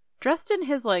 Yes. Dressed in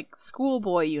his, like,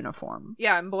 schoolboy uniform.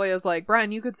 Yeah, and Boy is like,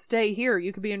 Brian, you could stay here.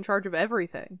 You could be in charge of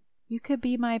everything. You could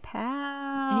be my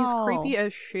pal. He's creepy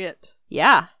as shit.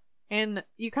 Yeah. And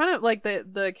you kind of, like,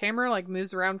 the camera, like,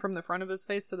 moves around from the front of his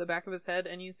face to the back of his head,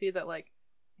 and you see that, like,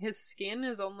 his skin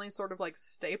is only sort of, like,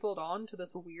 stapled on to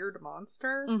this weird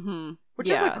monster. Mm-hmm. Which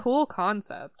is a cool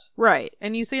concept. Right.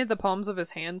 And you see that the palms of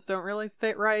his hands don't really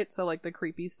fit right, so, like, the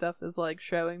creepy stuff is, like,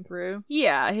 showing through.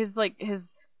 Yeah, his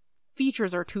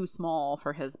features are too small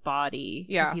for his body.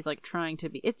 'Cause Yeah. he's, like, trying to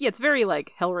be... It's very,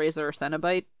 like, Hellraiser or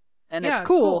Cenobite. And Yeah, it's it's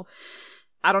cool. cool.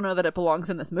 I don't know that it belongs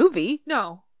in this movie,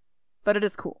 No. but it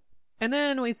is cool. And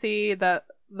then we see that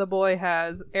the boy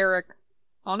has Eric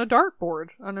on a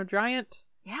dartboard, on a giant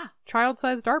Yeah.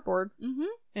 child-sized dartboard. Mm-hmm.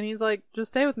 And he's like, just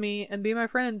stay with me and be my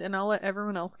friend, and I'll let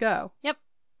everyone else go. Yep.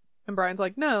 And Brian's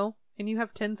like, no, and you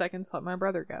have 10 seconds to let my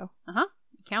brother go. Uh-huh.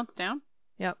 He counts down.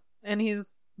 Yep. And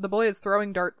the boy is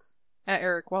throwing darts at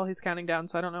Eric while he's counting down,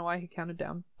 so I don't know why he counted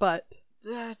down. But...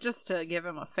 just to give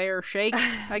him a fair shake,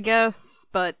 I guess.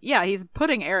 But yeah, he's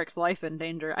putting Eric's life in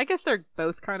danger. I guess they're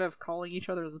both kind of calling each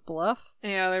other's bluff.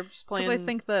 yeah, they're just playing Because I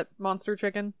think that, Monster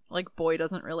Chicken. like, Boy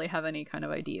doesn't really have any kind of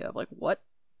idea of, like, what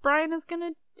Brian is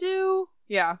gonna do.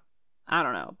 Yeah. I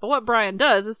don't know. But what Brian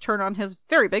does is turn on his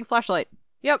very big flashlight.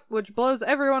 Yep, which blows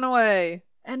everyone away.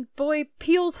 And boy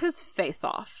peels his face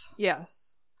off.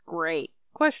 Yes. Great.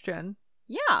 Question.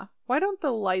 Yeah. Why don't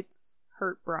the lights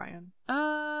hurt Brian?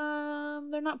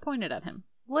 They're not pointed at him.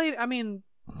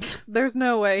 There's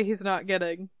no way he's not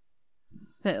getting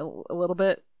A little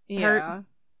bit hurt. Yeah.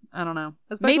 I don't know.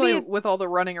 Especially with all the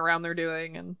running around they're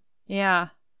doing and yeah.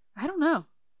 I don't know.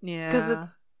 yeah. Because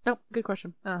it's nope, good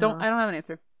question. Uh-huh. I don't have an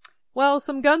answer. Well,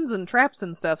 some guns and traps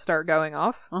and stuff start going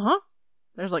off.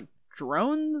 There's like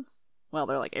drones. Well,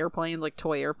 they're like airplanes, like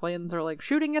toy airplanes are like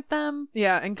shooting at them.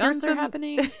 Yeah, and Guns Kirsten are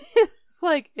happening. It's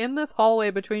like in this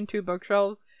hallway between two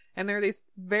bookshelves, and there are these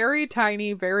very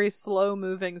tiny, very slow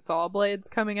moving saw blades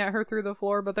coming at her through the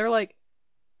floor, but they're like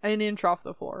an inch off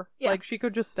the floor. Yeah. Like she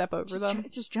could just step over them.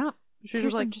 Just jump. She's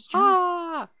Kirsten, just like,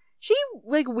 ah! She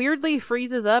like weirdly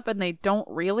freezes up and they don't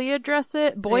really address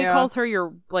it. Boy Yeah. calls her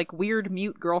your like weird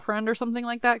mute girlfriend or something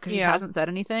like that because she Yeah. hasn't said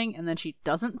anything, and then she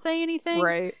doesn't say anything.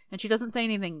 Right. And she doesn't say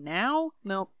anything now.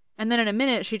 Nope. And then in a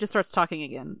minute she just starts talking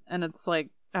again, and it's like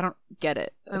I don't get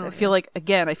it. I don't I feel like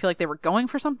they were going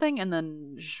for something and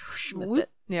then missed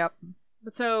it. Yep.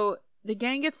 But so the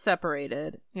gang gets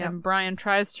separated, Yep. and Brian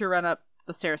tries to run up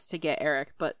the stairs to get Eric,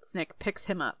 but Snick picks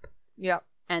him up Yep.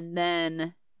 and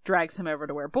then drags him over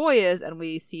to where Boy is, and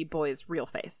we see Boy's real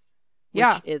face, which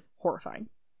Yeah. is horrifying.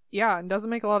 Yeah, and doesn't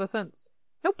make a lot of sense.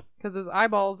 Nope. Because his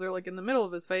eyeballs are like in the middle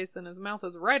of his face and his mouth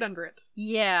is right under it.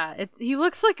 Yeah, he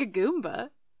looks like a Goomba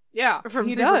Yeah, from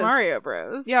he Super does. Mario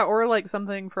Bros. Yeah, or like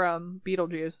something from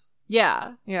Beetlejuice.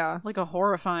 Yeah, Yeah. like a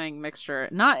horrifying mixture.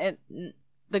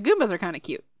 The Goombas are kind of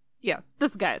cute. Yes.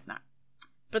 This guy is not.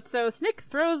 But so Snick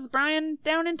throws Brian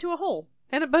down into a hole.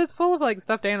 But it's full of like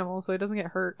stuffed animals, so he doesn't get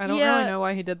hurt. I don't Yeah. really know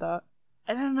why he did that.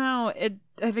 I don't know.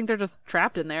 I think they're just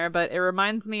trapped in there, but it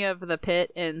reminds me of the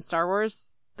pit in Star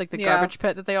Wars, like the Yeah. garbage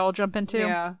pit that they all jump into.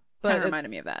 Yeah, but Kind of it's-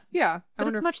 reminded me of that. Yeah, I But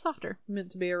wonder it's if much softer.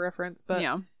 meant to be a reference, but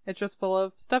Yeah. it's just full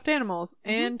of stuffed animals.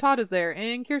 And Todd is there,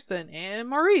 and Kirsten, and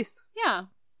Maurice. Yeah.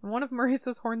 And one of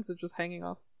Maurice's horns is just hanging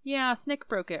off. Yeah, Snick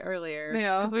broke it earlier.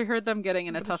 Yeah. Because we heard them getting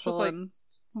in a But it's just tussle, like- and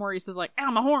Maurice is like,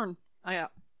 ow, my horn! Oh, yeah.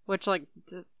 Which, like,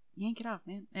 yank it off,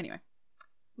 man. Anyway.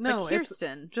 No, But it's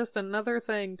Kirsten. just another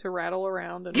thing to rattle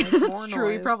around and make more That's true,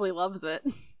 he noise. probably loves it.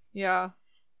 Yeah.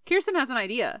 Kirsten has an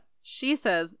idea. She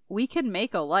says, we can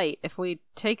make a light if we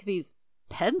take these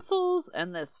pencils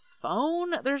and this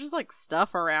phone. There's just, like,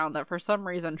 stuff around that for some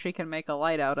reason she can make a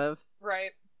light out of.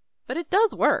 Right. But it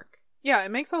does work. Yeah,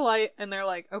 it makes a light, and they're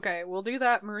like, okay, we'll do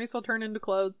that. Maurice will turn into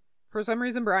clothes. For some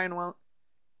reason, Brian won't.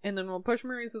 And then we'll push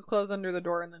Maurice's clothes under the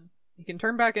door, and then he can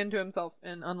turn back into himself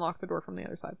and unlock the door from the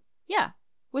other side. Yeah,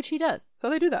 which he does.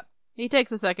 So they do that. He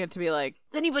takes a second to be like,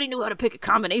 does anybody know how to pick a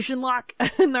combination lock?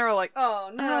 And they're all like, oh,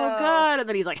 no. Oh, God. And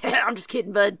then he's like, I'm just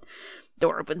kidding, bud.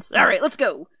 Door opens. All right, let's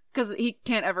go. Because he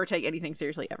can't ever take anything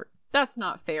seriously, ever. That's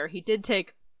not fair. He did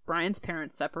take Brian's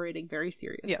parents separating very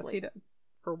seriously. Yes, he did.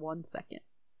 For 1 second.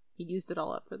 He used it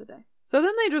all up for the day. So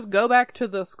then they just go back to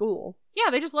the school.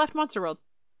 Yeah, they just left Monster World.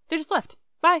 They just left.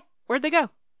 Bye. Where'd they go?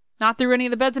 Not through any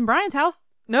of the beds in Brian's house.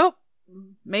 Nope.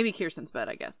 Maybe Kirsten's bed,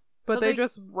 I guess. But So they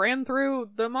just ran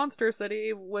through the monster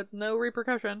city with no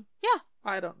repercussion. Yeah.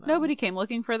 I don't know. Nobody came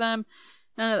looking for them.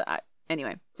 None of that.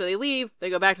 Anyway, so they leave. They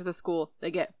go back to the school. They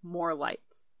get more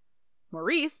lights.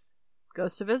 Maurice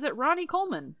goes to visit Ronnie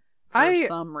Coleman for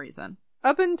some reason.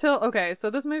 Up until... Okay, so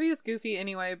this movie is goofy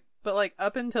anyway, but like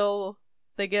up until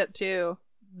they get to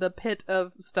the pit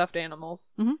of stuffed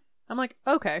animals, I'm like,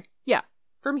 okay. Yeah.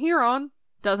 From here on...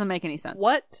 Doesn't make any sense.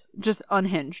 What? Just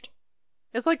unhinged.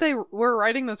 It's like they were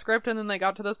writing the script and then they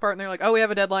got to this part and they're like, oh, we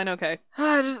have a deadline, okay.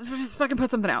 just fucking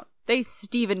put something out. They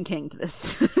Stephen King'd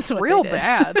this. That's what Real they did.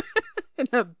 bad. In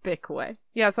a big way.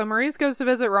 Yeah, so Maurice goes to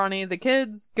visit Ronnie. The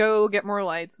kids go get more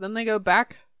lights. Then they go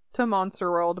back to Monster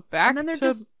World, back And then they're to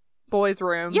just... Boy's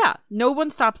room. Yeah, no one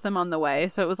stops them on the way.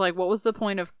 So it was like, what was the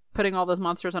point of putting all those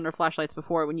monsters under flashlights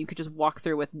before when you could just walk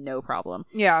through with no problem?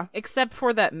 Yeah. Except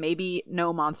for that maybe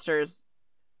no monsters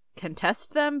can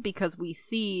test them because we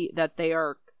see that they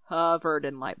are covered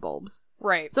in light bulbs.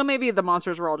 Right. So maybe the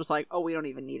monsters were all just like, oh, we don't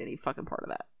even need any fucking part of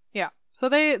that. Yeah. So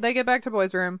they get back to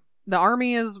Boy's room. The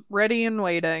army is ready and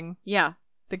waiting. Yeah.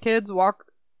 The kids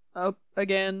walk up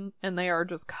again and they are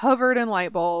just covered in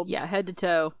light bulbs. Yeah, head to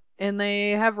toe. And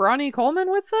they have Ronnie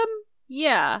Coleman with them?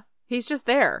 Yeah. He's just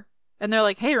there. And they're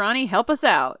like, hey, Ronnie, help us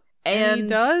out. And he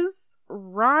does?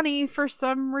 Ronnie, for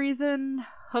some reason,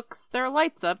 hooks their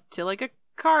lights up to like a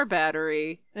car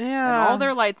battery. Yeah. And all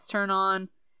their lights turn on.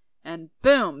 And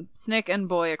boom, Snick and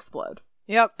Boy explode.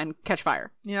 Yep. And catch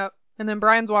fire. Yep. And then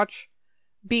Brian's watch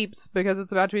beeps because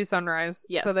it's about to be sunrise.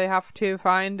 Yes. So they have to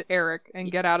find Eric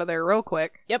and get out of there real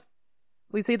quick. Yep.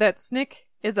 We see that Snick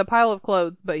is a pile of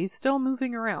clothes, but he's still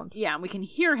moving around. Yeah, and we can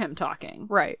hear him talking.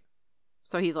 Right.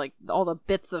 So he's like, all the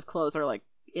bits of clothes are like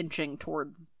inching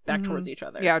back towards each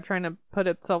other. Yeah, trying to put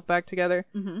itself back together.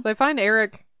 Mm-hmm. So they find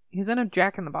Eric. He's in a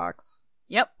Jack-in-the-Box.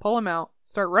 Yep. Pull him out.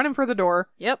 Start running for the door.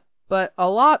 Yep. But a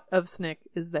lot of Snick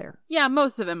is there. Yeah,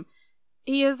 most of him.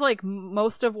 He has like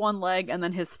most of one leg, and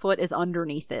then his foot is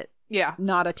underneath it. Yeah.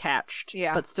 Not attached.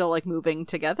 Yeah. But still like moving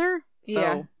together. So,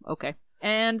 Yeah. Okay.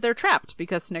 And they're trapped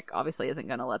because Snick obviously isn't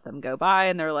going to let them go by.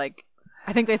 And they're like,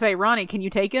 I think they say, Ronnie, can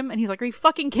you take him? And he's like, are you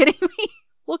fucking kidding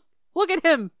me? Look at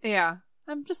him. Yeah.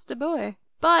 I'm just a boy.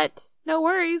 But no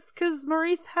worries, because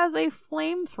Maurice has a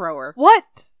flamethrower.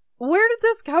 What? Where did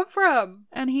this come from?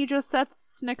 And he just sets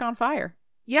Snick on fire.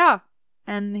 Yeah.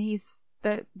 And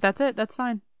that's it. That's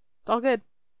fine. It's all good.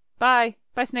 Bye.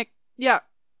 Bye, Snick. Yeah.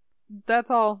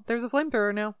 That's all. There's a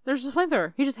flamethrower now. There's a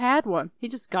flamethrower. He just had one. He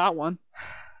just got one.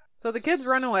 So the kids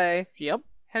run away. Yep.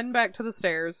 Heading back to the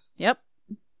stairs. Yep.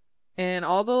 And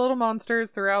all the little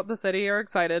monsters throughout the city are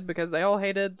excited because they all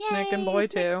hated Snick and Boy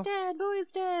too. Snick's dead.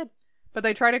 Boy's dead. But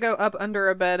they try to go up under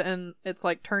a bed and it's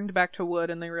like turned back to wood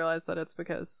and they realize that it's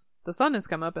because the sun has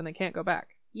come up and they can't go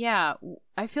back. Yeah,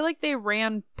 I feel like they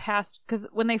ran past, because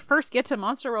when they first get to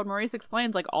Monster World, Maurice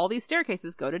explains like all these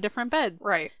staircases go to different beds.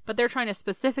 Right. But they're trying to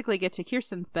specifically get to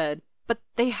Kirsten's bed. But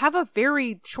they have a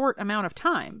very short amount of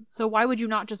time. So why would you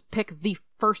not just pick the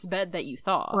first bed that you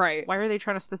saw? Right. Why are they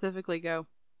trying to specifically go?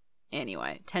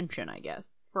 Anyway, tension, I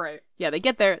guess. Right. Yeah, they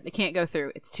get there. They can't go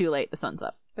through. It's too late. The sun's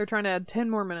up. They're trying to add 10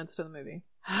 more minutes to the movie.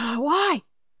 Why?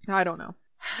 I don't know.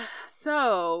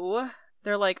 So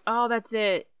they're like, oh, that's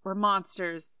it. We're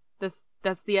monsters.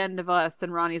 That's the end of us.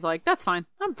 And Ronnie's like, that's fine.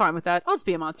 I'm fine with that. I'll just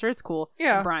be a monster. It's cool.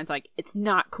 Yeah. And Brian's like, it's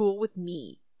not cool with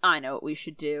me. I know what we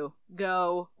should do.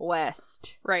 Go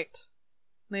west. Right.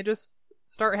 They just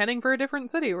start heading for a different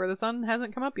city where the sun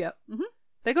hasn't come up yet. Mm-hmm.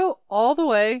 They go all the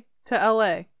way to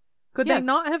LA. Could Yes. they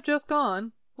not have just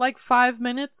gone like 5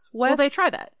 minutes west? Well, they try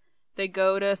that. They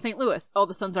go to St. Louis. Oh,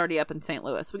 the sun's already up in St.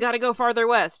 Louis. We got to go farther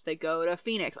west. They go to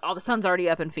Phoenix. Oh, the sun's already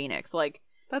up in Phoenix. Like,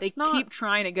 That's they not keep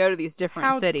trying to go to these different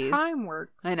how cities. time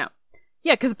works. I know.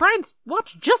 Yeah, because Brian's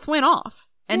watch just went off.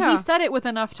 And Yeah. he said it with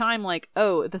enough time, like,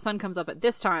 oh, the sun comes up at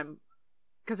this time.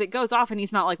 Because it goes off and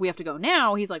he's not like, we have to go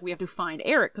now. He's like, we have to find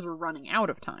Eric because we're running out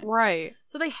of time. Right.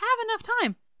 So they have enough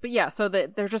time. But yeah, so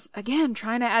that they're just, again,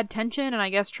 trying to add tension and I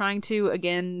guess trying to,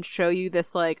 again, show you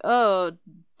this, like, oh,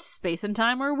 space and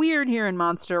time are weird here in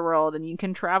Monster World and you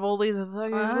can travel these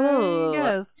fucking...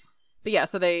 Yes. But yeah,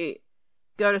 so they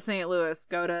go to St. Louis,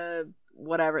 go to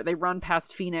whatever. They run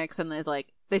past Phoenix and there's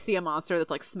like, they see a monster that's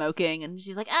like smoking and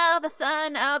she's like, oh, the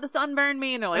sun burned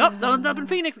me. And they're like, oh, sun's up in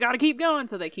Phoenix, gotta keep going.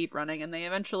 So they keep running and they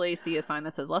eventually see a sign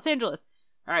that says Los Angeles.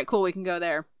 All right, cool, we can go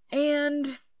there.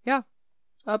 And Yeah.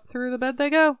 Up through the bed they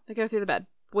go. they go through the bed,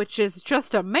 which is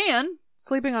just a man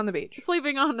Sleeping on the beach.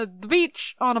 sleeping on the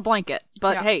beach on a blanket.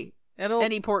 But Yeah. hey, It'll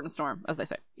any port and storm, as they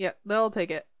say. Yeah, they'll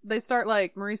take it. They start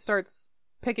like Maurice starts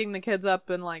picking the kids up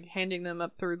and like handing them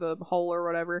up through the hole or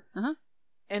whatever. Uh-huh.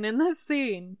 And in this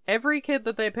scene, every kid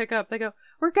that they pick up, they go,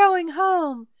 "We're going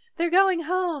home. They're going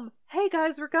home. Hey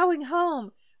guys, we're going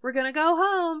home. We're gonna go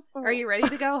home. Are you ready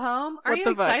to go home? Are What you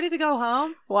the fuck? excited to go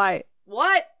home?" Why?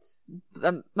 What?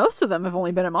 Most of them have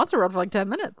only been at Monster World for like 10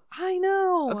 minutes. I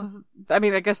know. I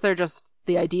mean, I guess they're just,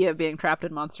 the idea of being trapped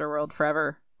in Monster World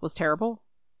forever was terrible.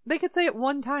 They could say it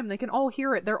one time. They can all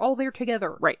hear it. They're all there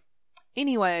together. Right.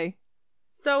 Anyway,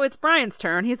 So it's Brian's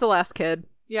turn. He's the last kid.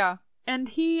 yeah. And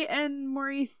he and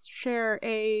Maurice share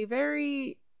a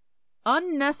very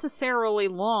unnecessarily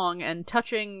long and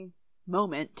touching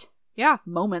moments,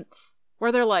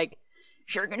 where they're like,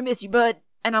 sure gonna miss you, bud.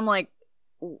 And I'm like,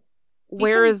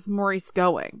 where is Maurice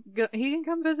going? He can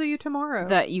come visit you tomorrow.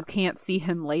 That you can't see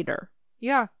him later.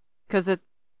 Yeah. Because this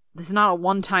is not a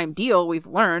one-time deal. We've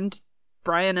learned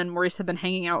Brian and Maurice have been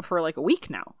hanging out for like a week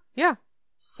now. Yeah.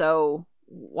 So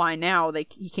why now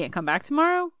he can't come back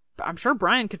tomorrow? I'm sure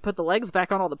Brian could put the legs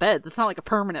back on all the beds. It's not like a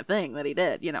permanent thing that he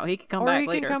did. You know, he could come back later.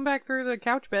 Or he can come back through the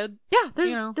couch bed. Yeah,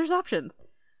 there's options.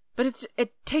 But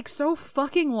it takes so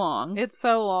fucking long. It's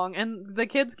so long, and the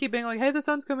kids keep being like, "Hey, the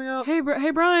sun's coming up." Hey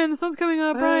Brian, the sun's coming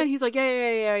up, Brian. He's like,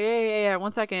 yeah.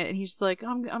 1 second, and he's just like,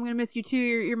 I'm gonna miss you too.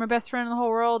 You're my best friend in the whole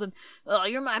world, and oh,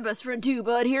 you're my best friend too,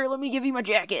 bud. Here, let me give you my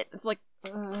jacket. It's like,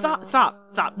 stop.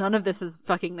 None of this is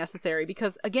fucking necessary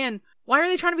because again, why are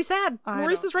they trying to be sad?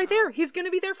 Maurice is right there. He's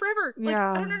gonna be there forever. Like,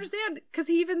 Yeah. I don't understand because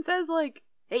he even says like,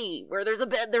 hey, where there's a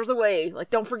bed, there's a way. Like,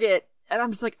 don't forget. And I'm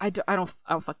just like, I don't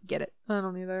fucking get it. I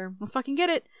don't either. I don't fucking get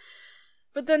it.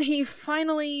 But then he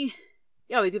finally,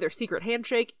 they do their secret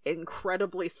handshake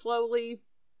incredibly slowly.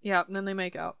 Yeah, and then they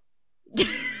make out.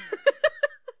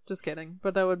 Just kidding.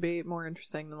 But that would be more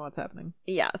interesting than what's happening.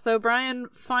 Yeah, so Brian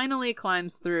finally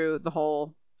climbs through the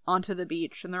hole onto the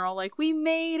beach, and they're all like, we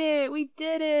made it! We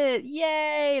did it!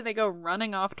 Yay! They go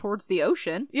running off towards the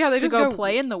ocean. Yeah, they just go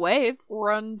play in the waves.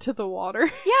 Run to the water.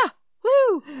 Yeah!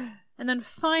 Woo! And then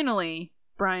finally,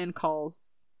 Brian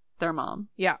calls their mom.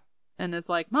 Yeah. And it's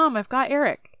like, Mom, I've got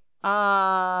Eric.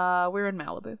 We're in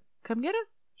Malibu. Come get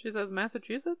us. She says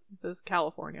Massachusetts? It says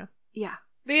California. Yeah.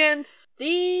 The end.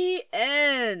 The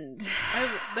end.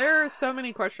 There are so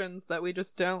many questions that we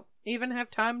just don't even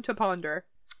have time to ponder.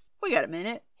 We got a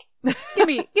minute. give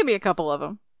me a couple of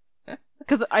them.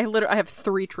 Because I have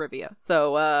 3 trivia.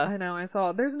 So I know, I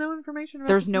saw. There's no information about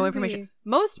there's this no movie. information.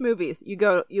 Most movies, you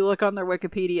look on their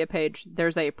Wikipedia page,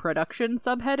 there's a production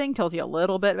subheading, tells you a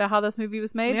little bit about how this movie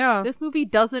was made. Yeah. This movie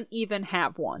doesn't even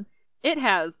have one. It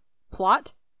has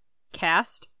plot,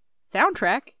 cast,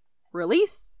 soundtrack,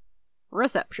 release,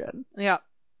 reception. Yeah.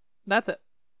 That's it.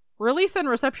 Release and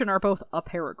reception are both a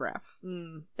paragraph.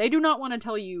 Mm. They do not want to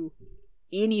tell you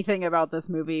anything about this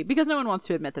movie because no one wants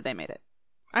to admit that they made it.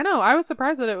 I know. I was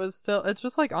surprised that it's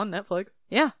just like on Netflix.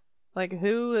 Yeah. Like,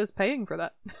 who is paying for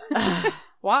that?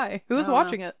 Why? Who is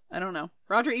watching it? I don't know.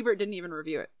 Roger Ebert didn't even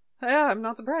review it. Yeah, I'm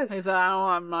not surprised. He said,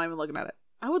 I'm not even looking at it.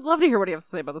 I would love to hear what he has to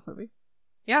say about this movie.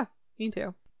 Yeah, me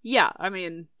too. Yeah, I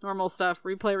mean, normal stuff.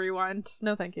 Replay, rewind.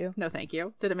 No, thank you. No, thank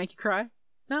you. Did it make you cry?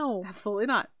 No. Absolutely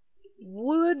not.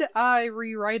 Would I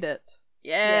rewrite it?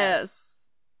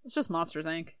 Yes. It's just Monsters,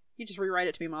 Inc. You just rewrite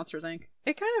it to be Monsters, Inc.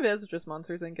 It kind of is just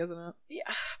Monsters, Inc., isn't it?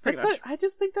 Yeah, pretty It's much. like, I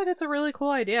just think that it's a really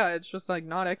cool idea. It's just, like,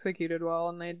 not executed well,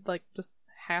 and they, like, just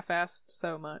half-assed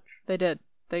so much. They did.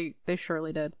 They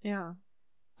surely did. Yeah.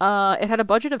 It had a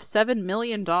budget of $7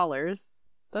 million.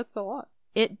 That's a lot.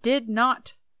 It did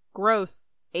not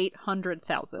gross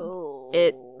 $800,000. Oh.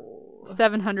 It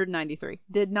 $793.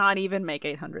 Did not even make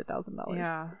 $800,000.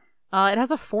 Yeah. It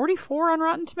has a 44 on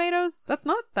Rotten Tomatoes. That's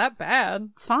not that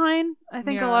bad. It's fine. I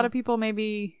think a Yeah. lot of people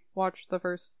maybe Watch the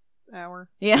first hour.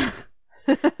 yeah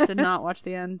did not watch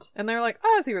the end. And they're like,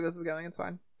 oh, I see where this is going. It's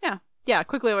fine. Yeah.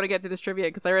 Quickly, I want to get through this trivia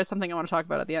because there is something I want to talk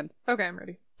about at the end. Okay, I'm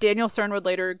ready. Daniel Stern would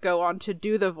later go on to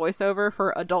do the voiceover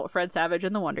for adult Fred Savage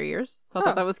in The Wonder Years. So I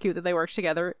thought that was cute that they worked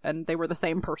together and they were the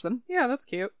same person. Yeah, that's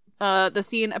cute. The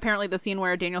scene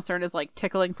where Daniel Stern is like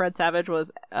tickling Fred Savage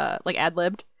was like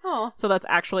ad-libbed. Oh. So that's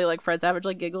actually like Fred Savage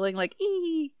like giggling like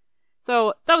ee.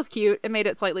 So that was cute. It made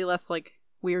it slightly less like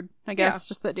weird, I guess. Yeah.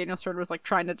 Just that Daniel Stern was like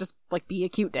trying to just like be a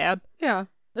cute dad. Yeah.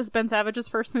 This is Ben Savage's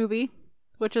first movie,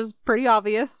 which is pretty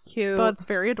obvious. Cute. But it's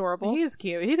very adorable. He's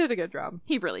cute. He did a good job.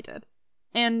 He really did.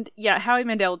 And yeah, Howie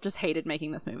Mandel just hated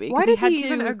making this movie. Why did had he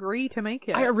even agree to make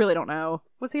it? I really don't know.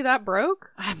 Was he that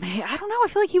broke? I don't know. I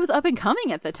feel like he was up and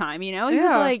coming at the time, you know? He was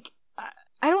Yeah. like,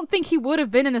 I don't think he would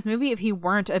have been in this movie if he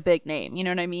weren't a big name. You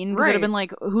know what I mean? Because it would have Right. been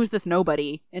like, who's this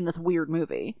nobody in this weird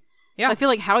movie? Yeah. I feel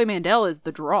like Howie Mandel is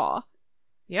the draw.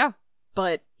 Yeah.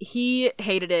 But he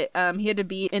hated it. He had to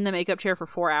be in the makeup chair for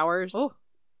 4 hours. Oh.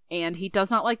 And he does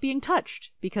not like being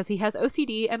touched because he has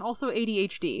OCD and also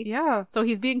ADHD. Yeah. So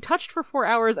he's being touched for 4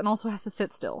 hours and also has to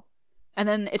sit still. And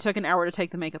then it took an hour to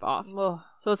take the makeup off. Ugh.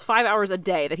 So it's 5 hours a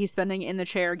day that he's spending in the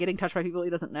chair getting touched by people he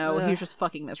doesn't know. And he was Ugh. just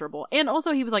fucking miserable. And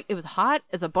also he was like, it was hot.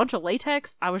 It's a bunch of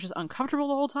latex. I was just uncomfortable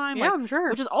the whole time. Yeah, like, I'm sure.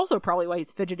 Which is also probably why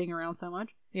he's fidgeting around so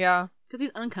much. Yeah. Because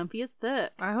he's uncomfy as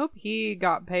fuck. I hope he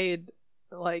got paid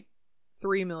like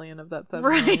 $3 million of that $7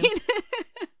 Right? million.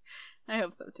 I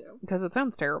hope so too. Because it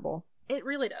sounds terrible. It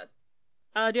really does.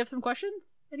 Do you have some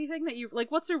questions? Anything that you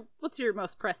like? What's your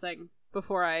most pressing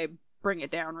before I bring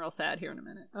it down real sad here in a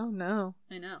minute? Oh no.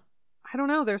 I know. I don't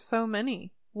know. There's so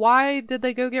many. Why did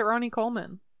they go get Ronnie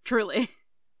Coleman? Truly.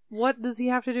 What does he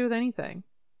have to do with anything?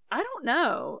 I don't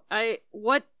know.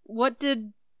 What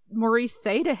did Maurice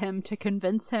say to him to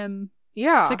convince him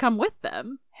Yeah. to come with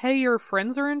them? Hey, your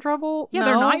friends are in trouble? Yeah, No,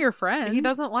 they're not your friends. He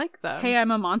doesn't like them. Hey, I'm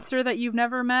a monster that you've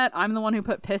never met. I'm the one who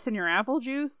put piss in your apple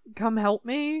juice. Come help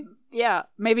me? Yeah,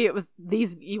 maybe it was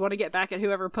these. You want to get back at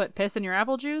whoever put piss in your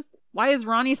apple juice? Why is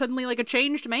Ronnie suddenly like a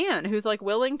changed man who's like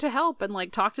willing to help and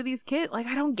like talk to these kids? Like,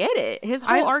 I don't get it. His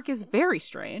whole arc is very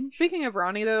strange. Speaking of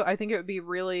Ronnie, though, I think it would be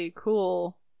really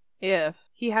cool if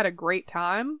he had a great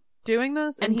time doing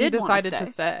this and he did wanna decided to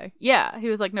stay. Yeah, he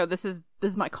was like, no, this is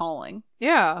my calling.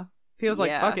 Yeah. If he was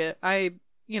like, Yeah. fuck it. I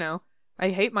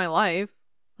hate my life.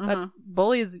 That's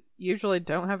bullies usually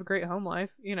don't have a great home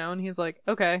life, and he's like,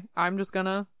 okay, I'm just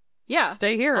gonna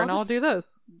stay here and I'll do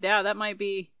this. Yeah, that might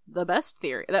be the best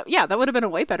theory. That would have been a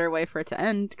way better way for it to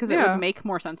end because it Yeah. would make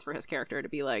more sense for his character to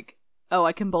be like, oh,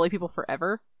 I can bully people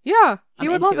forever. Yeah, he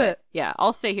I'm would love into it. Yeah,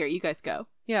 I'll stay here. You guys go.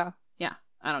 Yeah. Yeah,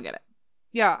 I don't get it.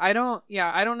 I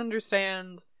don't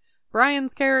understand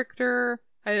Brian's character.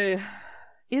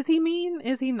 is he mean?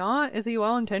 Is he not? Is he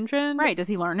well-intentioned? Right. Does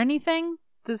he learn anything?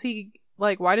 Does he,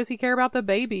 like, why does he care about the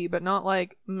baby but not,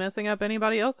 like, messing up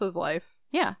anybody else's life?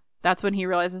 Yeah. That's when he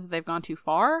realizes that they've gone too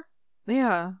far.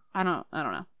 Yeah. I don't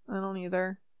know. I don't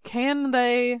either. Can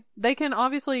they can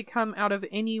obviously come out of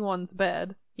anyone's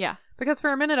bed. Yeah. Because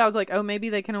for a minute I was like, oh, maybe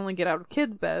they can only get out of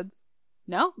kids' beds.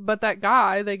 No. But that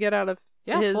guy, they get out of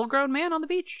his full-grown man on the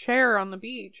beach. Chair on the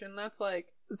beach, and that's like,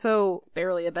 so it's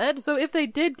barely a bed. So if they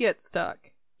did get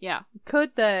stuck, yeah,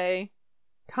 could they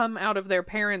come out of their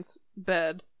parents'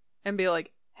 bed and be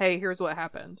like, hey, here's what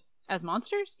happened? As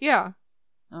monsters? Yeah.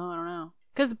 Oh, I don't know.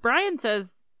 Because Brian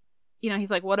says,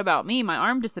 he's like, what about me? My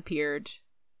arm disappeared.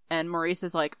 And Maurice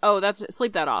is like, oh,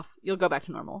 sleep that off. You'll go back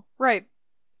to normal. Right.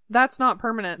 That's not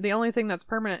permanent. The only thing that's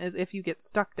permanent is if you get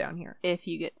stuck down here. If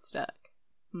you get stuck.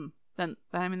 Then,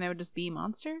 I mean, they would just be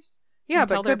monsters? Yeah,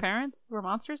 but their parents were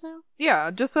monsters now?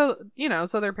 Yeah, just so,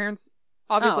 so their parents,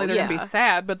 obviously they're going to be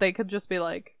sad, but they could just be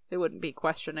like... They wouldn't be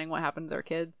questioning what happened to their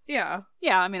kids. Yeah.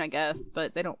 Yeah, I mean, I guess,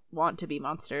 but they don't want to be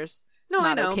monsters. It's no,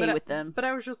 not I know, okay with them. But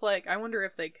I was just like, I wonder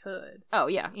if they could. Oh,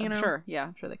 yeah, I'm sure. Yeah,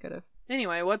 I'm sure they could have.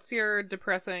 Anyway, what's your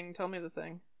depressing, tell me the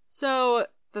thing. So,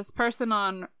 this person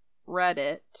on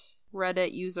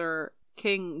Reddit user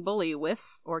King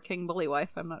Bullywiff, or King Bullywife,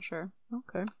 I'm not sure.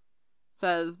 Okay.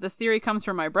 Says, this theory comes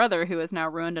from my brother who has now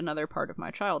ruined another part of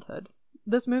my childhood.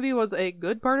 This movie was a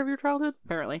good part of your childhood?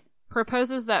 Apparently.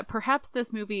 Proposes that perhaps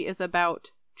this movie is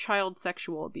about child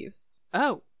sexual abuse.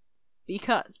 Oh.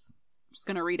 Because, I'm just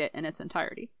going to read it in its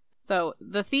entirety. So,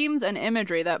 the themes and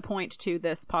imagery that point to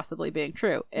this possibly being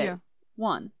true is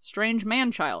 1. Strange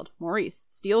man-child, Maurice,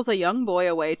 steals a young boy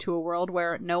away to a world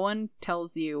where no one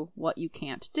tells you what you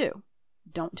can't do.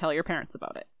 Don't tell your parents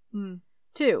about it.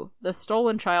 2. The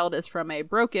stolen child is from a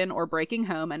broken or breaking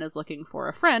home and is looking for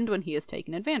a friend when he is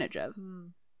taken advantage of.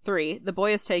 3. The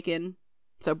boy is taken...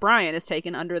 So Brian is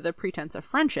taken under the pretense of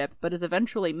friendship, but is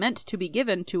eventually meant to be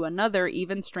given to another,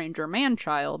 even stranger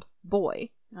man-child, Boy.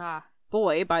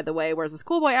 Boy, by the way, wears a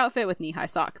schoolboy outfit with knee-high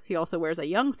socks. He also wears a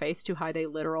young face to hide a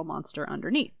literal monster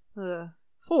underneath.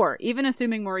 4. Even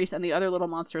assuming Maurice and the other little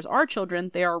monsters are children,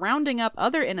 they are rounding up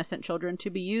other innocent children to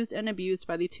be used and abused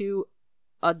by the two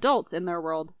adults in their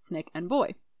world, Snick and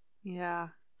Boy. Yeah.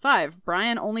 5.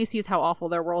 Brian only sees how awful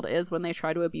their world is when they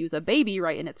try to abuse a baby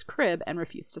right in its crib and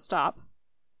refuse to stop.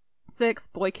 6.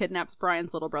 Boy kidnaps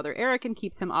Brian's little brother Eric and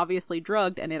keeps him obviously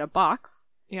drugged and in a box.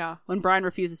 Yeah. When Brian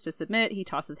refuses to submit, he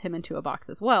tosses him into a box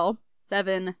as well.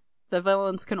 7. The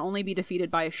villains can only be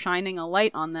defeated by shining a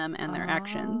light on them and their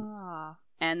actions.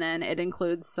 And then it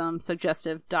includes some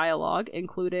suggestive dialogue,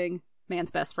 including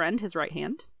man's best friend, his right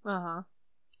hand.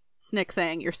 Snick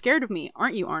saying, "You're scared of me,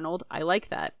 aren't you, Arnold? I like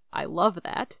that. I love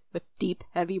that." With deep,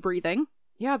 heavy breathing.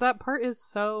 Yeah, that part is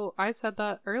so... I said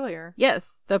that earlier.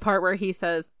 Yes, the part where he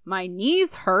says, "My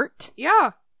knees hurt."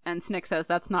 Yeah. And Snick says,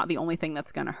 "That's not the only thing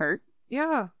that's gonna hurt."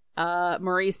 Yeah.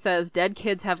 Maurice says, "Dead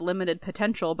kids have limited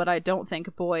potential, but I don't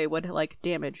think Boy would like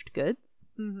damaged goods."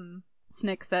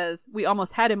 Snick says, "We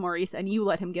almost had him, Maurice, and you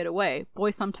let him get away. Boy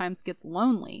sometimes gets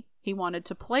lonely. He wanted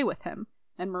to play with him."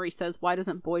 And Maurice says, "Why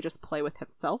doesn't Boy just play with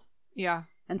himself?" Yeah.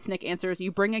 And Snick answers,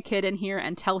 "You bring a kid in here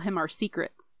and tell him our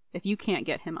secrets. If you can't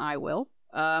get him, I will."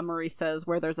 Maurice says,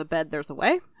 "Where there's a bed, there's a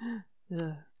way."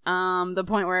 The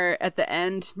point where at the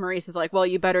end, Maurice is like, "Well,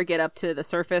 you better get up to the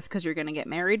surface because you're going to get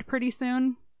married pretty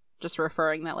soon." Just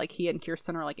referring that like he and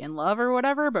Kirsten are like in love or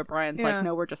whatever. But Brian's like,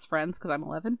 "No, we're just friends because I'm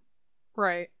 11.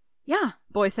 Right. Yeah.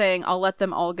 Boy saying, "I'll let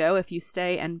them all go if you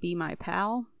stay and be my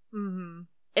pal."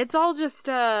 It's all just,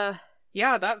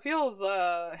 yeah, that feels,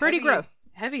 pretty gross.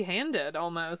 Heavy-handed,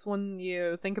 almost, when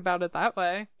you think about it that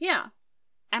way. Yeah.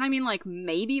 And I mean, like,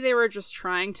 maybe they were just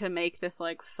trying to make this,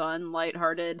 like, fun,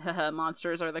 lighthearted, haha,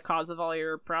 monsters are the cause of all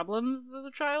your problems as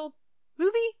a child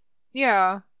movie?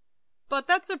 Yeah. But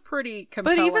that's a pretty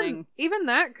compelling... But even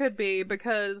that could be,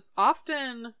 because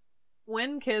often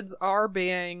when kids are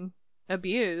being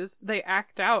abused, they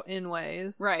act out in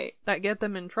ways that get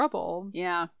them in trouble.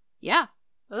 Yeah. Yeah.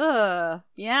 Ugh.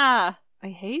 Yeah. I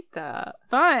hate that.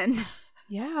 Fun.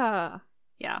 Yeah.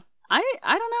 Yeah. I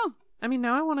don't know. I mean,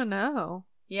 now I want to know.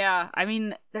 Yeah. I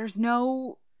mean, there's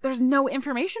no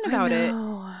information about it.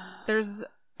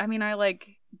 I like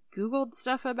Googled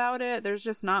stuff about it. There's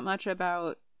just not much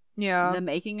about the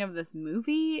making of this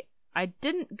movie. I'm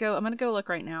going to go look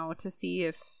right now to see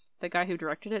if the guy who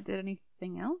directed it did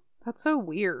anything else. That's so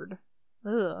weird.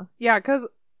 Ugh. Yeah, because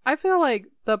I feel like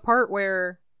the part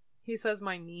where he says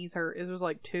my knees hurt is just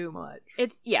like too much.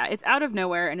 It's out of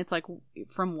nowhere, and it's like,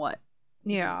 from what?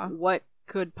 Yeah. What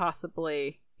could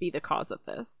possibly be the cause of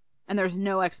this? And there's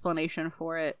no explanation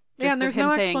for it. Yeah, and there's no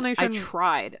saying,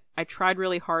 explanation. I tried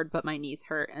really hard, but my knees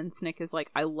hurt. And Snick is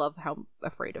like, I love how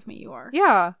afraid of me you are.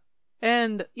 Yeah.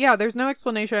 And yeah, there's no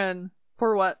explanation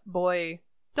for what Boy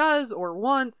does or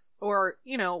wants or,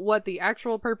 you know, what the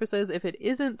actual purpose is. If it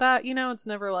isn't that, you know, it's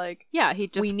never like, yeah, he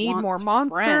just we need wants more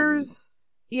monsters. Friends.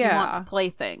 Yeah. He wants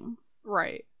playthings.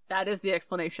 Right. That is the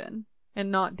explanation.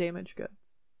 And not damaged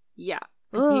goods. Yeah.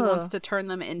 Because he wants to turn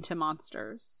them into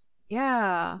monsters.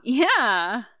 Yeah.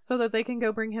 Yeah. So that they can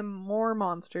go bring him more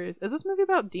monsters. Is this movie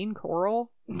about Dean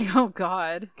Coral? Oh,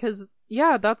 God. Because,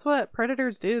 yeah, that's what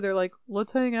predators do. They're like,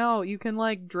 let's hang out. You can,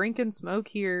 like, drink and smoke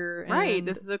here. And... Right.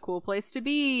 This is a cool place to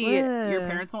be. Yeah. Your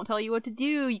parents won't tell you what to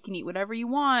do. You can eat whatever you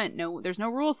want. No, there's no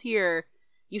rules here.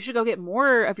 You should go get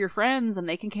more of your friends and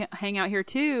they can hang out here,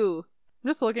 too. I'm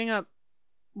just looking up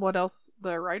what else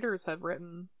the writers have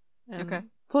written. And okay.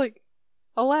 It's like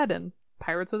Aladdin,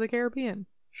 Pirates of the Caribbean,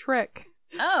 Shrek.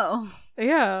 Oh.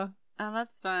 Yeah. Oh,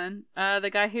 that's fun. The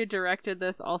guy who directed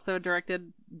this also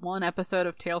directed one episode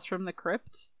of Tales from the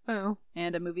Crypt. Oh.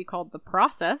 And a movie called The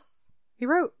Process. He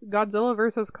wrote Godzilla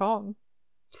vs. Kong.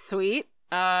 Sweet.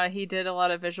 He did a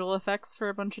lot of visual effects for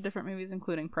a bunch of different movies,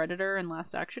 including Predator and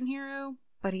Last Action Hero.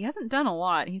 But he hasn't done a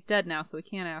lot. He's dead now, so we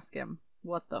can't ask him.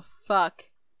 What the fuck?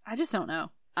 I just don't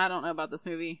know. I don't know about this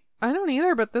movie. I don't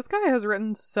either, but this guy has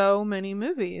written so many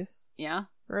movies. Yeah?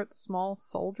 He wrote Small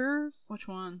Soldiers. Which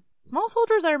one? Small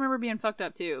Soldiers I remember being fucked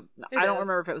up too. I don't is.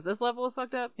 remember if it was this level of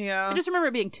fucked up. Yeah. I just remember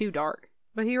it being too dark.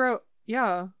 But he wrote,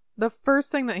 yeah. The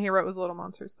first thing that he wrote was Little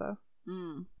Monsters, though.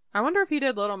 I wonder if he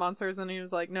did Little Monsters and he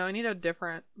was like, no, I need a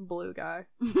different blue guy.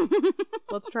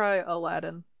 Let's try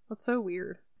Aladdin. That's so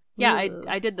weird. Yeah,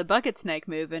 I did the bucket snake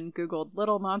move and Googled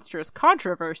Little Monsters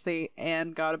controversy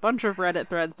and got a bunch of Reddit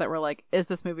threads that were like, is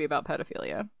this movie about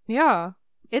pedophilia? Yeah.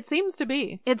 It seems to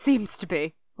be. It seems to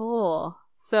be. Oh.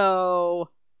 So...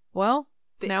 Well,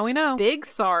 now we know. Big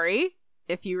sorry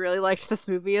if you really liked this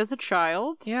movie as a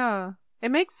child. Yeah.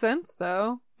 It makes sense,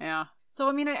 though. Yeah. So,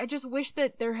 I mean, I just wish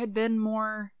that there had been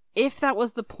more, if that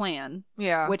was the plan.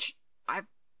 Yeah. Which I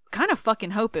kind of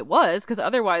fucking hope it was, because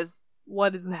otherwise...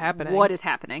 What is happening? What is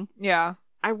happening? Yeah.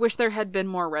 I wish there had been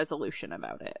more resolution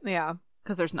about it. Yeah.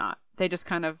 Because there's not. They just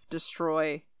kind of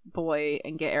destroy Boy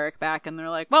and get Eric back, and they're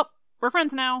like, well, we're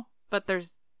friends now. But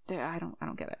I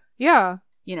don't get it. Yeah.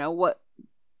 You know, what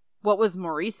was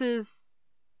Maurice's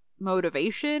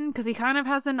motivation? Because he kind of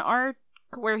has an arc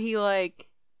where he, like,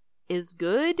 is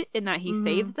good in that he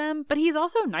saves them, but he's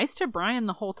also nice to Brian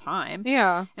the whole time.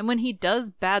 Yeah. And when he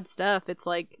does bad stuff, it's,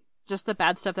 like, just the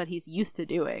bad stuff that he's used to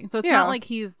doing. So it's not like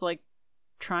he's, like,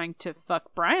 trying to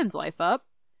fuck Brian's life up.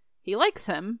 He likes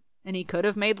him, and he could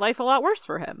have made life a lot worse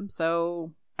for him.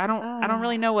 So I don't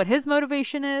really know what his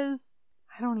motivation is.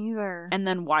 I don't either. And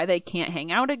then why they can't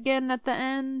hang out again at the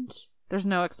end. There's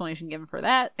no explanation given for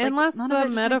that. Unless the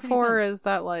metaphor is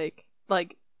that, like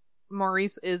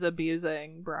Maurice is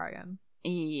abusing Brian.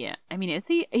 Yeah. I mean, is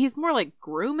he? He's more like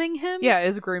grooming him? Yeah,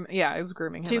 is grooming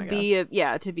him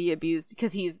to be abused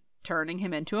because he's turning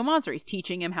him into a monster. He's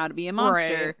teaching him how to be a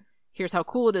monster. Right. Here's how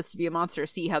cool it is to be a monster.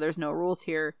 See how there's no rules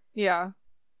here. Yeah.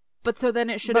 But so then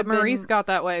it should have been... But Maurice got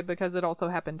that way because it also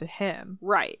happened to him.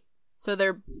 Right. So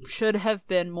there should have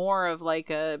been more of like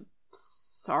a,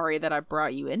 sorry that I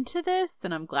brought you into this,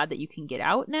 and I'm glad that you can get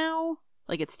out now.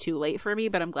 Like, it's too late for me,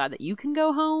 but I'm glad that you can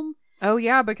go home. Oh,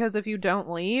 yeah, because if you don't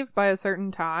leave by a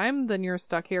certain time, then you're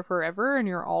stuck here forever, and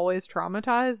you're always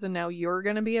traumatized, and now you're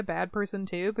gonna be a bad person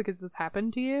too because this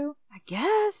happened to you? I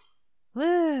guess.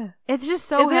 It's just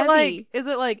so heavy. Is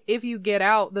it like, if you get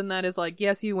out, then that is like,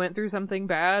 yes, you went through something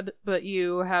bad, but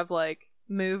you have, like,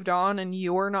 moved on, and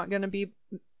you're not gonna be...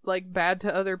 like bad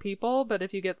to other people, but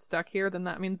if you get stuck here, then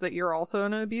that means that you're also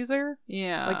an abuser?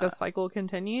 Yeah. Like the cycle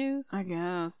continues? I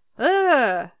guess.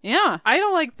 Yeah. I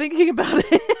don't like thinking about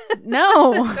it.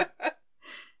 No.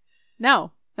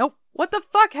 No. Nope. What the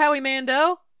fuck, Howie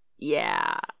Mandel?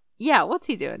 Yeah. Yeah, what's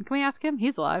he doing? Can we ask him?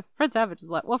 He's alive. Fred Savage is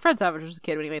alive. Well, Fred Savage was a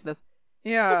kid when he made this.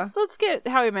 Yeah. Let's get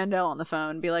Howie Mandel on the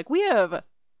phone and be like, we have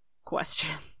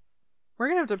questions. We're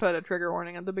gonna have to put a trigger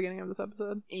warning at the beginning of this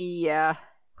episode. Yeah.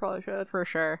 Probably should. For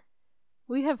sure.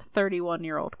 We have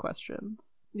 31-year-old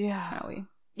questions. Yeah. Howie.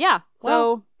 Yeah. So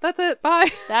well, that's it.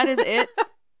 Bye. That is it.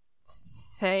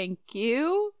 Thank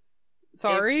you.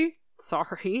 Sorry.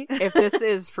 If this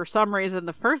is for some reason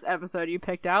the first episode you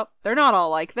picked out, they're not all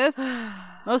like this.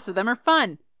 Most of them are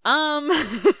fun.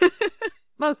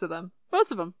 Most of them.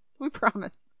 Most of them. We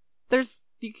promise.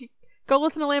 You can go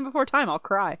listen to Land Before Time. I'll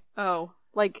cry. Oh.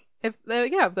 Like, if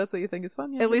that's what you think is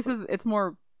fun. Yeah, at least it's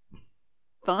more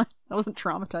fun. I wasn't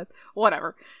traumatized.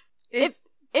 Whatever. If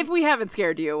we haven't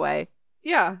scared you away,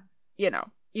 yeah, you know,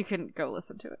 you can go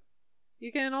listen to it.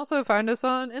 You can also find us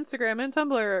on Instagram and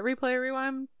Tumblr at Replay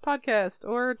Rewind Podcast,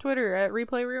 or Twitter at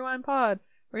Replay Rewind Pod,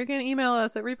 or you can email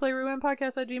us at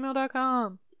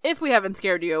replayrewindpodcast@gmail.com. If we haven't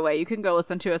scared you away, you can go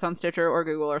listen to us on Stitcher or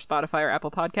Google or Spotify or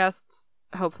Apple Podcasts.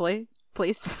 Hopefully.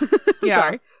 Please. Yeah.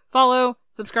 Sorry. Follow,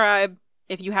 subscribe.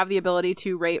 If you have the ability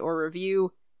to rate or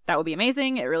review, that would be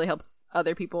amazing. It really helps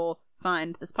other people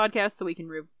find this podcast so we can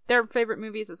review their favorite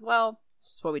movies as well.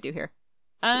 This is what we do here.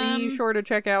 Be sure to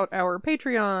check out our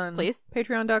Patreon. Please.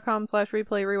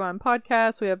 Patreon.com/Replay Rewind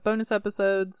Podcast. We have bonus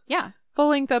episodes. Yeah.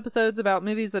 Full-length episodes about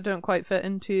movies that don't quite fit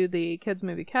into the kids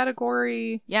movie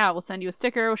category. Yeah, we'll send you a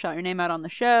sticker. We'll shout your name out on the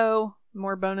show.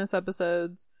 More bonus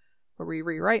episodes where we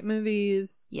rewrite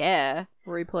movies. Yeah.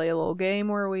 Where we play a little game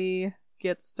where we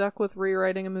get stuck with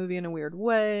rewriting a movie in a weird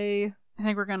way. I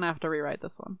think we're going to have to rewrite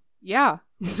this one. Yeah.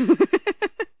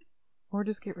 Or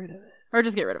just get rid of it. Or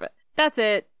just get rid of it. That's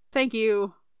it. Thank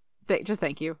you. Just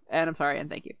thank you. And I'm sorry and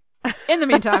thank you. In the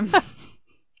meantime,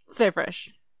 stay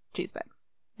fresh. Cheese bags.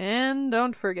 And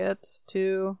don't forget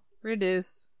to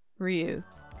reduce,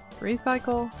 reuse,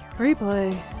 recycle,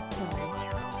 replay.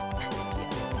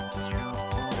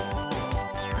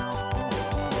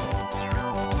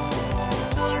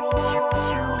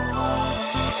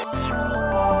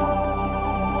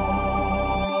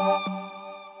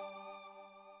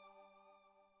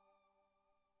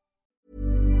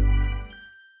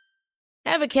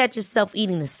 Ever catch yourself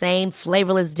eating the same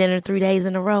flavorless dinner 3 days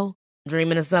in a row?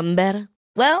 Dreaming of something better?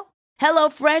 Well,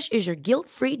 HelloFresh is your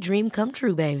guilt-free dream come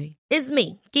true, baby. It's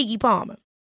me, Keke Palmer.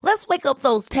 Let's wake up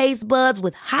those taste buds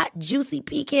with hot, juicy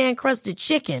pecan-crusted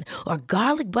chicken or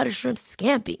garlic butter shrimp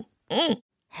scampi.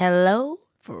 Hello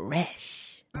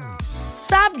Fresh.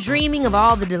 Stop dreaming of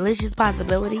all the delicious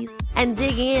possibilities and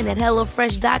dig in at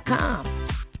HelloFresh.com.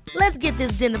 Let's get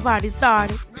this dinner party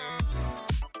started.